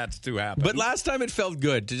fired for that to happen. But last time it felt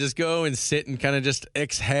good to just go and sit and kind of just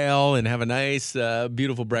exhale and have a nice,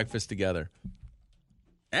 beautiful breakfast together.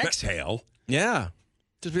 Exhale? Yeah.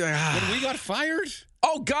 Just be like, When we got fired?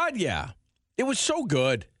 Oh, God, yeah. It was so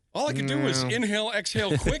good. All I could do was inhale,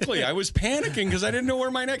 exhale quickly. I was panicking because I didn't know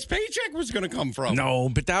where my next paycheck was going to come from. No,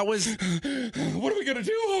 but that was... What are we going to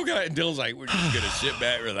do? Oh, God. And Dill's like, we're just going to sit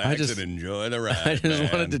back, relax, and enjoy the ride. I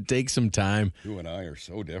just wanted to take some time. You and I are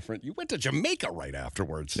so different. You went to Jamaica right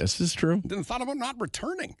afterwards. This is true. Then thought about not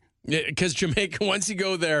returning. Because Jamaica, once you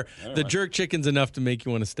go there, the jerk chicken's enough to make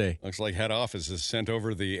you want to stay. Looks like head office has sent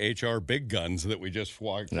over the HR big guns that we just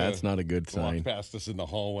walked. That's not a good sign. Walked past us in the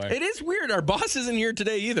hallway. It is weird. Our boss isn't here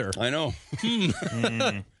today either. I know.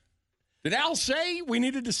 Did Al say we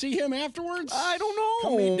needed to see him afterwards? I don't know.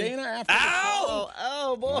 Come meet Dana after.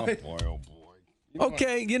 Oh, boy. Oh, boy. Oh, boy.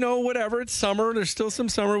 Okay, whatever. It's summer. There's still some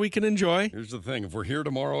summer we can enjoy. Here's the thing. If we're here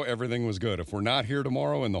tomorrow, everything was good. If we're not here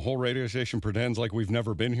tomorrow and the whole radio station pretends like we've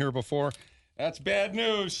never been here before, that's bad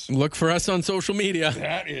news. Look for us on social media.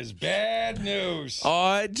 That is bad news.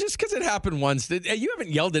 Just because it happened once. You haven't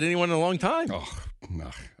yelled at anyone in a long time. Oh,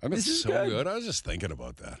 no. I've been so good. I was just thinking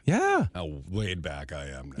about that. Yeah. How laid back I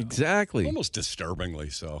am now. Exactly. Almost disturbingly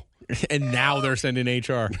so. And now they're sending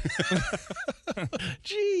HR.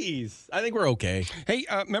 Jeez. I think we're okay. Hey,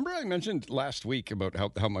 remember I mentioned last week about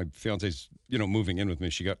how my fiance's, moving in with me.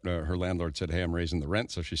 She got, her landlord said, hey, I'm raising the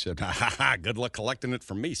rent. So she said, good luck collecting it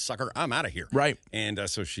from me, sucker. I'm out of here. Right. And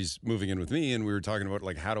so she's moving in with me, and we were talking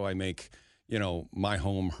about, how do I make, my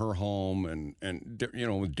home, her home, and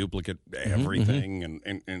duplicate everything,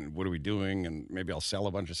 and what are we doing? And maybe I'll sell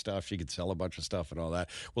a bunch of stuff. She could sell a bunch of stuff and all that.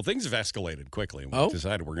 Well, things have escalated quickly. And we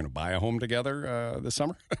decided we're going to buy a home together this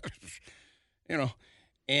summer.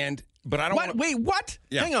 But I don't What? Wait, what?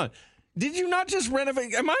 Yeah. Hang on. Did you not just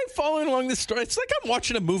renovate? Am I following along this story? It's like I'm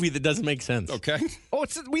watching a movie that doesn't make sense. Okay. Oh,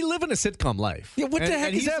 we live in a sitcom life. Yeah, what the heck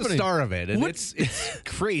and is he's happening? the star of it, and it's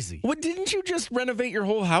crazy. What, didn't you just renovate your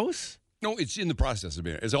whole house? No, it's in the process of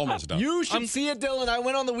being. It's almost done. You should see it, Dylan. I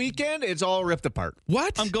went on the weekend. It's all ripped apart.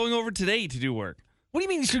 What? I'm going over today to do work. What do you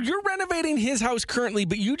mean? So you're renovating his house currently,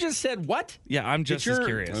 but you just said what? Yeah, I'm just as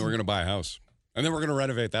curious. And then we're going to buy a house. And then we're going to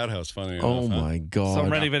renovate that house, funny enough. Oh, my God. So I'm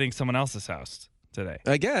renovating someone else's house today.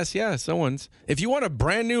 I guess, yeah, someone's. If you want a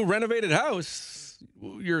brand new renovated house,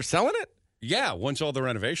 you're selling it? Yeah, once all the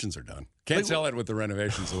renovations are done. Can't sell it with the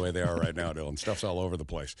renovations the way they are right now, Dylan. Stuff's all over the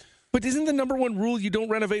place. But isn't the number one rule you don't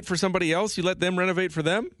renovate for somebody else? You let them renovate for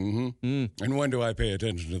them? Mm-hmm. And when do I pay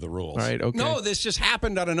attention to the rules? All right, okay. No, this just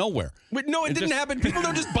happened out of nowhere. But no, it didn't happen. People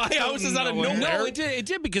don't just buy houses out of nowhere. No, it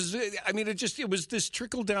did because, it was this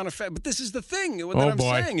trickle-down effect. But this is the thing that I'm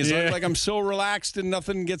saying is I'm so relaxed and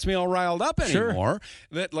nothing gets me all riled up anymore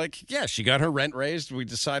that, she got her rent raised. We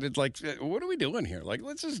decided, what are we doing here?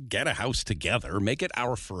 Let's just get a house together, make it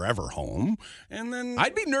our forever home, and then...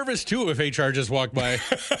 I'd be nervous, too, if HR just walked by.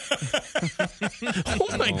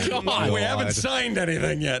 Oh, my God. We haven't signed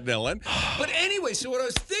anything yet, Dylan. But anyway, so what I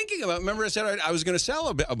was thinking about, remember I said I was going to sell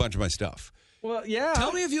a bunch of my stuff. Well, yeah.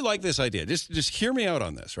 Tell me if you like this idea. Just hear me out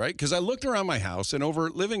on this, right? Because I looked around my house and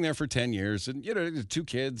over living there for 10 years and, 2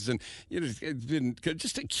 kids and, it's been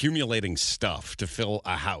just accumulating stuff to fill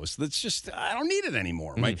a house that's just, I don't need it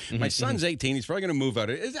anymore. My son's 18. He's probably going to move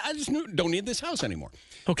out. I just don't need this house anymore.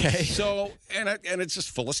 Okay. So, and it's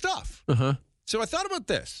just full of stuff. Uh-huh. So I thought about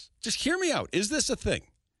this. Just hear me out. Is this a thing?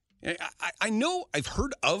 I know I've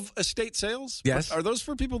heard of estate sales. Yes. Are those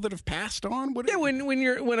for people that have passed on? When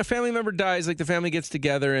a family member dies, the family gets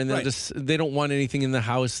together and they don't want anything in the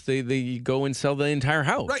house. They go and sell the entire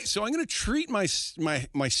house. Right. So I'm going to treat my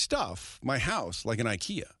stuff, my house, like an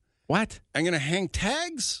IKEA. What? I'm going to hang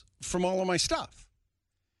tags from all of my stuff,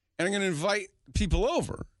 and I'm going to invite people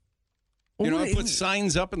over. I put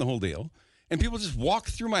signs up and the whole deal. And people just walk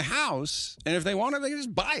through my house, and if they want it, they can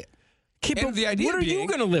just buy it. And the idea what are you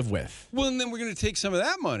going to live with? Well, and then we're going to take some of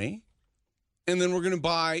that money, and then we're going to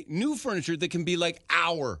buy new furniture that can be like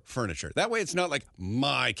our furniture. That way it's not like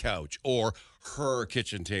my couch or her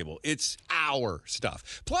kitchen table. It's our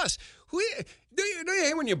stuff. Plus, do you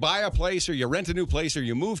hate when you buy a place or you rent a new place or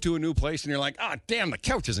you move to a new place and you're like, oh, damn, the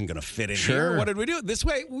couch isn't going to fit in here. What did we do? This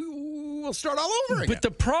way, we'll start all over again. But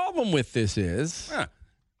the problem with this is,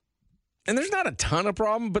 and there's not a ton of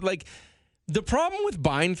problem, but like the problem with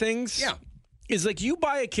buying things is like you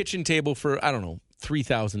buy a kitchen table for, I don't know,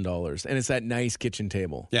 $3,000, and it's that nice kitchen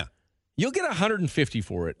table. Yeah. You'll get $150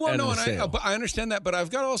 for it. Well, no, and I understand that, but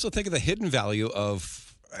I've got to also think of the hidden value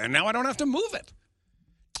of, and now I don't have to move it.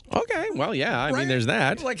 Okay, well, yeah, I mean, there's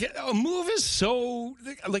that. Like, a move is so,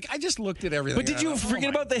 like, I just looked at everything. But did you forget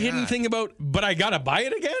about the hidden thing about, but I got to buy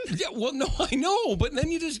it again? Yeah, well, no, I know, but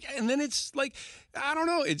then and then it's like, I don't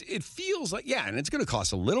know, it feels like, and it's going to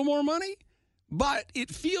cost a little more money. But it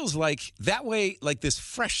feels like that way, like this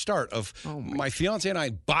fresh start of my fiance and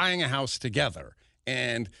I buying a house together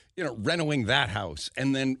and, renovating that house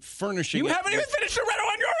and then furnishing it. You haven't even finished the reno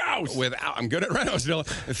on your house. I'm good at reno still.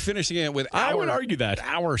 Finishing it with I would argue that.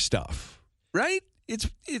 Our stuff, right?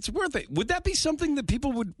 It's worth it. Would that be something that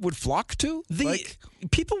people would flock to?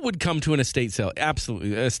 People would come to an estate sale.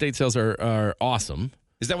 Absolutely. Estate sales are awesome.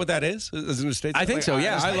 Is that what that is? Is an estate sale? I think so,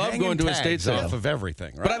 yeah. I love going to a estate sale. Off of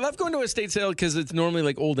everything, right? But I love going to a estate sale because it's normally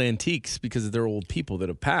like old antiques because they're old people that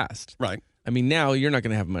have passed. Right. I mean, now you're not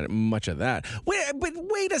going to have much of that.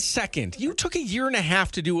 Wait a second. You took 1.5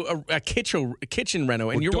 years to do a kitchen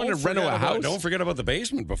reno, and you're going to reno a house? Don't forget about the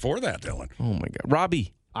basement before that, Dylan. Oh, my God.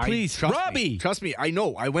 Robbie, please. Robbie. Trust me. I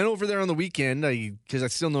know. I went over there on the weekend because I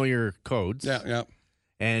still know your codes. Yeah.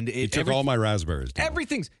 And he took all my raspberries.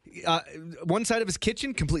 Everything's one side of his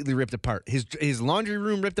kitchen completely ripped apart. His laundry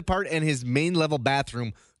room ripped apart, and his main level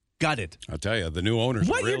bathroom gutted. I'll tell you, the new owners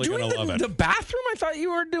are really going to love it. The bathroom? I thought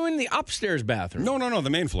you were doing the upstairs bathroom. No,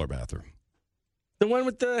 the main floor bathroom. The one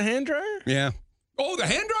with the hand dryer? Yeah. Oh, the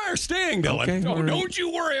hand dryer's staying, Dylan. Okay, no, don't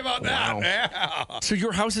you worry about that. Yeah. So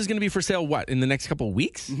your house is going to be for sale, what, in the next couple of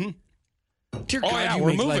weeks? Mm-hmm. Dear God, yeah, you we're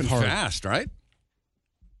make moving life hard. fast, right?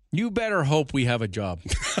 You better hope we have a job.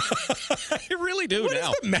 I really do What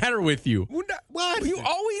now. is the matter with you? What?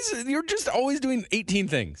 You're just always doing 18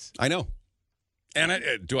 things. I know. And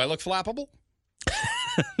do I look flappable?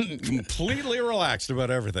 Completely relaxed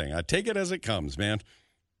about everything. I take it as it comes, man.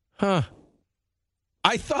 Huh.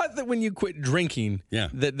 I thought that when you quit drinking,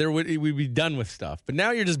 that we'd be done with stuff. But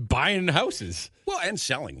now you're just buying houses. Well, and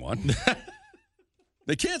selling one.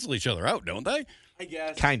 They cancel each other out, don't they? I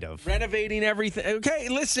guess. Kind of. Renovating everything. Okay,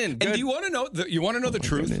 listen. And do you want to know the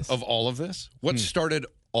truth of all of this? What started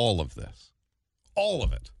all of this? All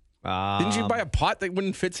of it. Didn't you buy a pot that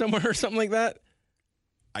wouldn't fit somewhere or something like that?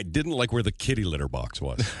 I didn't like where the kitty litter box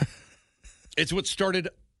was. It's what started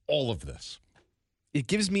all of this. It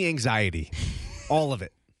gives me anxiety. All of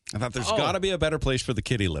it. I thought there's got to be a better place for the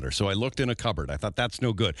kitty litter. So I looked in a cupboard. I thought that's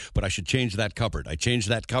no good, but I should change that cupboard. I changed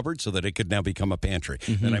that cupboard so that it could now become a pantry.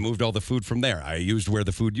 Then I moved all the food from there. I used where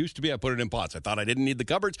the food used to be. I put it in pots. I thought I didn't need the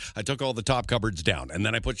cupboards. I took all the top cupboards down. And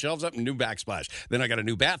then I put shelves up and new backsplash. Then I got a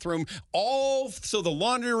new bathroom. All so the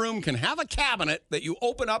laundry room can have a cabinet that you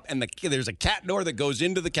open up and there's a cat door that goes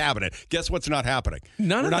into the cabinet. Guess what's not happening?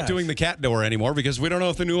 We're not doing the cat door anymore because we don't know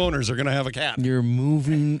if the new owners are going to have a cat. You're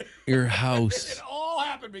moving your house. It all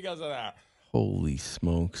happened because of that. Holy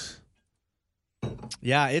smokes.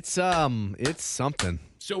 Yeah, it's something.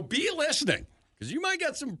 So be listening, because you might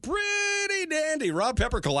get some pretty dandy Rob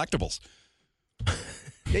Pepper collectibles.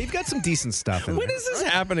 Yeah, you've got some decent stuff in When there. is this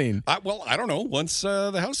happening? I don't know. Once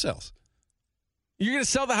the house sells. You're going to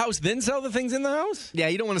sell the house, then sell the things in the house? Yeah,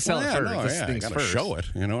 you don't want to sell it first. No, Things gotta first. show it.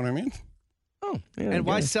 You know what I mean? Oh, yeah. And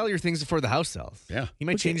why sell your things before the house sells? Yeah. He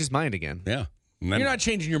might change his mind again. Yeah. And then, You're not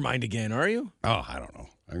changing your mind again, are you? Oh, I don't know.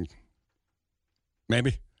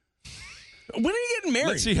 Maybe. When are you getting married?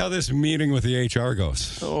 Let's see how this meeting with the HR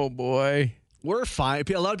goes. Oh, boy. We're fine.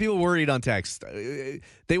 A lot of people worried on text.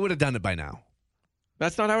 They would have done it by now.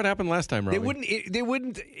 That's not how it happened last time, Robbie. They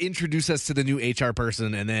wouldn't introduce us to the new HR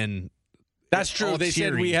person and then. That's true. They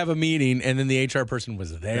said we have a meeting, and then the HR person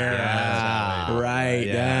was there. Right.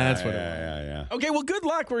 That's what it was. Yeah. Okay, well, good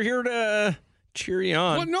luck. We're here to cheer you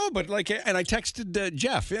on. Well, no, but and I texted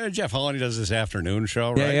Jeff. Yeah, Jeff Holland does this afternoon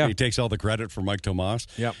show, right? Yeah. He takes all the credit for Mike Tomas.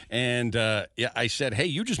 Yep. And I said, hey,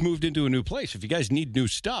 you just moved into a new place. If you guys need new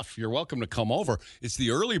stuff, you're welcome to come over. It's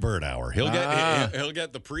the early bird hour. He'll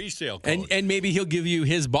get the pre-sale code. And maybe he'll give you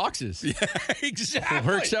his boxes. Yeah, exactly. It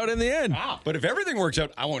works out in the end. But if everything works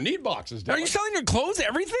out, I won't need boxes. Are you selling your clothes,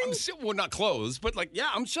 everything? Well, not clothes, but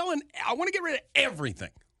I'm selling. I want to get rid of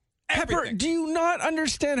everything. Pepper, do you not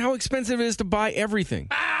understand how expensive it is to buy everything?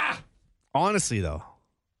 Honestly, though.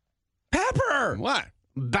 Pepper! What?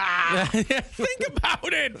 Bah! Think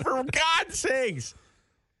about it, for God's sakes.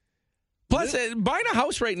 Plus, buying a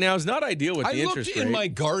house right now is not ideal with the interest rate. I looked in my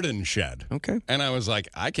garden shed. Okay. And I was like,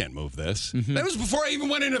 I can't move this. Mm-hmm. That was before I even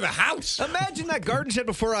went into the house. Imagine that garden shed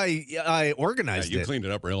before I organized You it. cleaned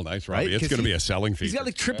it up real nice, Robbie. Right? It's going to be a selling feature. He's got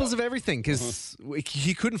like triples of everything because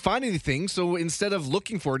he couldn't find anything. So instead of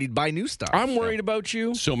looking for it, he'd buy new stuff. I'm worried about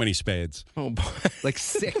you. So many spades. Oh, boy. Like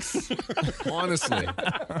 6, honestly.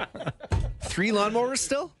 3 lawnmowers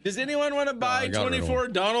still? Does anyone want to buy 24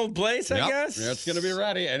 Donald Place, I guess? It's going to be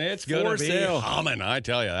ready, and it's going to be humming, I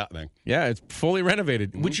tell you that thing. Yeah, it's fully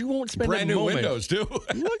renovated, which you won't spend Brand a new moment. windows, too.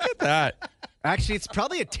 Look at that. Actually, it's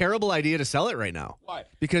probably a terrible idea to sell it right now. Why?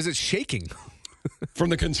 Because it's shaking. From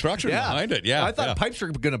the construction behind it, I thought pipes were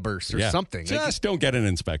going to burst or something. Just don't get an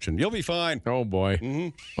inspection. You'll be fine. Oh, boy.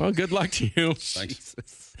 Mm-hmm. Well, good luck to you. Thanks.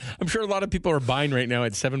 I'm sure a lot of people are buying right now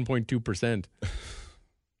at 7.2%.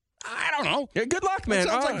 I don't know. Yeah, good luck, man.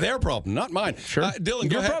 That sounds like their problem, not mine. Sure. Dylan, go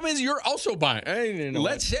Your ahead. problem is you're also buying.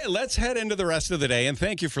 Let's head into the rest of the day, and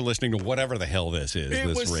thank you for listening to whatever the hell this is, It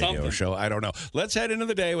this was radio something. show. I don't know. Let's head into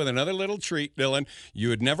the day with another little treat, Dylan.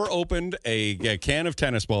 You had never opened a can of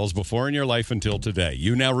tennis balls before in your life until today.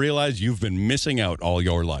 You now realize you've been missing out all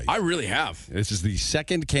your life. I really have. This is the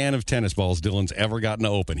second can of tennis balls Dylan's ever gotten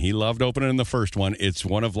to open. He loved opening the first one. It's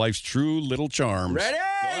one of life's true little charms. Ready?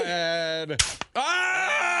 Go ahead.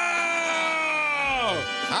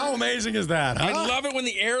 How amazing is that, huh? I love it when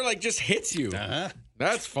the air just hits you. Uh-huh.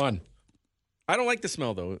 That's fun. I don't like the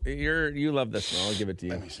smell though. You love the smell. I'll give it to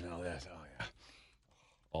you. Let me smell this. Oh yeah.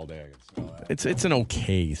 All day I can smell that. It's an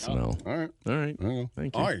okay smell. All right. All right.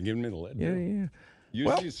 Thank you. Oh, you're giving me the lid. Yeah. Use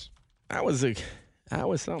Well, these. That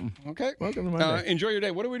was something. Okay. Welcome to my day. Enjoy your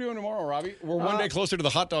day. What are we doing tomorrow, Robbie? We're one day closer to the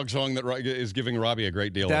hot dog song that is giving Robbie a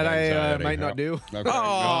great deal That of anxiety. I might not do. Okay. We gotta get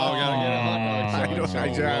a hot dog song.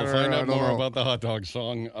 We'll find out more know. about the hot dog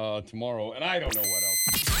song tomorrow, and I don't know what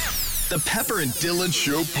else. The Pepper and Dylan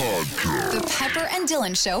Show Podcast. The Pepper and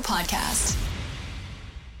Dylan Show Podcast.